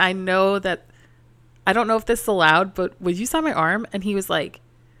favorite. And I know that, I don't know if this is allowed, but would you sign my arm? And he was like,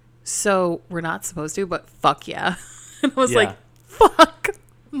 so we're not supposed to, but fuck yeah. And I was like, fuck.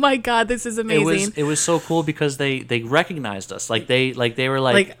 My God, this is amazing. It was so cool because they recognized us. Like they were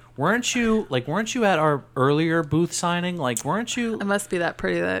like weren't you at our earlier booth signing? Like, weren't you? I must be that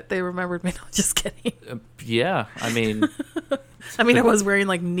pretty that they remembered me. No, just kidding. Yeah, I mean, I was wearing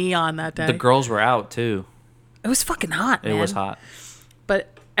like neon that day. The girls were out too. It was fucking hot, man. It was hot.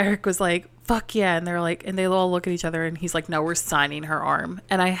 But Eric was like, fuck yeah. And they're like, and they all look at each other and he's like, no, we're signing her arm.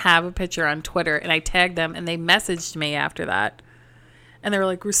 And I have a picture on Twitter and I tagged them and they messaged me after that. And they were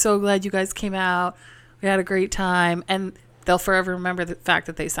like, we're so glad you guys came out. We had a great time. And they'll forever remember the fact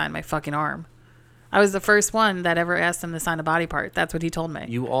that they signed my fucking arm. I was the first one that ever asked them to sign a body part. That's what he told me.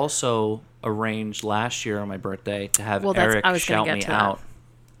 You also arranged last year on my birthday to have Eric shout me out.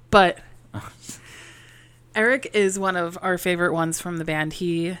 But Eric is one of our favorite ones from the band.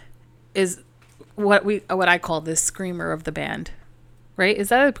 He is what I call the screamer of the band. Right? Is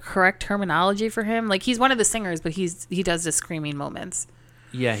that a correct terminology for him? Like, he's one of the singers, but he does the screaming moments.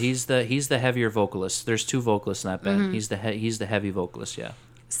 Yeah, he's the heavier vocalist. There's two vocalists in that band. Mm-hmm. He's the heavy vocalist. Yeah.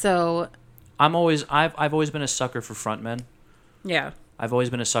 So, I've always been a sucker for frontmen. Yeah. I've always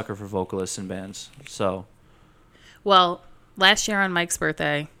been a sucker for vocalists in bands. So. Well, last year on Mike's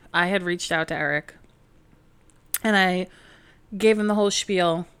birthday, I had reached out to Eric, and I gave him the whole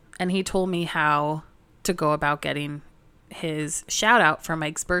spiel, and he told me how to go about getting his shout out for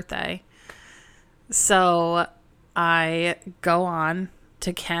Mike's birthday. So I go on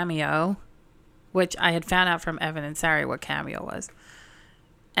to Cameo, which I had found out from Evan and Sari what Cameo was.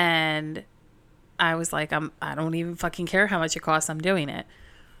 And I was like, I don't even fucking care how much it costs. I'm doing it.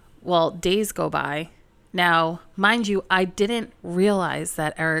 Well, days go by. Now, mind you, I didn't realize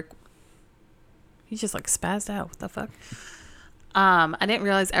that Eric, he just like spazzed out. What the fuck? I didn't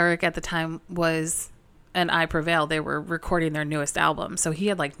realize Eric at the time was and I Prevail. They were recording their newest album. So he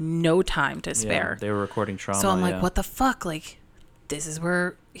had like no time to spare. Yeah, they were recording Trauma. So I'm like, what the fuck? Like, this is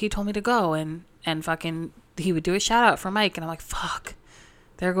where he told me to go. And fucking, he would do a shout out for Mike. And I'm like, fuck,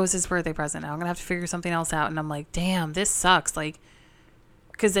 there goes his birthday present. Now I'm going to have to figure something else out. And I'm like, damn, this sucks. Like,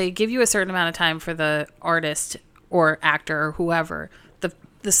 because they give you a certain amount of time for the artist or actor or whoever,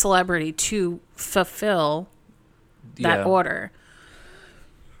 the celebrity to fulfill that order.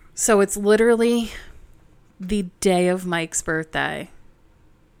 So it's literally the day of Mike's birthday,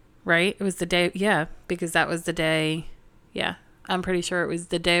 right? It was the day, yeah, because that was the day, yeah, I'm pretty sure it was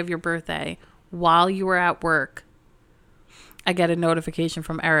the day of your birthday. While you were at work, I get a notification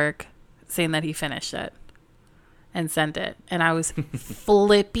from Eric saying that he finished it and sent it. And I was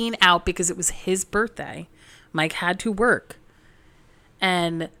flipping out because it was his birthday. Mike had to work.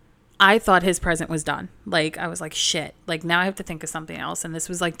 And I thought his present was done. Like, I was like, shit. Like, now I have to think of something else. And this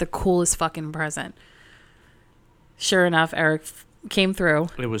was like the coolest fucking present. Sure enough, Eric came through.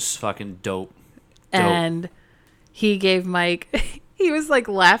 It was fucking dope. And he gave Mike, he was like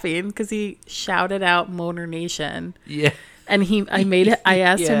laughing because he shouted out Motor Nation. Yeah. And I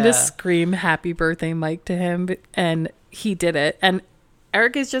asked him to scream happy birthday, Mike, to him. And he did it. And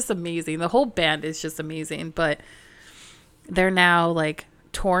Eric is just amazing. The whole band is just amazing. But they're now like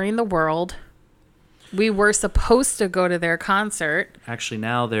touring the world. We were supposed to go to their concert. Actually,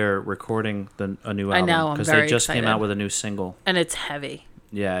 now they're recording a new album. I know, because they just came out with a new single. And it's heavy.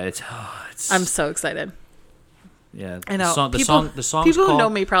 Yeah, it's I'm so excited. Yeah, I know. The song. People who know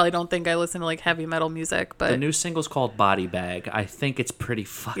me probably don't think I listen to like heavy metal music, but the new single's called Body Bag. I think it's pretty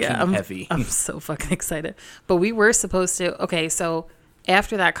fucking heavy. I'm so fucking excited. But we were supposed to. Okay, so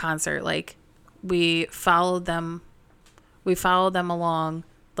after that concert, like we followed them along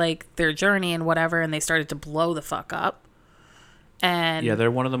like their journey and whatever, and they started to blow the fuck up. And Yeah,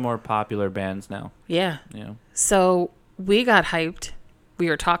 they're one of the more popular bands now. yeah. Yeah. So we got hyped. We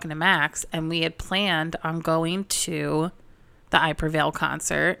were talking to Max, and we had planned on going to the I Prevail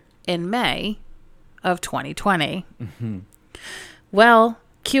concert in May of 2020. Mm-hmm. Well,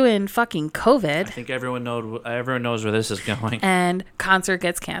 cue in fucking COVID. I think everyone knows where this is going. And concert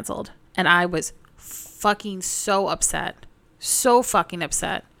gets canceled. And I was fucking so upset. So fucking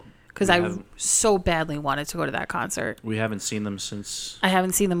upset. Because I so badly wanted to go to that concert. We haven't seen them since. I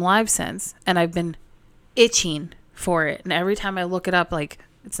haven't seen them live since. And I've been itching for it. And every time I look it up, like,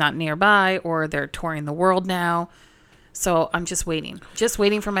 it's not nearby or they're touring the world now. So I'm just waiting. Just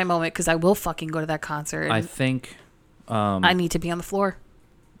waiting for my moment because I will fucking go to that concert. I think... I need to be on the floor.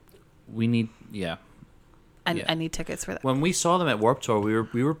 We need... Yeah. I need tickets for that. When we saw them at Warped Tour,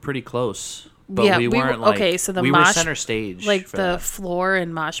 we were pretty close. But we weren't like... Okay, so we were center stage. Like for the that. floor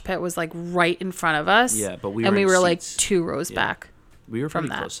and mosh pit was like right in front of us. Yeah, but we were in like seats. 2 rows back. We were from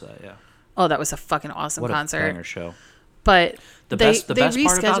pretty that. close to that, yeah. Oh, that was a fucking awesome What concert. a banger show. But The they best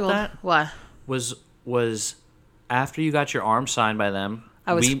part about that what? was after you got your arm signed by them.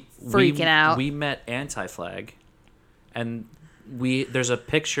 I was freaking out. We met Anti-Flag, and there's a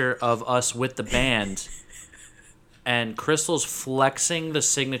picture of us with the band, and Crystal's flexing the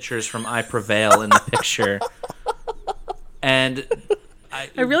signatures from I Prevail in the picture. And I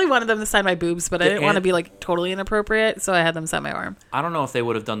really wanted them to sign my boobs, but I didn't want to be like totally inappropriate, so I had them sign my arm. I don't know if they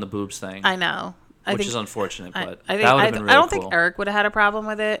would have done the boobs thing. I know. Which is unfortunate, but I that would have been really I don't cool. think Eric would have had a problem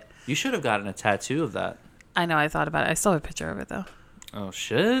with it. You should have gotten a tattoo of that. I know. I thought about it. I still have a picture of it though. Oh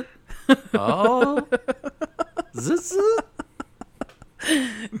shit! Oh,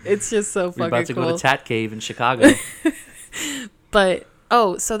 It's just so fucking cool. We're about to go to Tat Cave in Chicago. But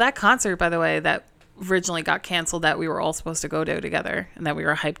so that concert, by the way, that originally got canceled, that we were all supposed to go to together, and that we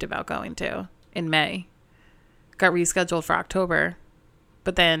were hyped about going to in May, got rescheduled for October.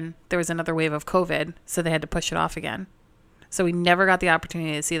 But then there was another wave of COVID, so they had to push it off again. So we never got the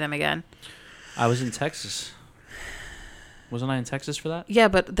opportunity to see them again. I was in Texas. Wasn't I in Texas for that? Yeah,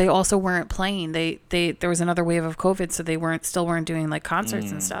 but they also weren't playing. There was another wave of COVID, so they weren't doing like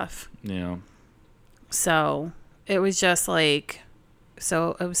concerts and stuff. Yeah. So it was just like,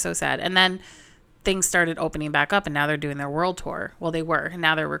 it was so sad. And then things started opening back up, and now they're doing their world tour. Well, they were, and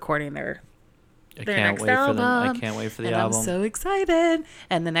now they're recording their next album. I can't wait for the album. I'm so excited.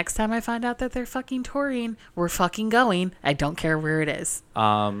 And the next time I find out that they're fucking touring, we're fucking going. I don't care where it is.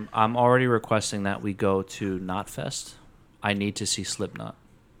 I'm already requesting that we go to Knotfest. I need to see Slipknot.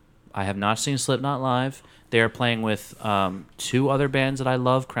 I have not seen Slipknot live. They are playing with 2 other bands that I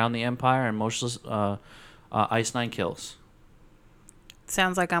love, Crown the Empire and Motionless Ice Nine Kills.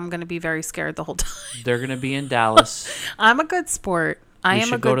 Sounds like I'm going to be very scared the whole time. They're going to be in Dallas. I'm a good sport. We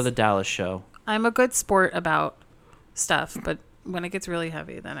should go to the Dallas show. I'm a good sport about stuff, but when it gets really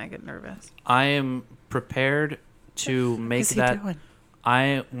heavy, then I get nervous. I am prepared to make that. Doing?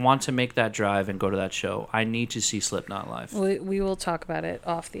 I want to make that drive and go to that show. I need to see Slipknot live. We will talk about it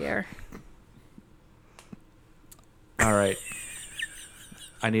off the air. All right.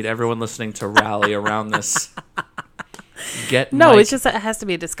 I need everyone listening to rally around this. It's just that it has to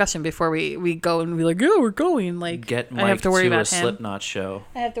be a discussion before we go and be like, yeah, we're going. Like, get Mike I have to worry about a him. Slipknot show.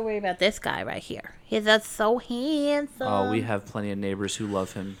 I have to worry about this guy right here. He's just so handsome. Oh, we have plenty of neighbors who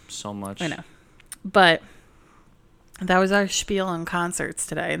love him so much. I know. But that was our spiel on concerts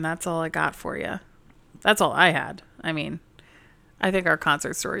today, and that's all I got for you. That's all I had. I mean, I think our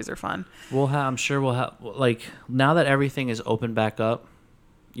concert stories are fun. I'm sure we'll have, like, now that everything is open back up,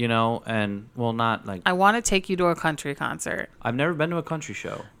 you know, and not like... I want to take you to a country concert. I've never been to a country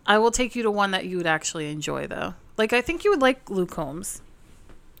show. I will take you to one that you would actually enjoy, though. Like, I think you would like Luke Combs.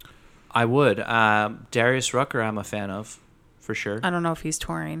 I would. Darius Rucker I'm a fan of, for sure. I don't know if he's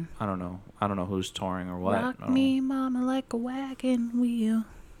touring. I don't know who's touring or what. Rock me, mama, like a wagon wheel.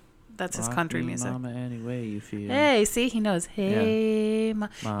 That's his country music. Mama, any way you feel. Hey, see, he knows. Hey, yeah.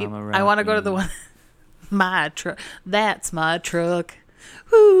 Mama, I want to go to the one. My truck. That's my truck.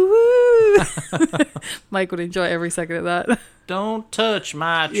 Woo, woo. Mike would enjoy every second of that. Don't touch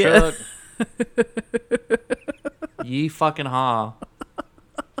my truck. Yeah. Ye fucking ha.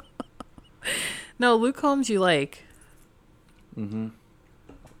 No, Luke Combs you like. Mm-hmm.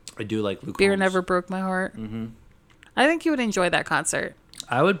 I do like Luke Beer Combs. Never Broke My Heart. Mm-hmm. I think you would enjoy that concert.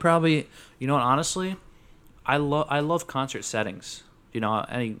 I would probably, you know what, honestly, I love concert settings. You know,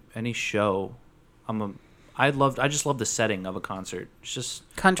 any show, I just love the setting of a concert. It's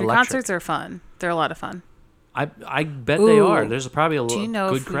just country electric. Concerts are fun. They're a lot of fun. I bet they are. There's probably a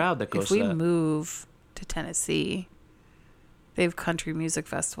good crowd that goes to that. If we move to Tennessee, They have country music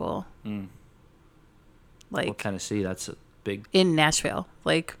festival. Like Well, Tennessee, that's a big... in Nashville.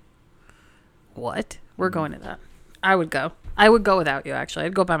 Like, what? We're going to that. I would go. I would go without you, actually.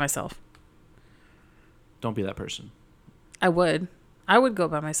 I'd go by myself. Don't be that person. I would. I would go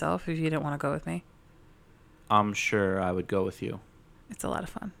by myself if you didn't want to go with me. I'm sure I would go with you. It's a lot of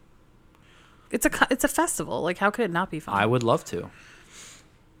fun. It's a festival. Like, how could it not be fun? I would love to.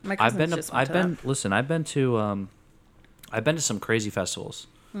 My I've been cousins to, just went I've to been that. listen, I've been to some crazy festivals.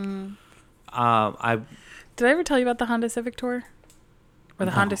 Mm. I Did I ever tell you about the Honda Civic tour? Or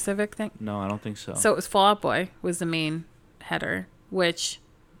the No. Honda Civic thing? No, I don't think so. So it was Fall Out Boy was the main header, which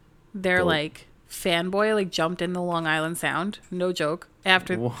their Dope. like fanboy like jumped in the Long Island Sound, no joke.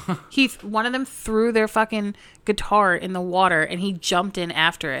 After one of them threw their fucking guitar in the water and he jumped in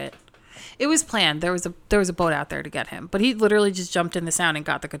after it. It was planned. There was a boat out there to get him, but he literally just jumped in the Sound and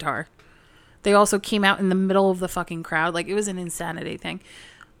got the guitar. They also came out in the middle of the fucking crowd. Like, it was an insanity thing.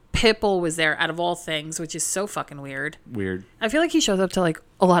 Pitbull was there out of all things, which is so fucking weird. Weird. I feel like he shows up to like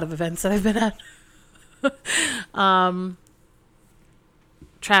a lot of events that I've been at.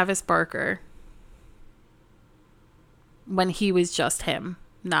 Travis Barker. When he was just him,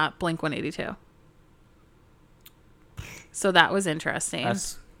 not Blink 182. So that was interesting.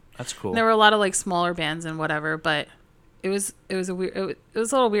 That's cool. There were a lot of like smaller bands and whatever, but it was a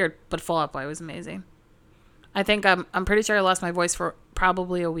little weird. But Fall Out Boy was amazing. I think I'm pretty sure I lost my voice for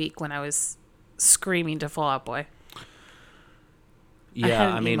probably a week when I was screaming to Fall Out Boy. I had Yeah,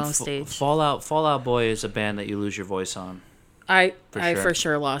 an I mean, emo stage. Fall Out Boy is a band that you lose your voice on. I sure. for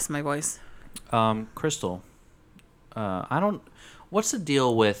sure lost my voice. Crystal, I don't. What's the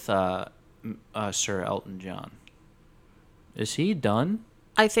deal with Sir Elton John? Is he done?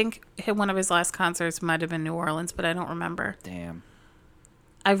 I think one of his last concerts might have been New Orleans, but I don't remember. Damn.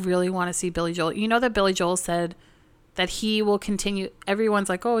 I really want to see Billy Joel. You know that Billy Joel said that he will continue. Everyone's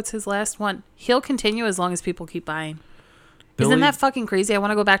like, oh, it's his last one. He'll continue as long as people keep buying. Isn't that fucking crazy? I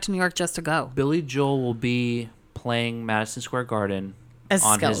want to go back to New York just to go. Billy Joel will be playing Madison Square Garden As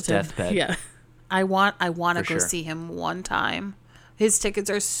on skeleton. his deathbed. Yeah. I want to For go sure. see him one time. His tickets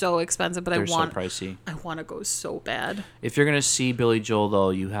are so expensive, but They're I want so pricey. I want to go so bad. If you're gonna see Billy Joel,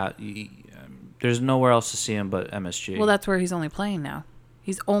 though, there's nowhere else to see him but MSG. Well, that's where he's only playing now.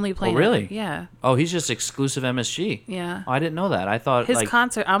 He's only playing. really? Yeah. Oh, he's just exclusive MSG. Yeah. Oh, I didn't know that. I thought His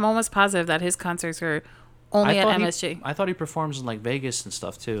concert. I'm almost positive that his concerts are only at MSG. I thought he performs in like Vegas and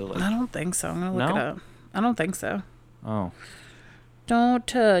stuff too. Like, I don't think so. I'm gonna look it No? up. I don't think so. oh, Don't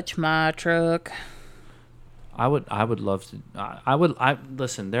touch my truck. I would love to.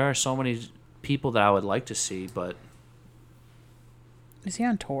 Listen. There are so many people that I would like to see, but Is he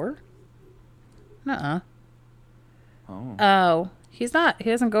on tour? Nuh-uh. oh, Oh, he's not.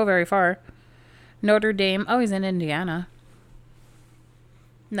 He doesn't go very far. Notre Dame. Oh, he's in Indiana.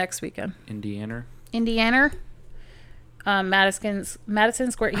 Next weekend. Indiana. Indiana.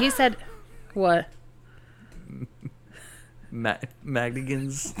 Madison Square. He said, what?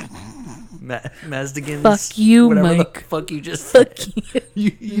 Magdigans. Mazdigans. Fuck you, whatever Mike. The fuck you just Fuck said.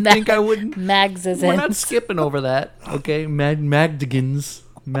 you. You think I wouldn't? Mags is We're in. not skipping over that, okay? Magdigans.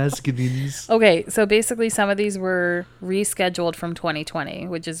 Mazdigans. Okay, so basically some of these were rescheduled from 2020,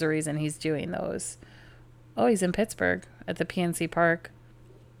 which is the reason he's doing those. Oh, he's in Pittsburgh at the PNC Park.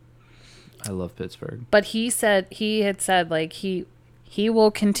 I love Pittsburgh. But he had said like he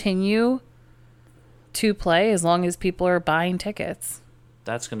will continue to play as long as people are buying tickets.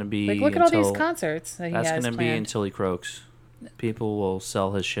 That's gonna be Like, look at all these concerts that he That's has gonna be planned. until he croaks. People will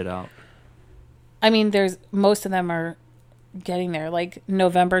sell his shit out. I mean, most of them are getting there. Like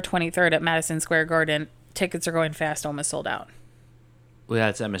November 23rd at Madison Square Garden, tickets are going fast, almost sold out. Well, yeah,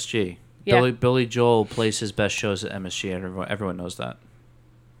 it's MSG. Yeah. Billy Joel plays his best shows at MSG. Everyone knows that.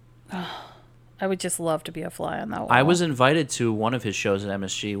 I would just love to be a fly on that wall. I was invited to one of his shows at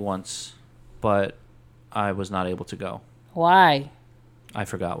MSG once, but I was not able to go. Why? I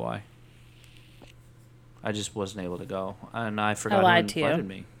forgot why. I just wasn't able to go, and I forgot I lied who to you. invited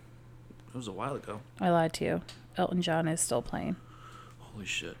me. It was a while ago. I lied to you. Elton John is still playing. Holy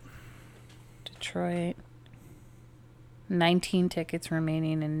shit! Detroit. 19 tickets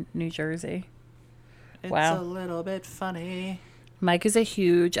remaining in New Jersey. It's Wow. a little bit funny. Mike is a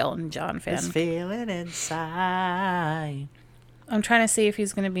huge Elton John fan. This feeling inside. I'm trying to see if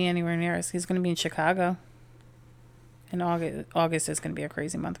he's going to be anywhere near us. He's going to be in Chicago. In August. August is going to be a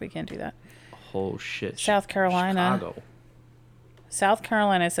crazy month. We can't do that. Oh shit! South Carolina. Chicago. South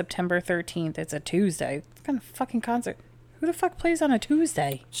Carolina, September 13th. It's a Tuesday. What kind of fucking concert? Who the fuck plays on a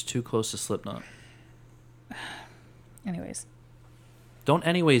Tuesday? It's too close to Slipknot. Anyways. Don't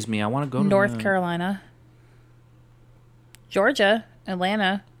anyways me. I want to go to North Carolina. Georgia,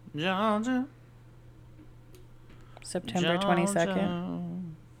 Atlanta, Georgia. September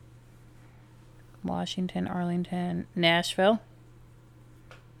 22nd. Washington, Arlington, Nashville.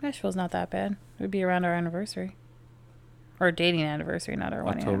 Nashville's not that bad. It would be around our anniversary. Our dating anniversary, not our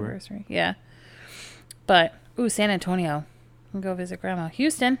wedding anniversary. Yeah. But, San Antonio. We'll go visit Grandma.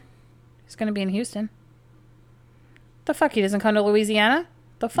 Houston. He's going to be in Houston. The fuck? He doesn't come to Louisiana?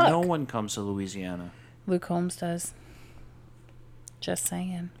 The fuck? No one comes to Louisiana. Luke Holmes does. Just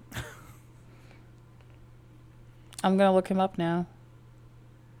saying. I'm going to look him up now.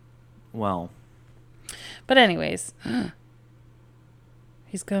 Well. But anyways.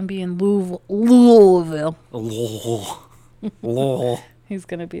 He's going to be in Louisville. He's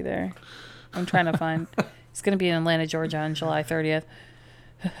going to be there. I'm trying to find. He's going to be in Atlanta, Georgia on July 30th.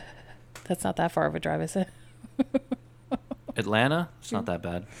 That's not that far of a drive, is it? Atlanta? It's not that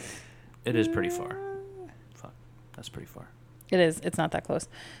bad. It is pretty far. Fuck. That's pretty far. It is. It's not that close.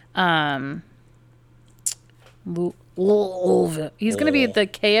 Louisville. He's going to be at the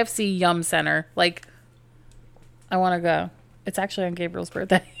KFC Yum Center. Like, I want to go. It's actually on Gabriel's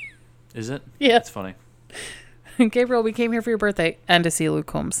birthday. Is it? Yeah. It's funny. Gabriel, we came here for your birthday and to see Luke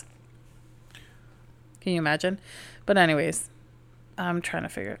Holmes. Can you imagine? But anyways, I'm trying to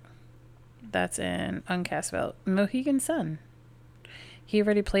figure it. That's in Uncasville. Mohegan Sun. He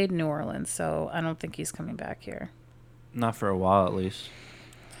already played New Orleans, so I don't think he's coming back here. Not for a while, at least.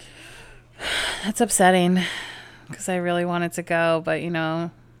 That's upsetting because I really wanted to go, but,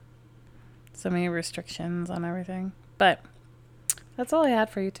 so many restrictions on everything. But that's all I had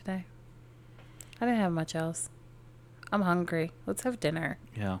for you today. I didn't have much else. I'm hungry. Let's have dinner.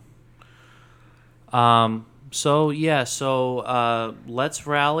 Yeah. So let's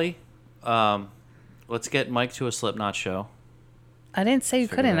rally. Let's get Mike to a Slipknot show. I didn't say you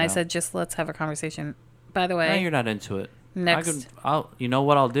couldn't. I out. said just let's have a conversation. By the way, No, you're not into it. next, You know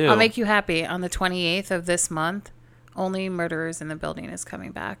what I'll do? I'll make you happy. On the 28th of this month, Only Murderers in the Building is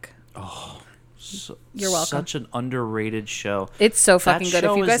coming back. Oh, you're welcome. Such an underrated show. It's so fucking That good. If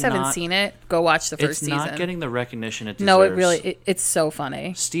show you guys is haven't not- seen it, go watch the first season. It's not getting the recognition it deserves. No, it really. It's so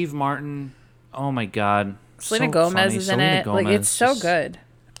funny. Steve Martin. Oh my God. Selena So Gomez funny. is in Selena it. Like, Gomez, it's so just- good.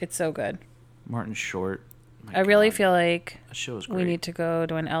 It's so good. Martin Short. My I really God. feel like That show is great. we need to go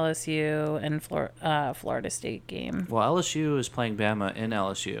to an LSU and Florida State game. Well, LSU is playing Bama in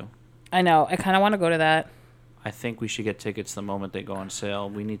LSU. I know. I kind of want to go to that. I think we should get tickets the moment they go on sale.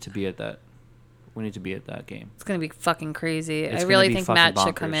 We need to be at that. We need to be at that game. It's going to be fucking crazy. It's I gonna really be think fucking Matt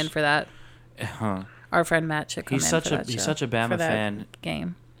should come in bonkers. for that. Huh. Our friend Matt should come He's in such for a that he's show, such a for Bama that fan.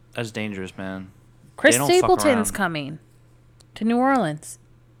 game. That's dangerous, man. Chris They don't fuck Stapleton's around. coming to New Orleans.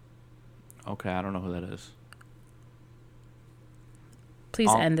 Okay, I don't know who that is. Please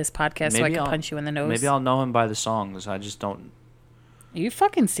end this podcast so I can punch you in the nose. Maybe I'll know him by the songs. I just don't. Are you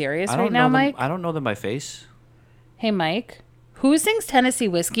fucking serious I don't right know now, them, Mike? I don't know them by face. Hey, Mike. Who sings Tennessee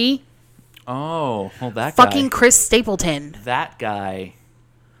Whiskey? Oh, well, that Fucking guy. Chris Stapleton. That guy.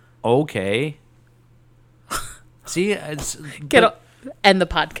 Okay. See, it's End the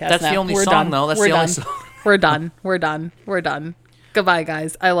podcast. That's now. the only We're song, done. though. That's We're the only done. song. We're done. We're done. We're done. Goodbye,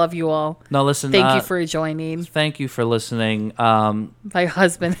 guys. I love you all. No, listen. Thank you for joining. Thank you for listening. My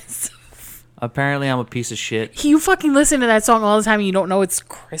husband is. Apparently, I'm a piece of shit. You fucking listen to that song all the time and you don't know it's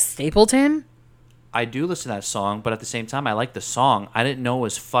Chris Stapleton? I do listen to that song, but at the same time, I like the song. I didn't know it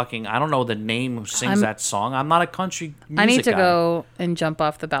was fucking. I don't know the name who sings that song. I'm not a country music I need to guy. go and jump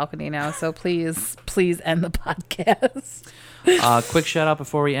off the balcony now. So please end the podcast. Quick shout out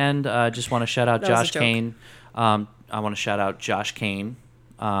before we end. Just want to shout out That was a Josh joke. Kane. I want to shout out Josh Kane,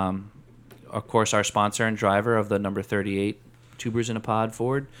 of course, our sponsor and driver of the number 38 Two Brews in a Pod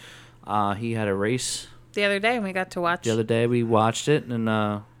Ford. He had a race The other day we got to watch. the other day. We watched it,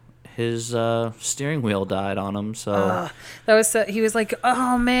 and his steering wheel died on him. So That was he was like,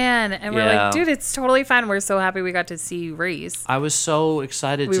 "Oh man," and we're Yeah. like, "Dude, it's totally fine. We're so happy we got to see you race." I was so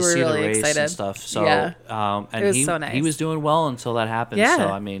excited We to were see really the race excited. and stuff. So Yeah. and It was he so nice. he was doing well until that happened. Yeah. So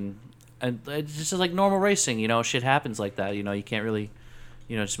I mean, and it's just like normal racing. Shit happens like that. You can't really,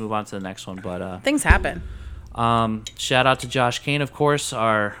 just move on to the next one. But Things happen. shout out to Josh Kane, of course,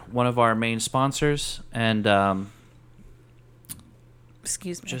 one of our main sponsors, and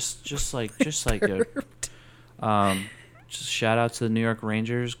Excuse me. just like good. Just shout out to the New York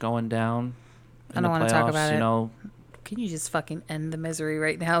Rangers going down. I don't want to talk about it. know, Can you just fucking end the misery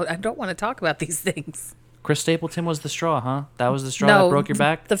right now? I don't want to talk about these things. Chris Stapleton was the straw, huh? That was the straw that broke your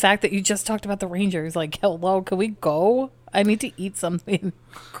back. The fact that you just talked about the Rangers, like, hello, can we go? I need to eat something.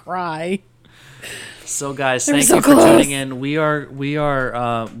 Cry. So guys, They were thank so you for close. tuning in.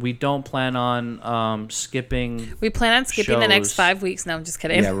 We don't plan on skipping. We plan on skipping the next shows. 5 weeks. No, I'm just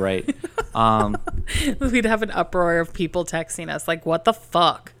kidding. Yeah, right. We'd have an uproar of people texting us like, "What the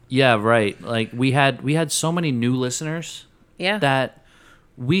fuck?" Yeah, right. Like we had so many new listeners Yeah. that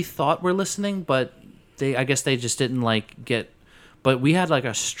we thought were listening, but I guess they just didn't like get. But we had like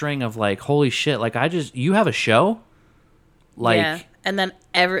a string of like, holy shit! Like you have a show, like. yeah. And then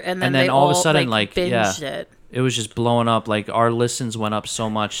then they all of a sudden, like, binged yeah. it. It was just blowing up. Like our listens went up so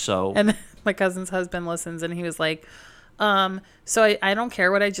much. So And then my cousin's husband listens, and he was like, so I don't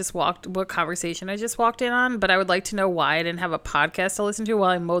care what conversation I just walked in on, but I would like to know why I didn't have a podcast to listen to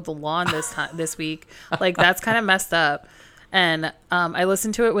while I mowed the lawn this week. Like, that's kind of messed up. And I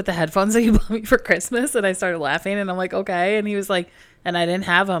listened to it with the headphones that you bought me for Christmas, and I started laughing, and I'm like, okay. And he was like, and I didn't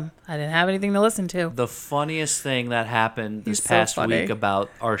have them. I didn't have anything to listen to. the funniest thing that happened this He's so past funny. week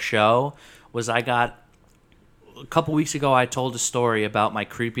about our show was a couple weeks ago I told a story about my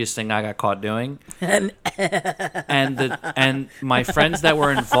creepiest thing I got caught doing, and my friends that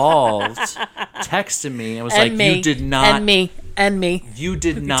were involved texted me and was like, "You did not." And me. You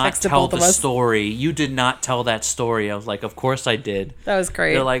did not texted tell both the of us. story. You did not tell that story. I was like, of course I did. That was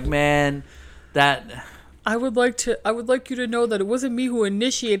great. They're like, man, that. I would like you to know that it wasn't me who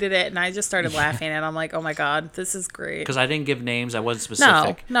initiated it. And I just started laughing, and I'm like, oh my God, this is great. Because I didn't give names. I wasn't No,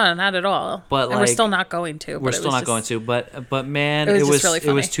 specific. not at all. But, and we're like, still not going to. We're still not going to. But man, It was it just was really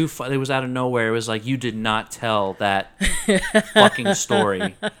it was funny. too fun. It was out of nowhere. It was like, you did not tell that fucking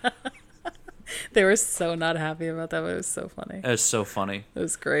story. They were so not happy about that, but it was so funny. It was so funny. It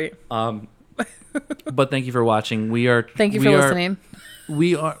was great. But thank you for watching. Thank you for listening.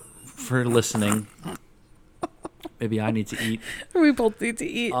 We are for listening. Maybe I need to eat. We both need to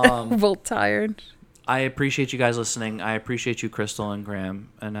eat. We're both tired. I appreciate you guys listening. I appreciate you, Crystal and Graham,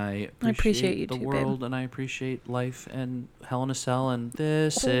 and I appreciate you the too, world, babe. and I appreciate life and Hell in a Cell, and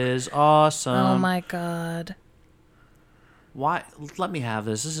this is awesome. Oh my God. Why? Let me have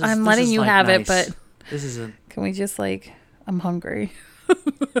this. I'm letting you have it, but this isn't. can we just I'm hungry.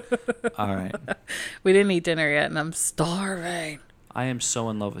 All right. We didn't eat dinner yet, and I'm starving. I am so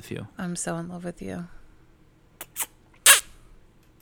in love with you. I'm so in love with you.